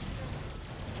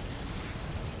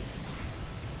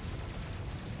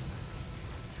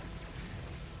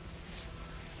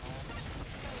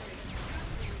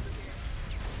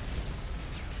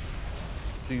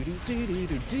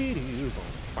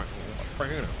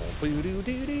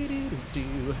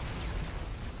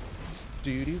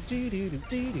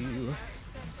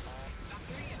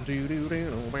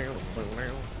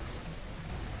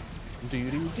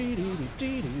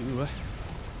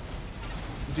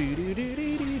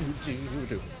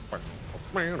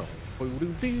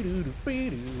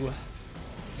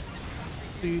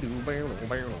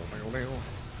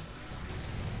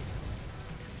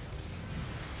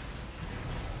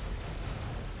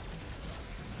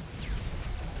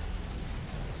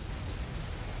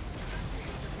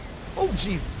 Oh,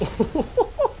 jeez.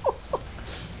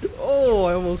 Oh,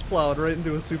 I almost plowed right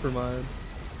into a supermine.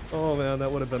 Oh man,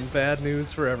 that would have been bad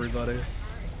news for everybody.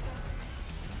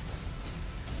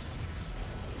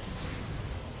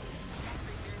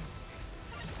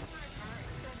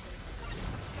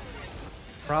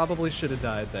 Probably should have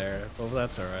died there, but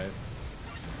that's alright.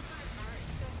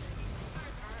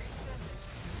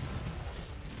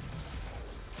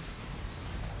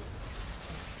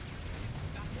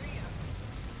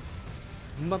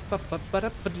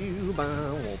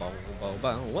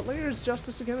 What layer is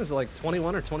Justice again? Is it like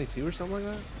 21 or 22 or something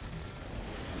like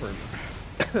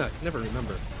that? I never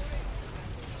remember.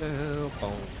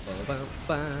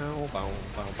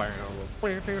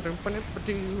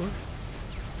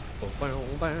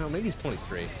 Maybe he's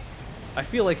 23. I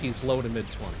feel like he's low to mid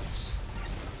 20s.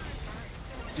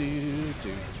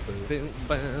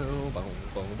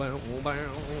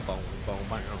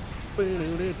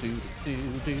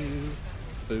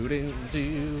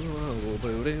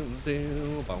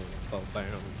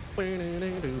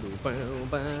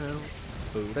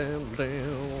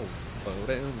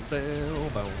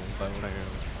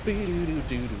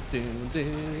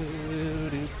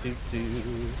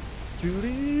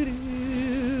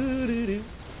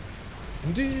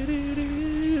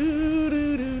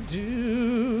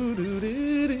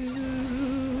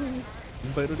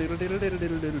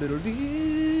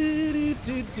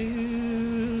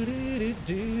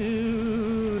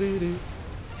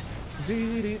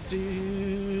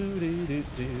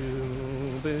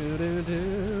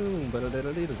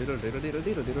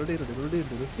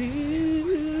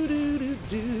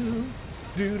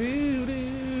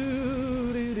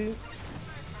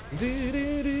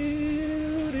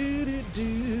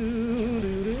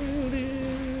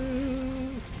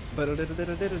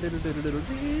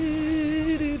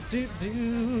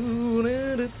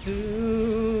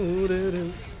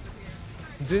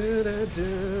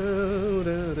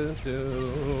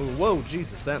 Whoa,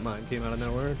 Jesus, that mine came out of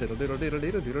nowhere.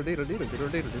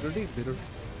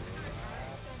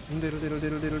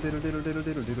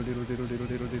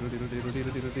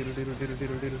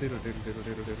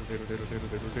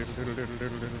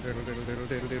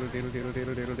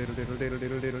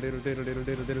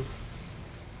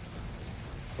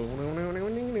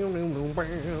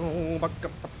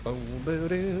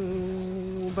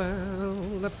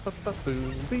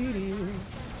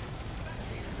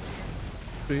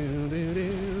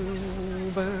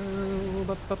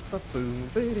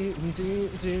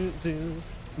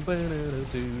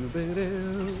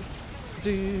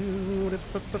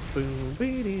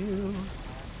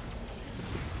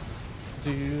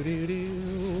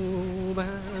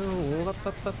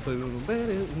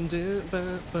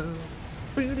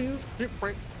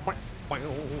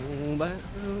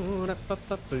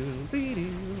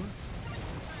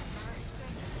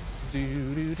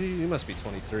 You must be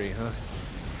 23, huh?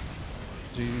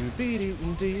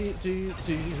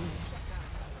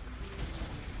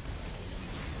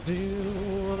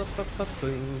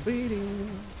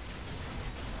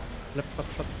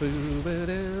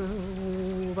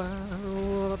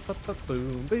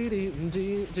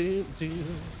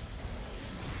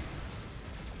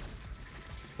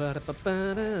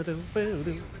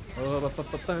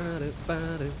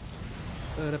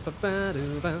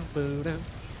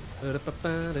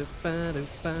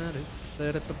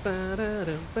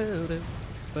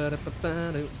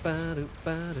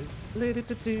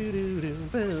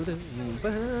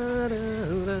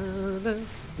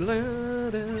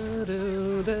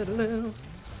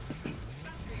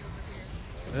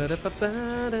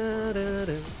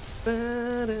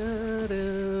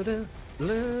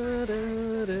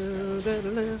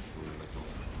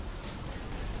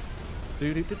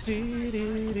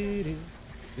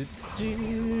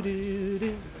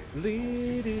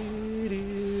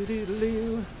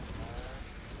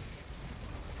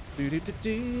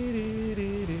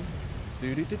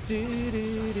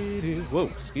 Whoa,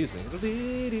 excuse me.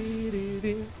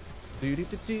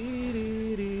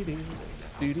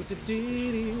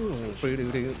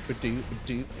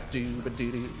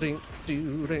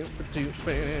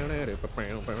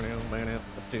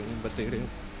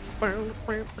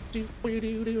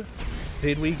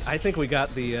 Did we? I think we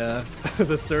got the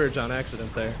the surge on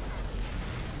accident there.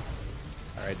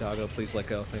 All right, doggo, please let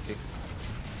go. Thank you.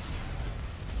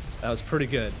 That was pretty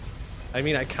good. I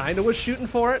mean, I kind of was shooting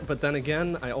for it, but then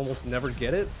again, I almost never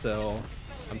get it, so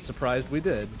I'm surprised we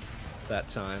did that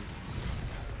time.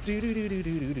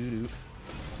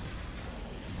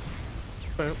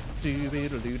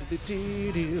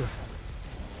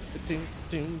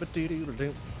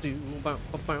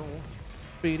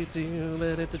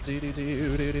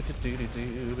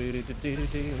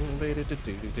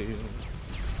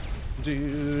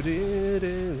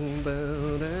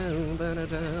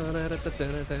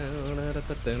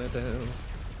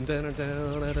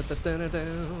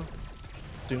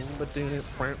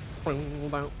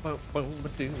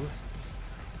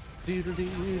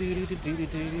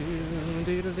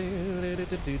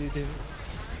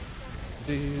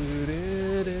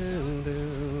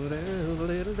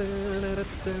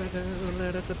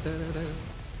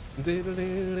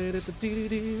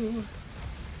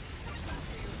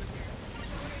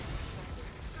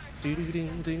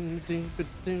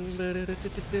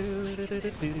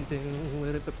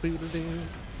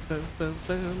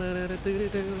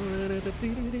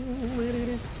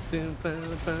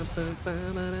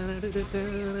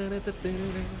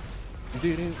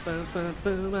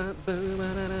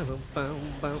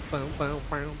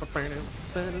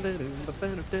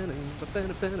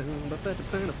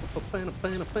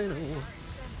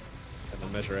 Have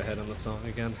a measure ahead on the song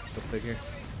again, go figure.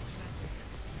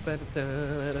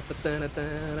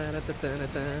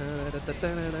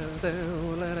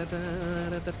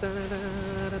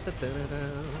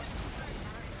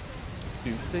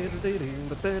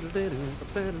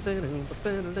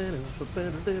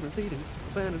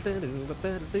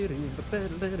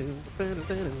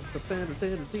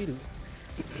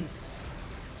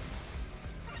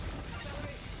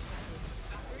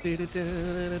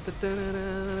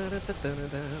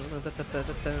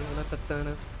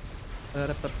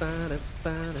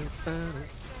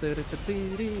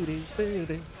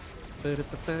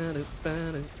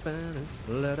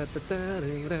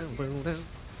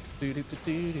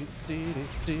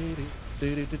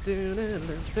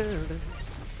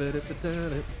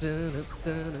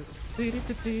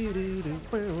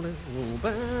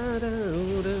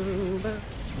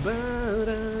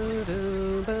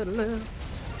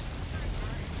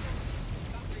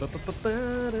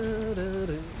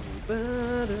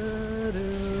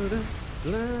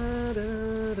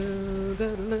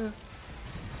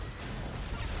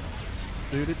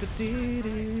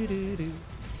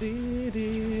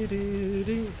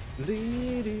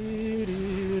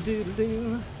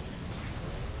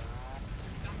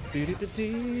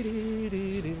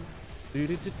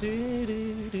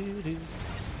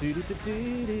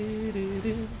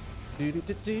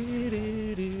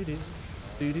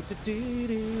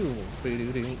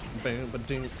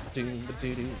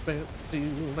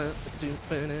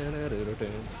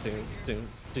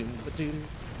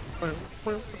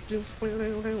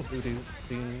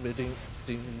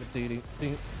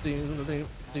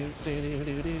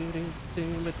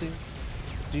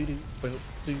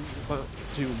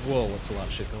 Whoa, what's a lot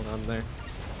of shit going on there?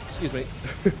 Excuse me.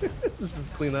 Let's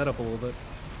just clean that up a little bit.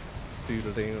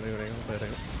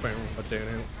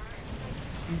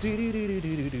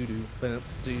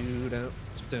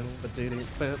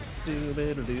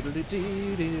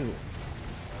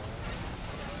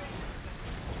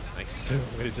 Nice.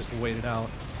 Way to just wait it out.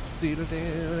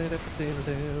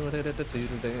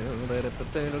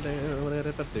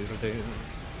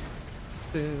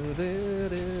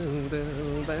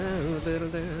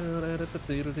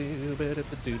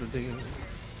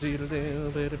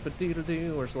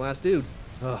 Where's the last dude?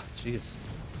 Oh, jeez.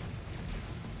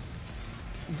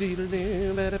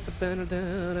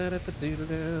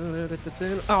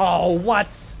 Oh, what?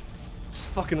 Just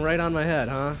fucking right on my head,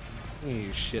 huh?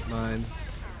 You shit mine.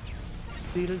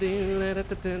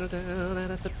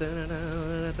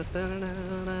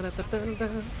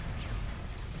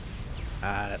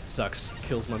 Ah, that sucks.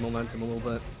 Kills my momentum a little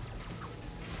bit.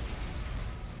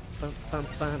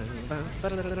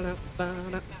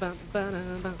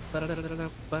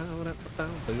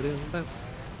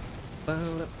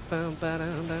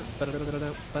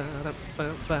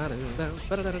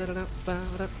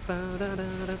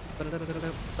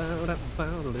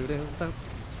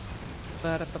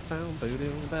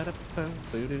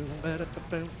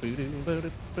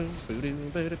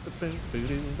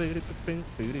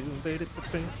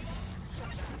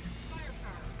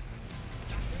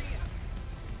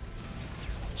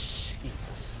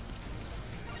 Jesus.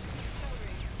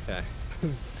 Okay.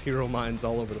 It's hero mines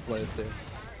all over the place here.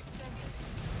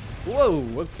 Whoa,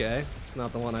 okay. It's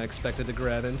not the one I expected to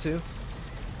grab into.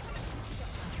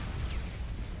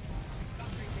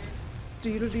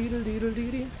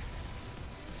 Deedle-deedle-deedle-deedle.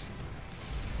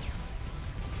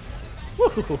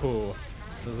 Woohoo!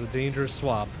 This is a dangerous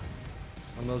swap.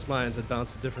 On those mines that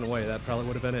bounced a different way, that probably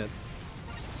would have been it.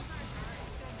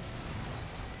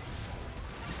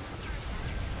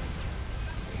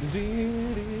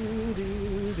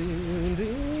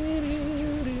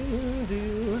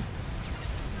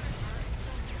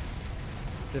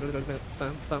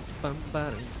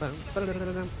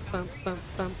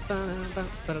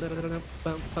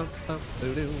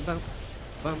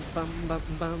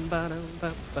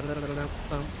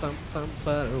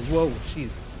 Whoa,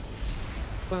 Jesus.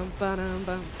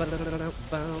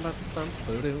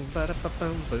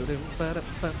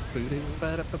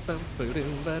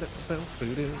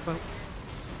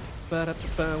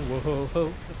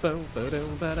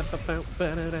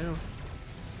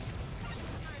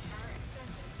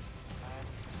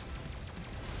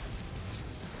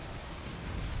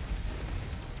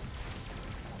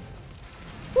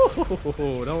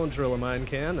 Whoa, don't drill a mine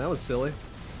can. That was silly.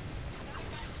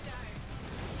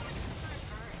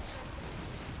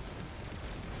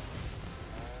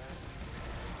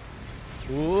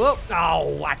 Whoop!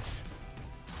 Oh, what?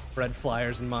 Red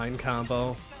flyers and mine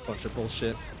combo. Bunch of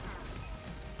bullshit.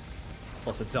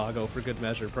 Plus a doggo for good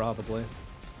measure, probably.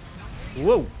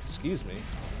 Whoa! Excuse me.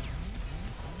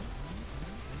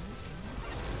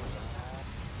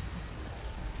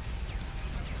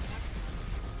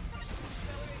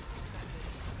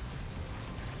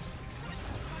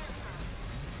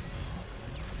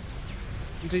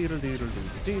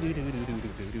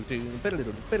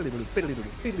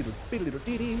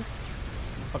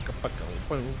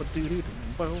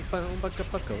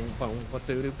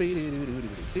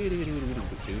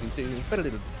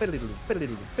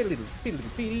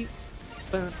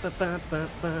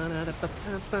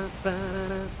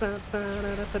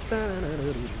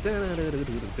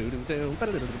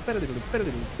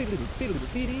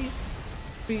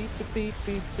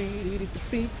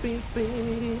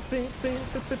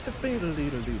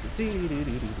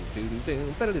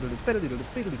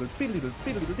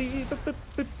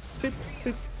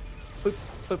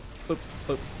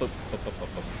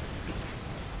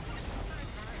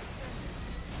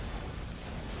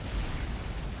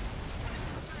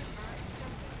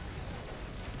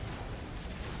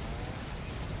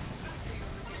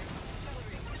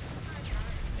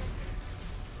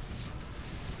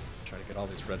 Try to get all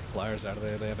these red flyers out of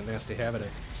there. They have a nasty habit of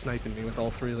sniping me with all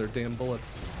three of their damn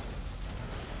bullets.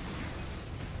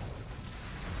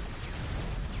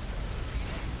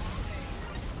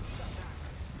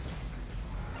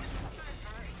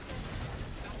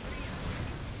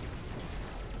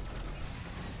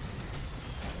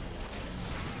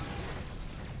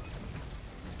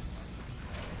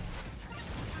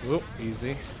 Whoop,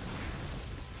 easy.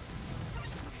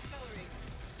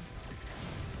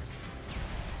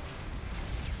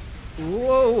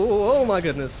 Whoa, oh my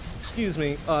goodness. Excuse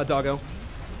me, doggo.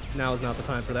 Now is not the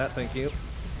time for that, thank you.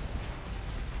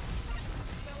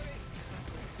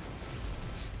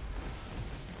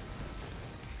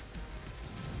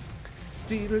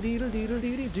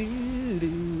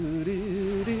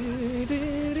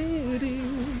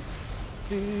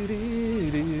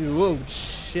 Whoa,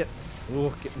 shit.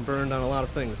 Oh, getting burned on a lot of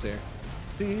things here.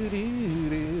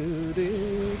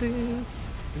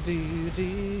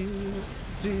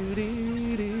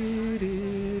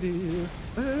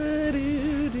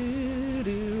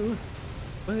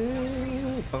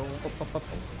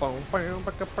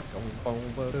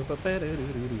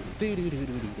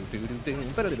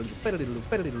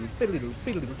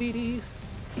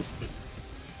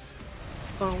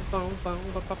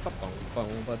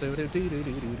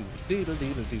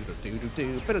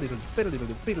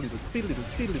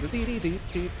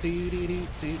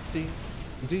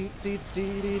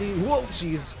 Whoa,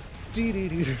 jeez.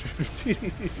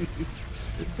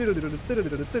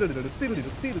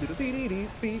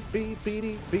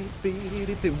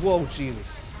 Whoa,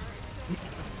 Jesus.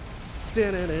 Oh,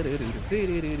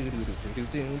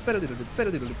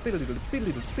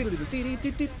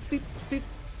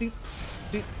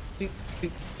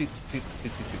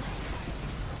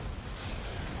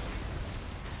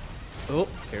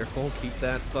 careful, keep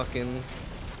that fucking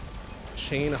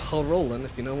chain rolling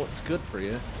if you know what's good for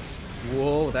you.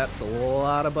 Whoa, that's a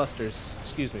lot of busters.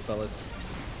 Excuse me, fellas.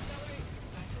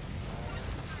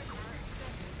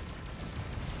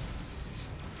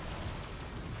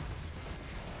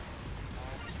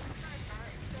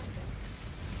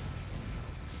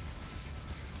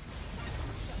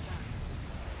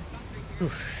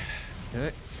 Oof.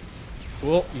 Okay.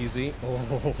 Whoa, easy.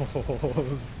 Oh, I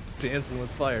was dancing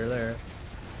with fire there.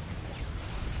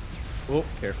 Oh,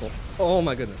 careful. Oh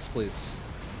my goodness, please.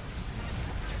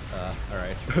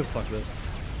 Alright. Fuck this.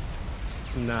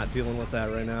 Just not dealing with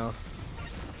that right now.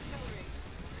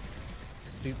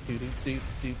 Whoa,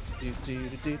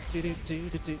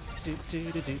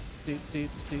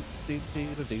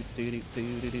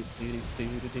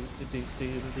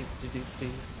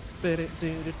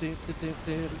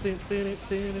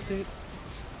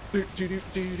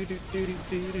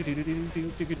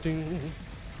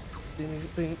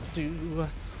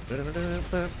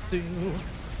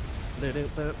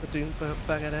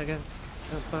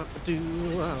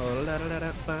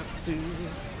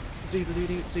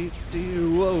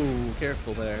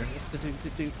 careful there.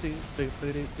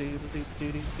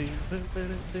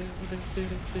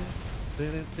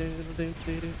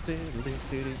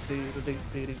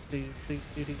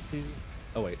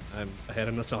 Oh wait, I'm ahead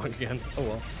in the song again. Oh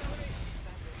well.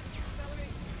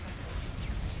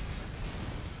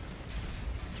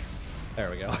 There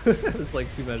we go. It's like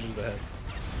 2 measures ahead.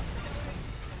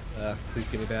 Please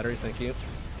give me battery, thank you.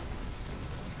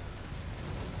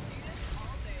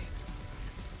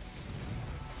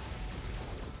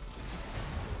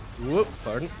 Whoop,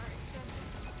 pardon.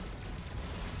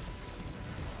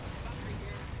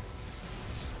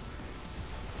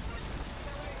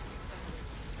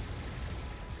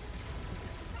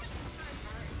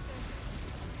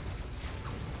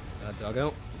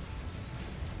 Doggo.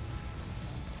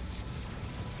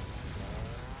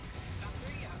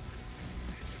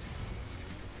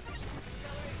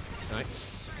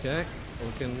 Nice. Okay.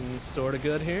 Looking sort of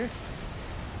good here.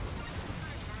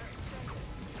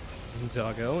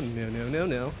 Doggo. No, no, no,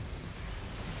 no.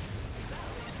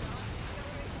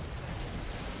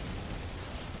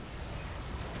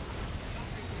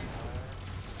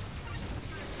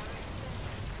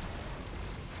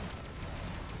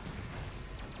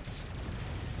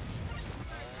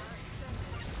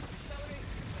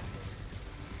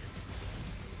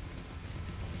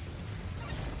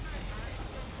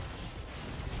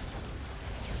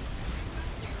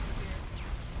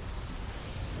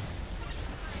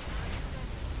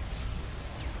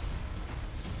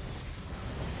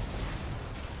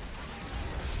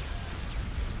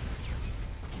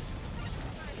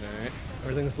 Alright,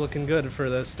 everything's looking good for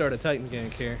the start of Titan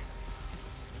gank here.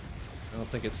 I don't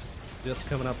think it's just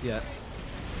coming up yet.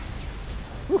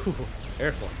 Whew,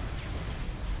 careful.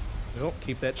 Nope,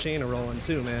 keep that chain rolling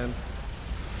too, man.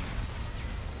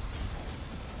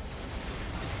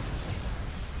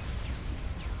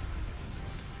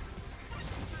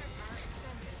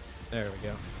 There we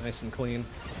go. Nice and clean.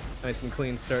 Nice and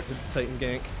clean start to Titan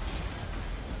gank.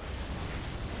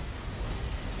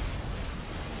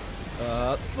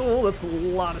 Oh, that's a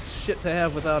lot of shit to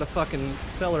have without a fucking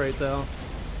accelerate, though.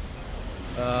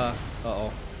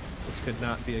 Uh-oh. This could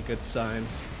not be a good sign.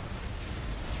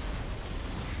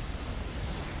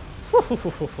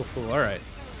 Alright.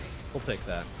 We'll take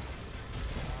that.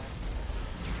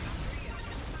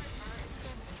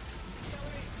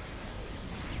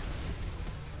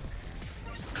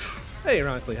 Hey,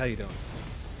 Ironically, how you doing?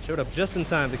 Showed up just in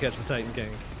time to catch the Titan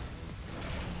gank.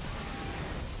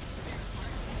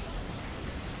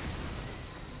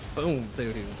 Boom.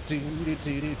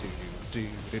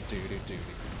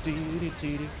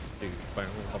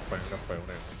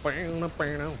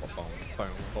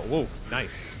 Whoa,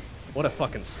 nice. What a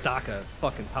fucking stock of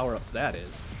fucking power-ups that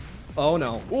is. Oh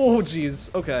no. Oh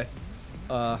jeez. Okay.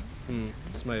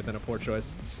 This might have been a poor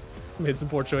choice. Made some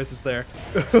poor choices there.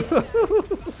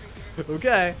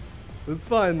 Okay. That's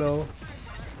fine though.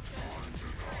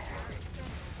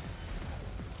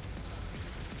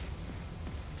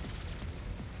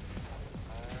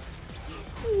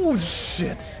 Oh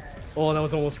shit! Oh, that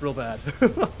was almost real bad.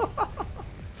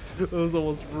 That was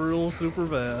almost real super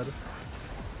bad.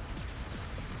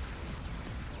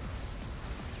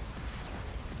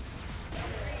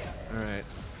 Alright.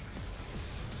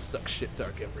 Suck shit,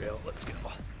 Dark Embryo. Let's go.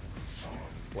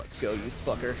 Let's go, you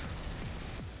fucker.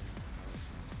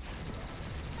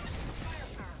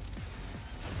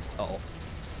 Uh-oh.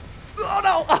 Oh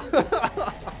no!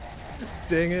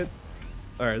 Dang it.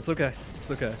 Alright, it's okay.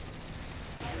 It's okay.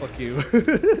 Fuck you.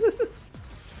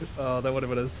 Oh, that would have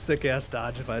been a sick ass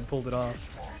dodge if I had pulled it off.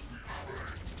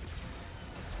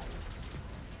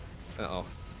 Uh-oh.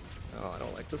 Oh, I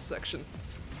don't like this section.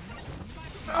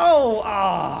 Oh!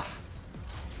 Ah!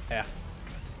 F.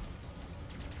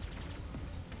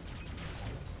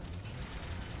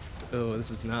 Oh, this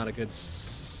is not a good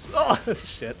oh,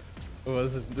 shit. Oh,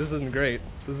 this isn't great.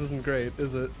 This isn't great,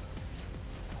 is it?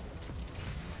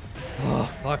 Oh,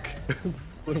 fuck.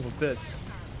 This little bitch.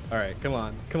 Alright, come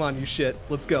on. Come on, you shit.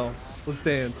 Let's go. Let's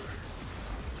dance.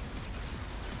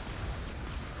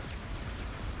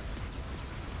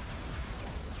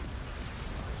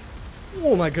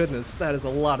 Oh my goodness, that is a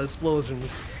lot of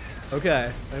explosions.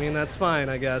 Okay, I mean, that's fine,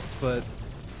 I guess, but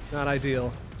not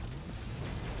ideal.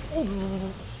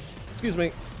 Excuse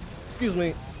me. Excuse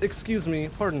me. Excuse me.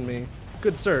 Pardon me.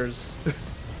 Good sirs.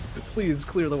 Please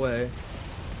clear the way.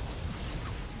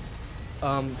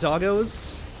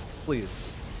 Doggos?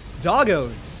 Please.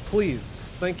 Doggos!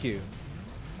 Please. Thank you.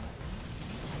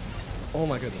 Oh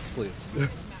my goodness, please.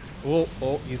 Oh,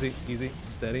 oh, easy, easy,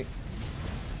 steady.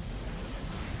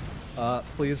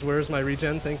 Please, where's my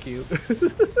regen? Thank you.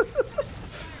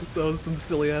 That was some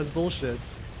silly ass bullshit.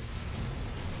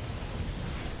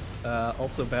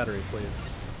 Also battery, please.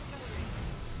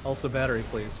 Also battery,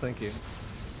 please. Thank you.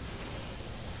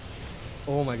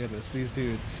 Oh my goodness, these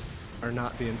dudes are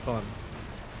not being fun.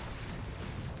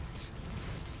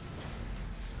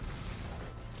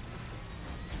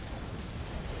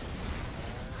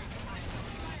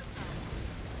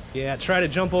 Yeah, try to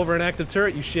jump over an active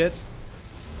turret, you shit.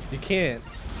 You can't.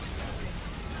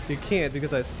 You can't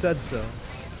because I said so.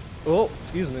 Oh,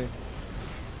 excuse me.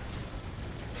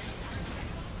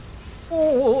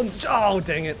 Oh,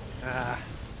 dang it. Ah.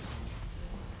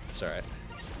 It's alright.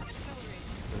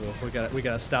 We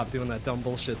gotta stop doing that dumb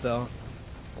bullshit though.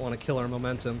 I wanna kill our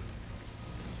momentum.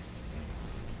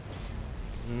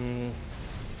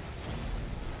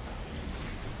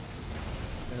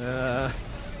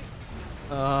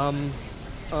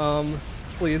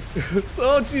 Please.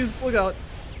 Oh jeez, look out.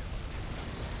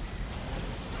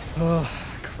 Oh,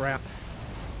 crap.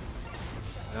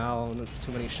 Ow, that's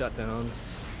too many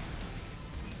shutdowns.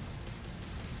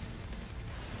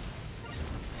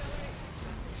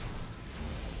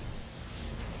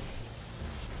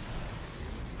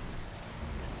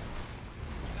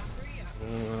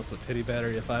 That's a pity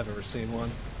battery if I've ever seen one.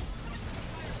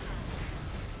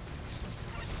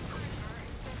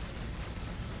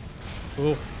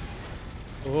 Oh.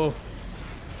 Oh.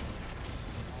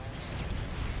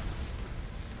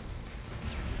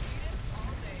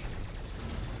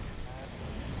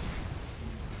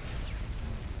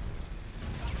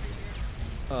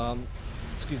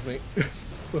 Excuse me.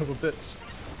 Son of a bitch.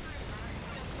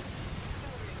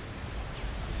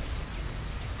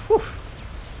 Whew.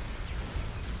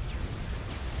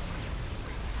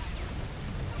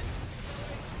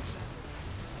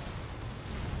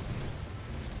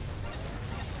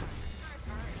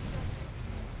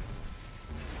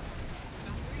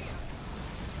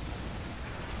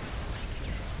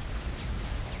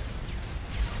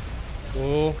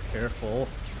 Oh, careful.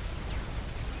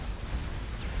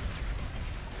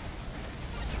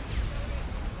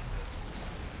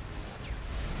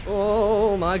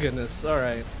 Oh my goodness.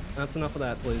 Alright. That's enough of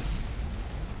that, please.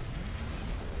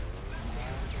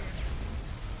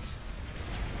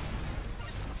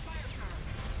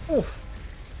 Oof.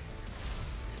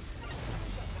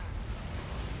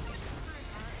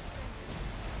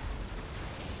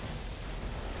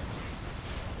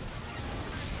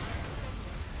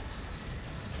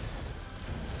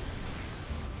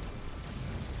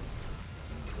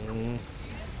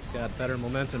 Got better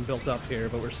momentum built up here,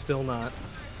 but we're still not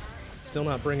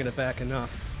bringing it back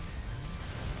enough.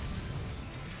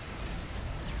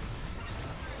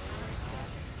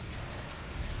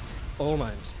 Oh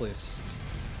mines, please.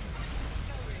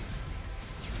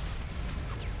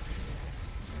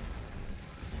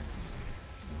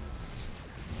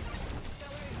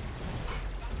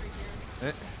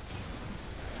 Eh.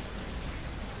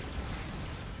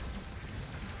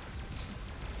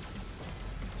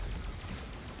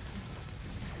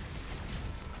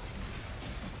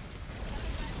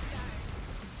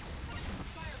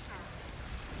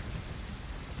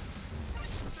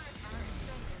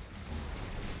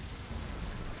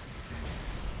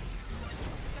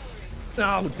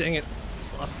 Oh, dang it.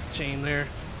 Lost the chain there.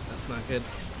 That's not good.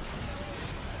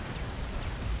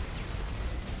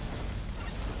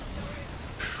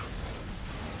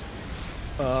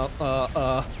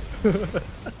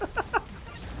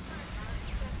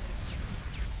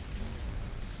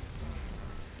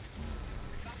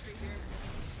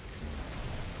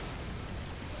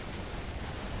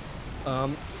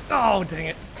 Oh, dang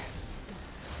it.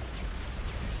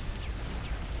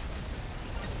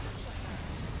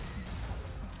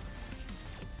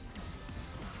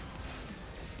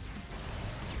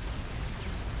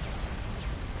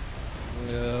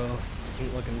 No, this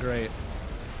isn't looking great.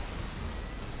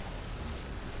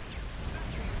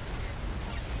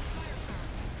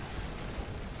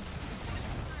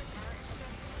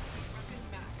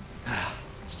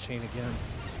 Let's chain again.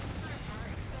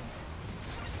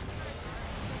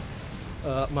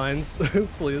 Mines,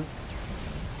 please.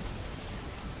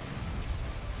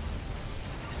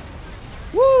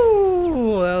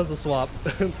 Woo! That was a swap.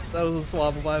 That was a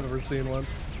swap if I've ever seen one.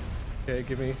 Okay,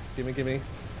 gimme.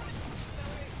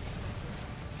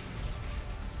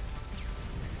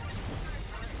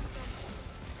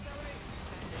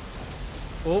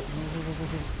 Oh.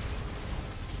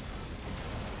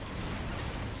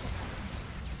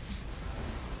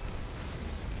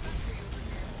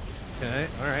 Okay,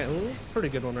 alright, well, that's a pretty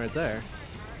good one right there.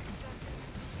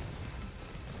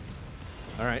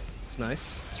 Alright, it's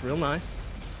nice. It's real nice.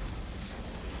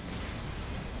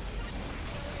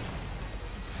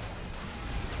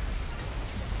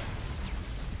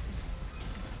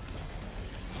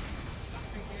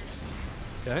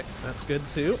 Okay, that's good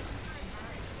too.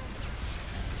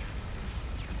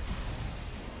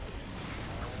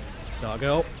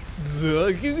 Doggo.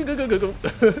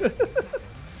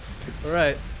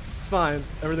 Alright, it's fine.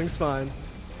 Everything's fine.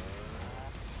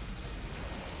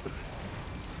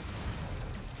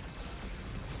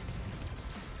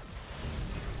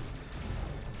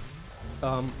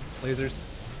 Lasers.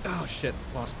 Oh shit,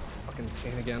 lost fucking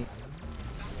chain again.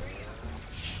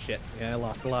 Shit, yeah, I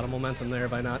lost a lot of momentum there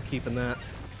by not keeping that.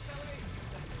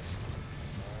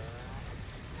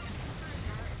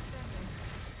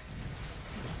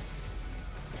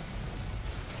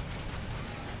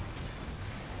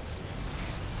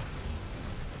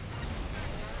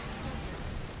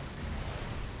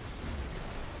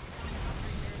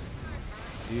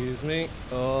 Excuse me.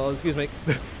 Oh, excuse me.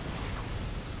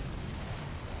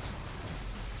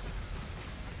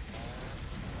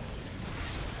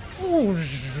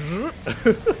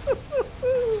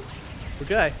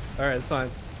 Okay. Alright, it's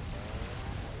fine.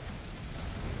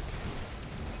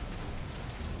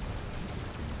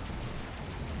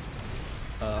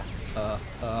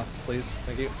 Please.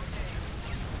 Thank you.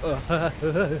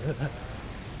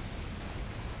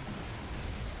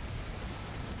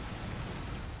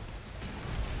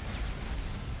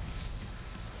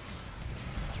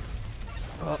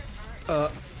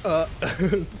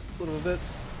 Just a little bit.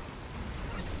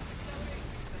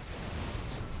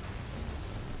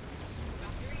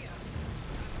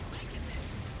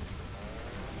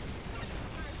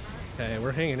 Okay,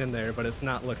 we're hanging in there, but it's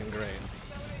not looking great.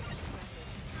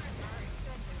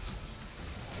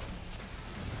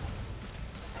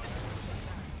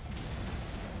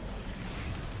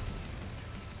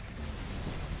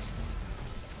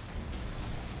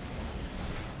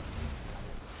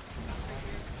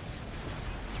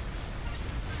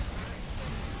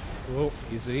 Whoa,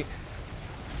 easy.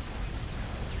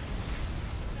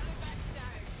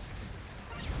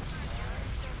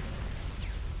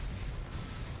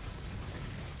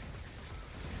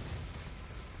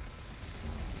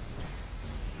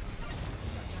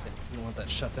 I don't want that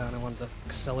shut down, I want to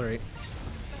accelerate.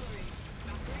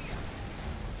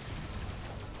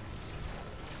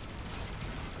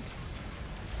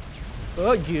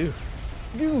 Oh, goo.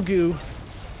 Goo goo.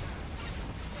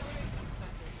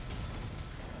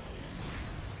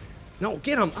 No,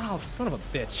 get him! Oh, son of a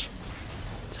bitch.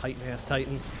 Titan ass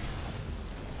Titan.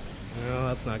 No,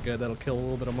 that's not good. That'll kill a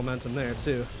little bit of momentum there,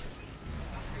 too.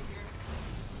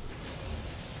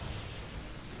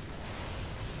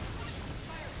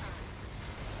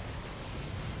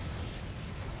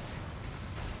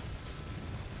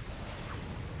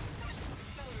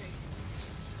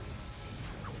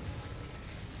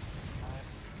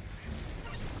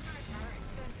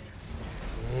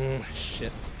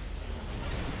 Shit.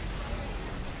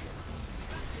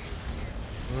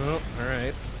 Well,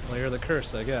 alright. Layer the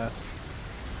curse, I guess.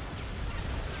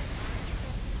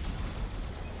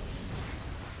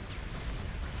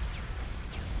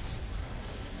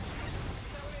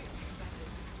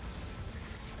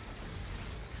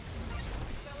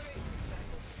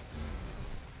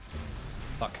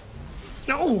 Fuck.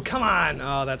 No, come on!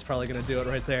 Oh, that's probably gonna do it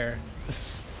right there.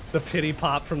 The pity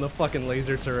pop from the fucking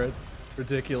laser turret.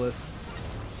 Ridiculous.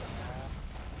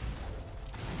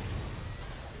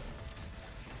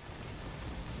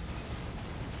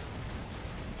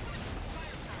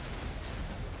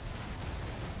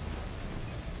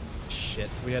 Shit,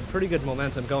 we had pretty good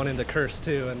momentum going into Curse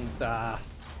too, and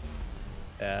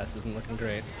Yeah, this isn't looking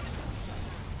great.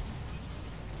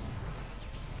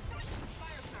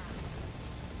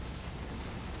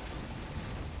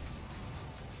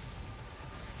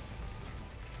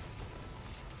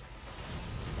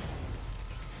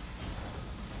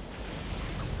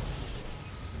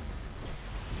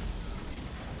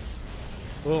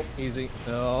 Oh, easy.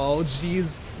 Oh,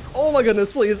 jeez. Oh my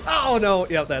goodness, please. Oh no.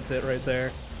 Yep, that's it right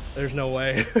there. There's no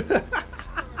way.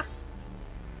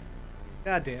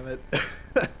 God damn it.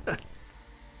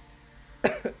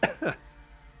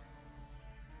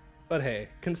 But hey,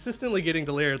 consistently getting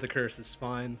to Lair of the Curse is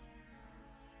fine.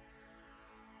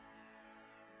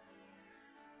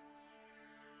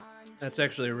 That's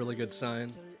actually a really good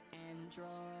sign.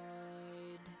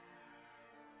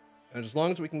 And as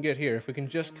long as we can get here, if we can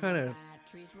just kind of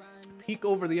peek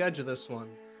over the edge of this one,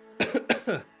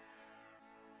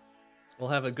 we'll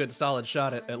have a good solid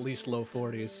shot at least low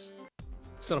 40s.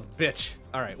 Son of a bitch.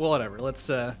 All right, well, whatever. Let's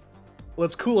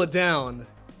cool it down.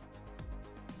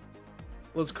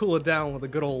 Let's cool it down with a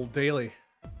good old daily,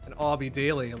 an obby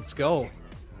daily. Let's go.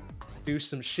 Do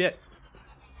some shit.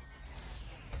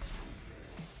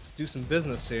 Let's do some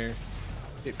business here.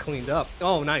 Get cleaned up.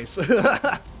 Oh, nice.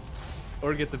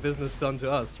 Or get the business done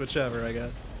to us, whichever, I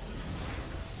guess.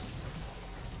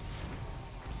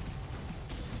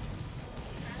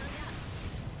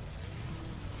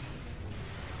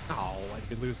 Oh, I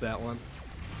could lose that one.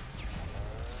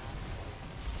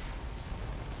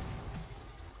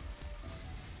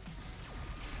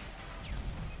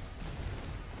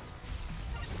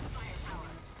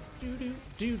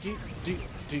 I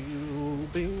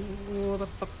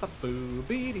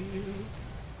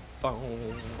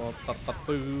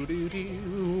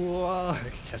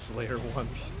guess layer 1.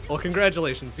 Well,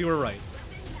 congratulations, you were right.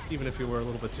 Even if you were a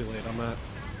little bit too late on that.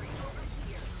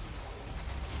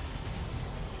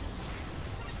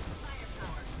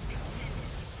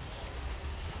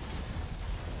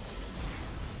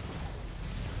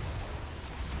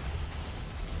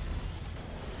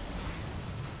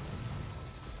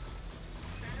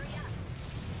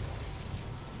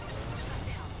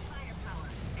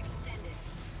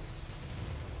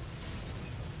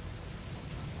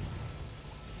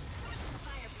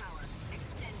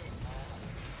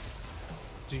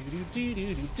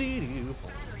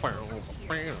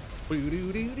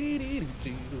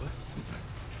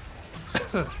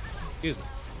 Excuse me.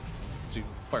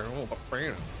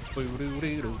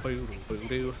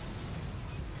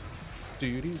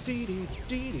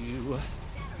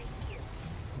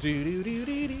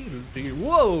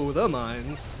 Whoa, the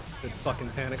mines. Good fucking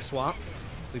panic swap.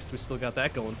 At least we still got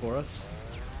that going for us.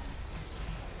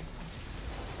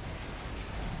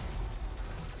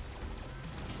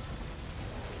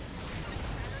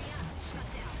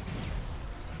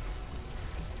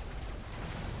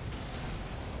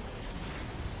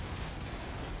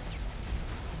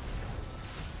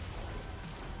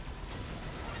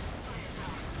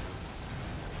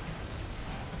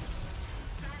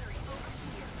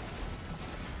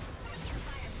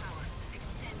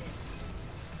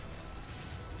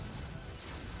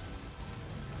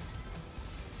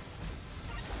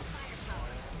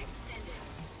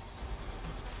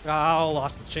 Oh,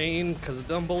 lost the chain because of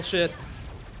dumb bullshit.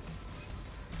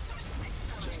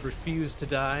 Just refused to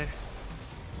die.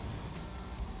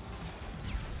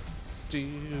 Oh,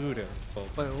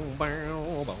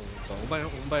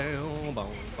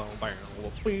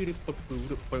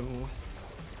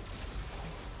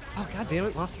 god damn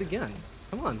it, lost it again.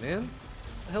 Come on, man.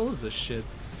 What the hell is this shit?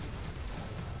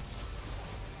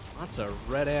 Lots of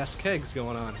red ass kegs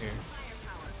going on here.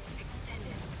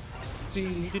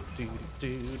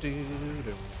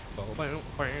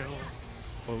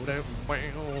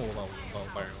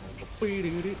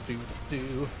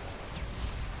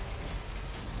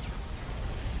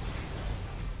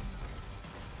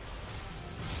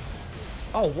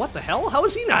 Oh, what the hell? How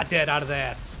is he not dead out of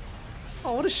that?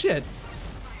 Oh, what a shit.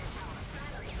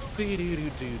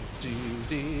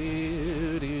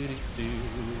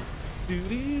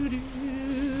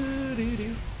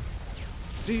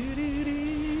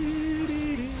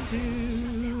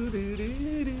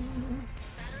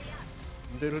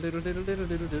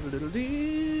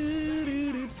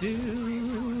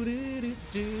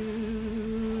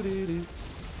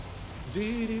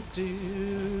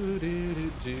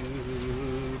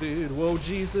 Whoa,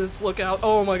 Jesus, look out.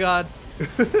 Oh my god.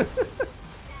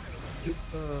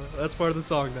 That's part of the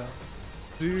song now.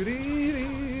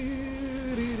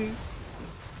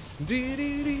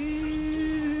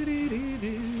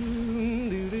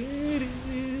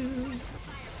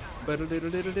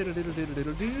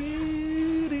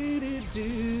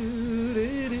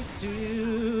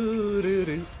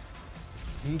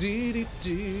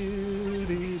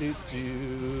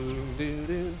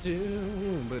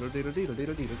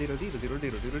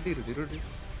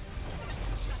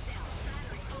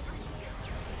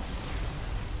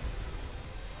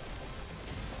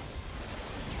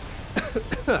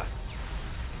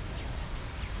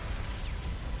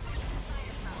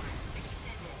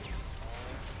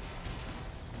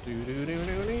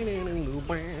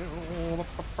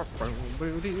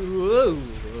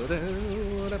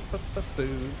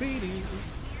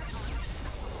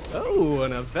 Oh,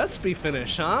 and a Vespi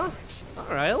finish, huh?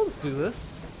 Alright, let's do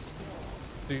this.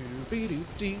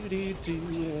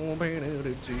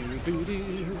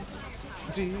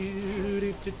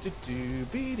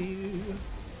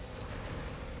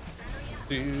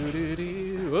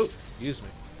 Whoa, excuse me.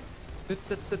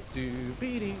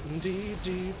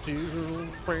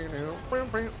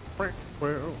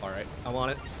 Alright, I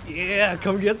want it. Yeah,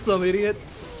 come get some, idiot.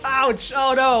 Ouch!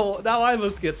 Oh no! Now I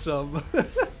must get some.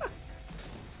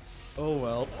 Oh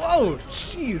well. Whoa!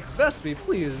 Jeez, Vespi,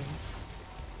 please.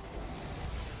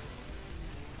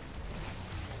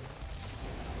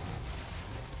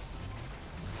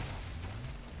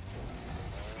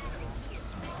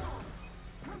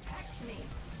 Protect me.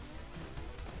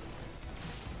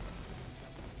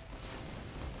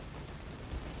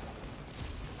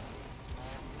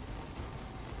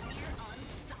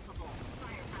 Unstoppable.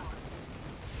 Firepower.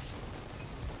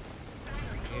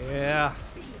 Yeah,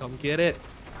 come get it.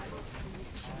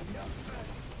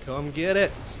 Come get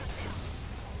it.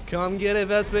 Come get it,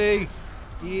 Vespi.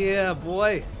 Yeah,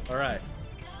 boy. All right.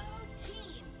 Go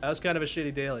team. That was kind of a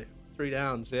shitty daily. 3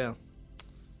 downs, yeah.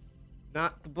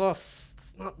 Not the best.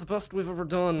 It's not the best we've ever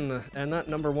done. And that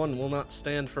number 1 will not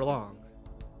stand for long.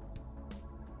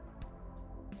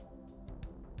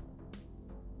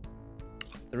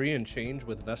 Three and change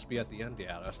with Vespi at the end?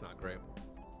 Yeah, that's not great.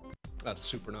 That's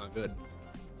super not good.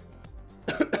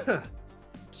 As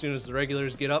soon as the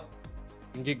regulars get up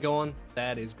and get going,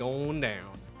 that is going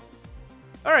down.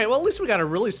 Alright, well at least we got a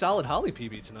really solid Holly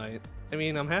PB tonight. I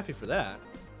mean, I'm happy for that.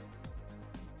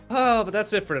 Oh, but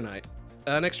that's it for tonight.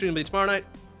 Next stream will be tomorrow night.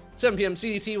 7 p.m.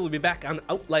 CDT, we'll be back on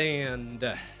Outland.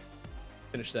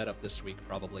 Finish that up this week,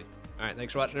 probably. Alright,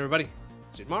 thanks for watching, everybody.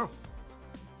 See you tomorrow.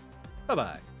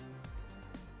 Bye-bye.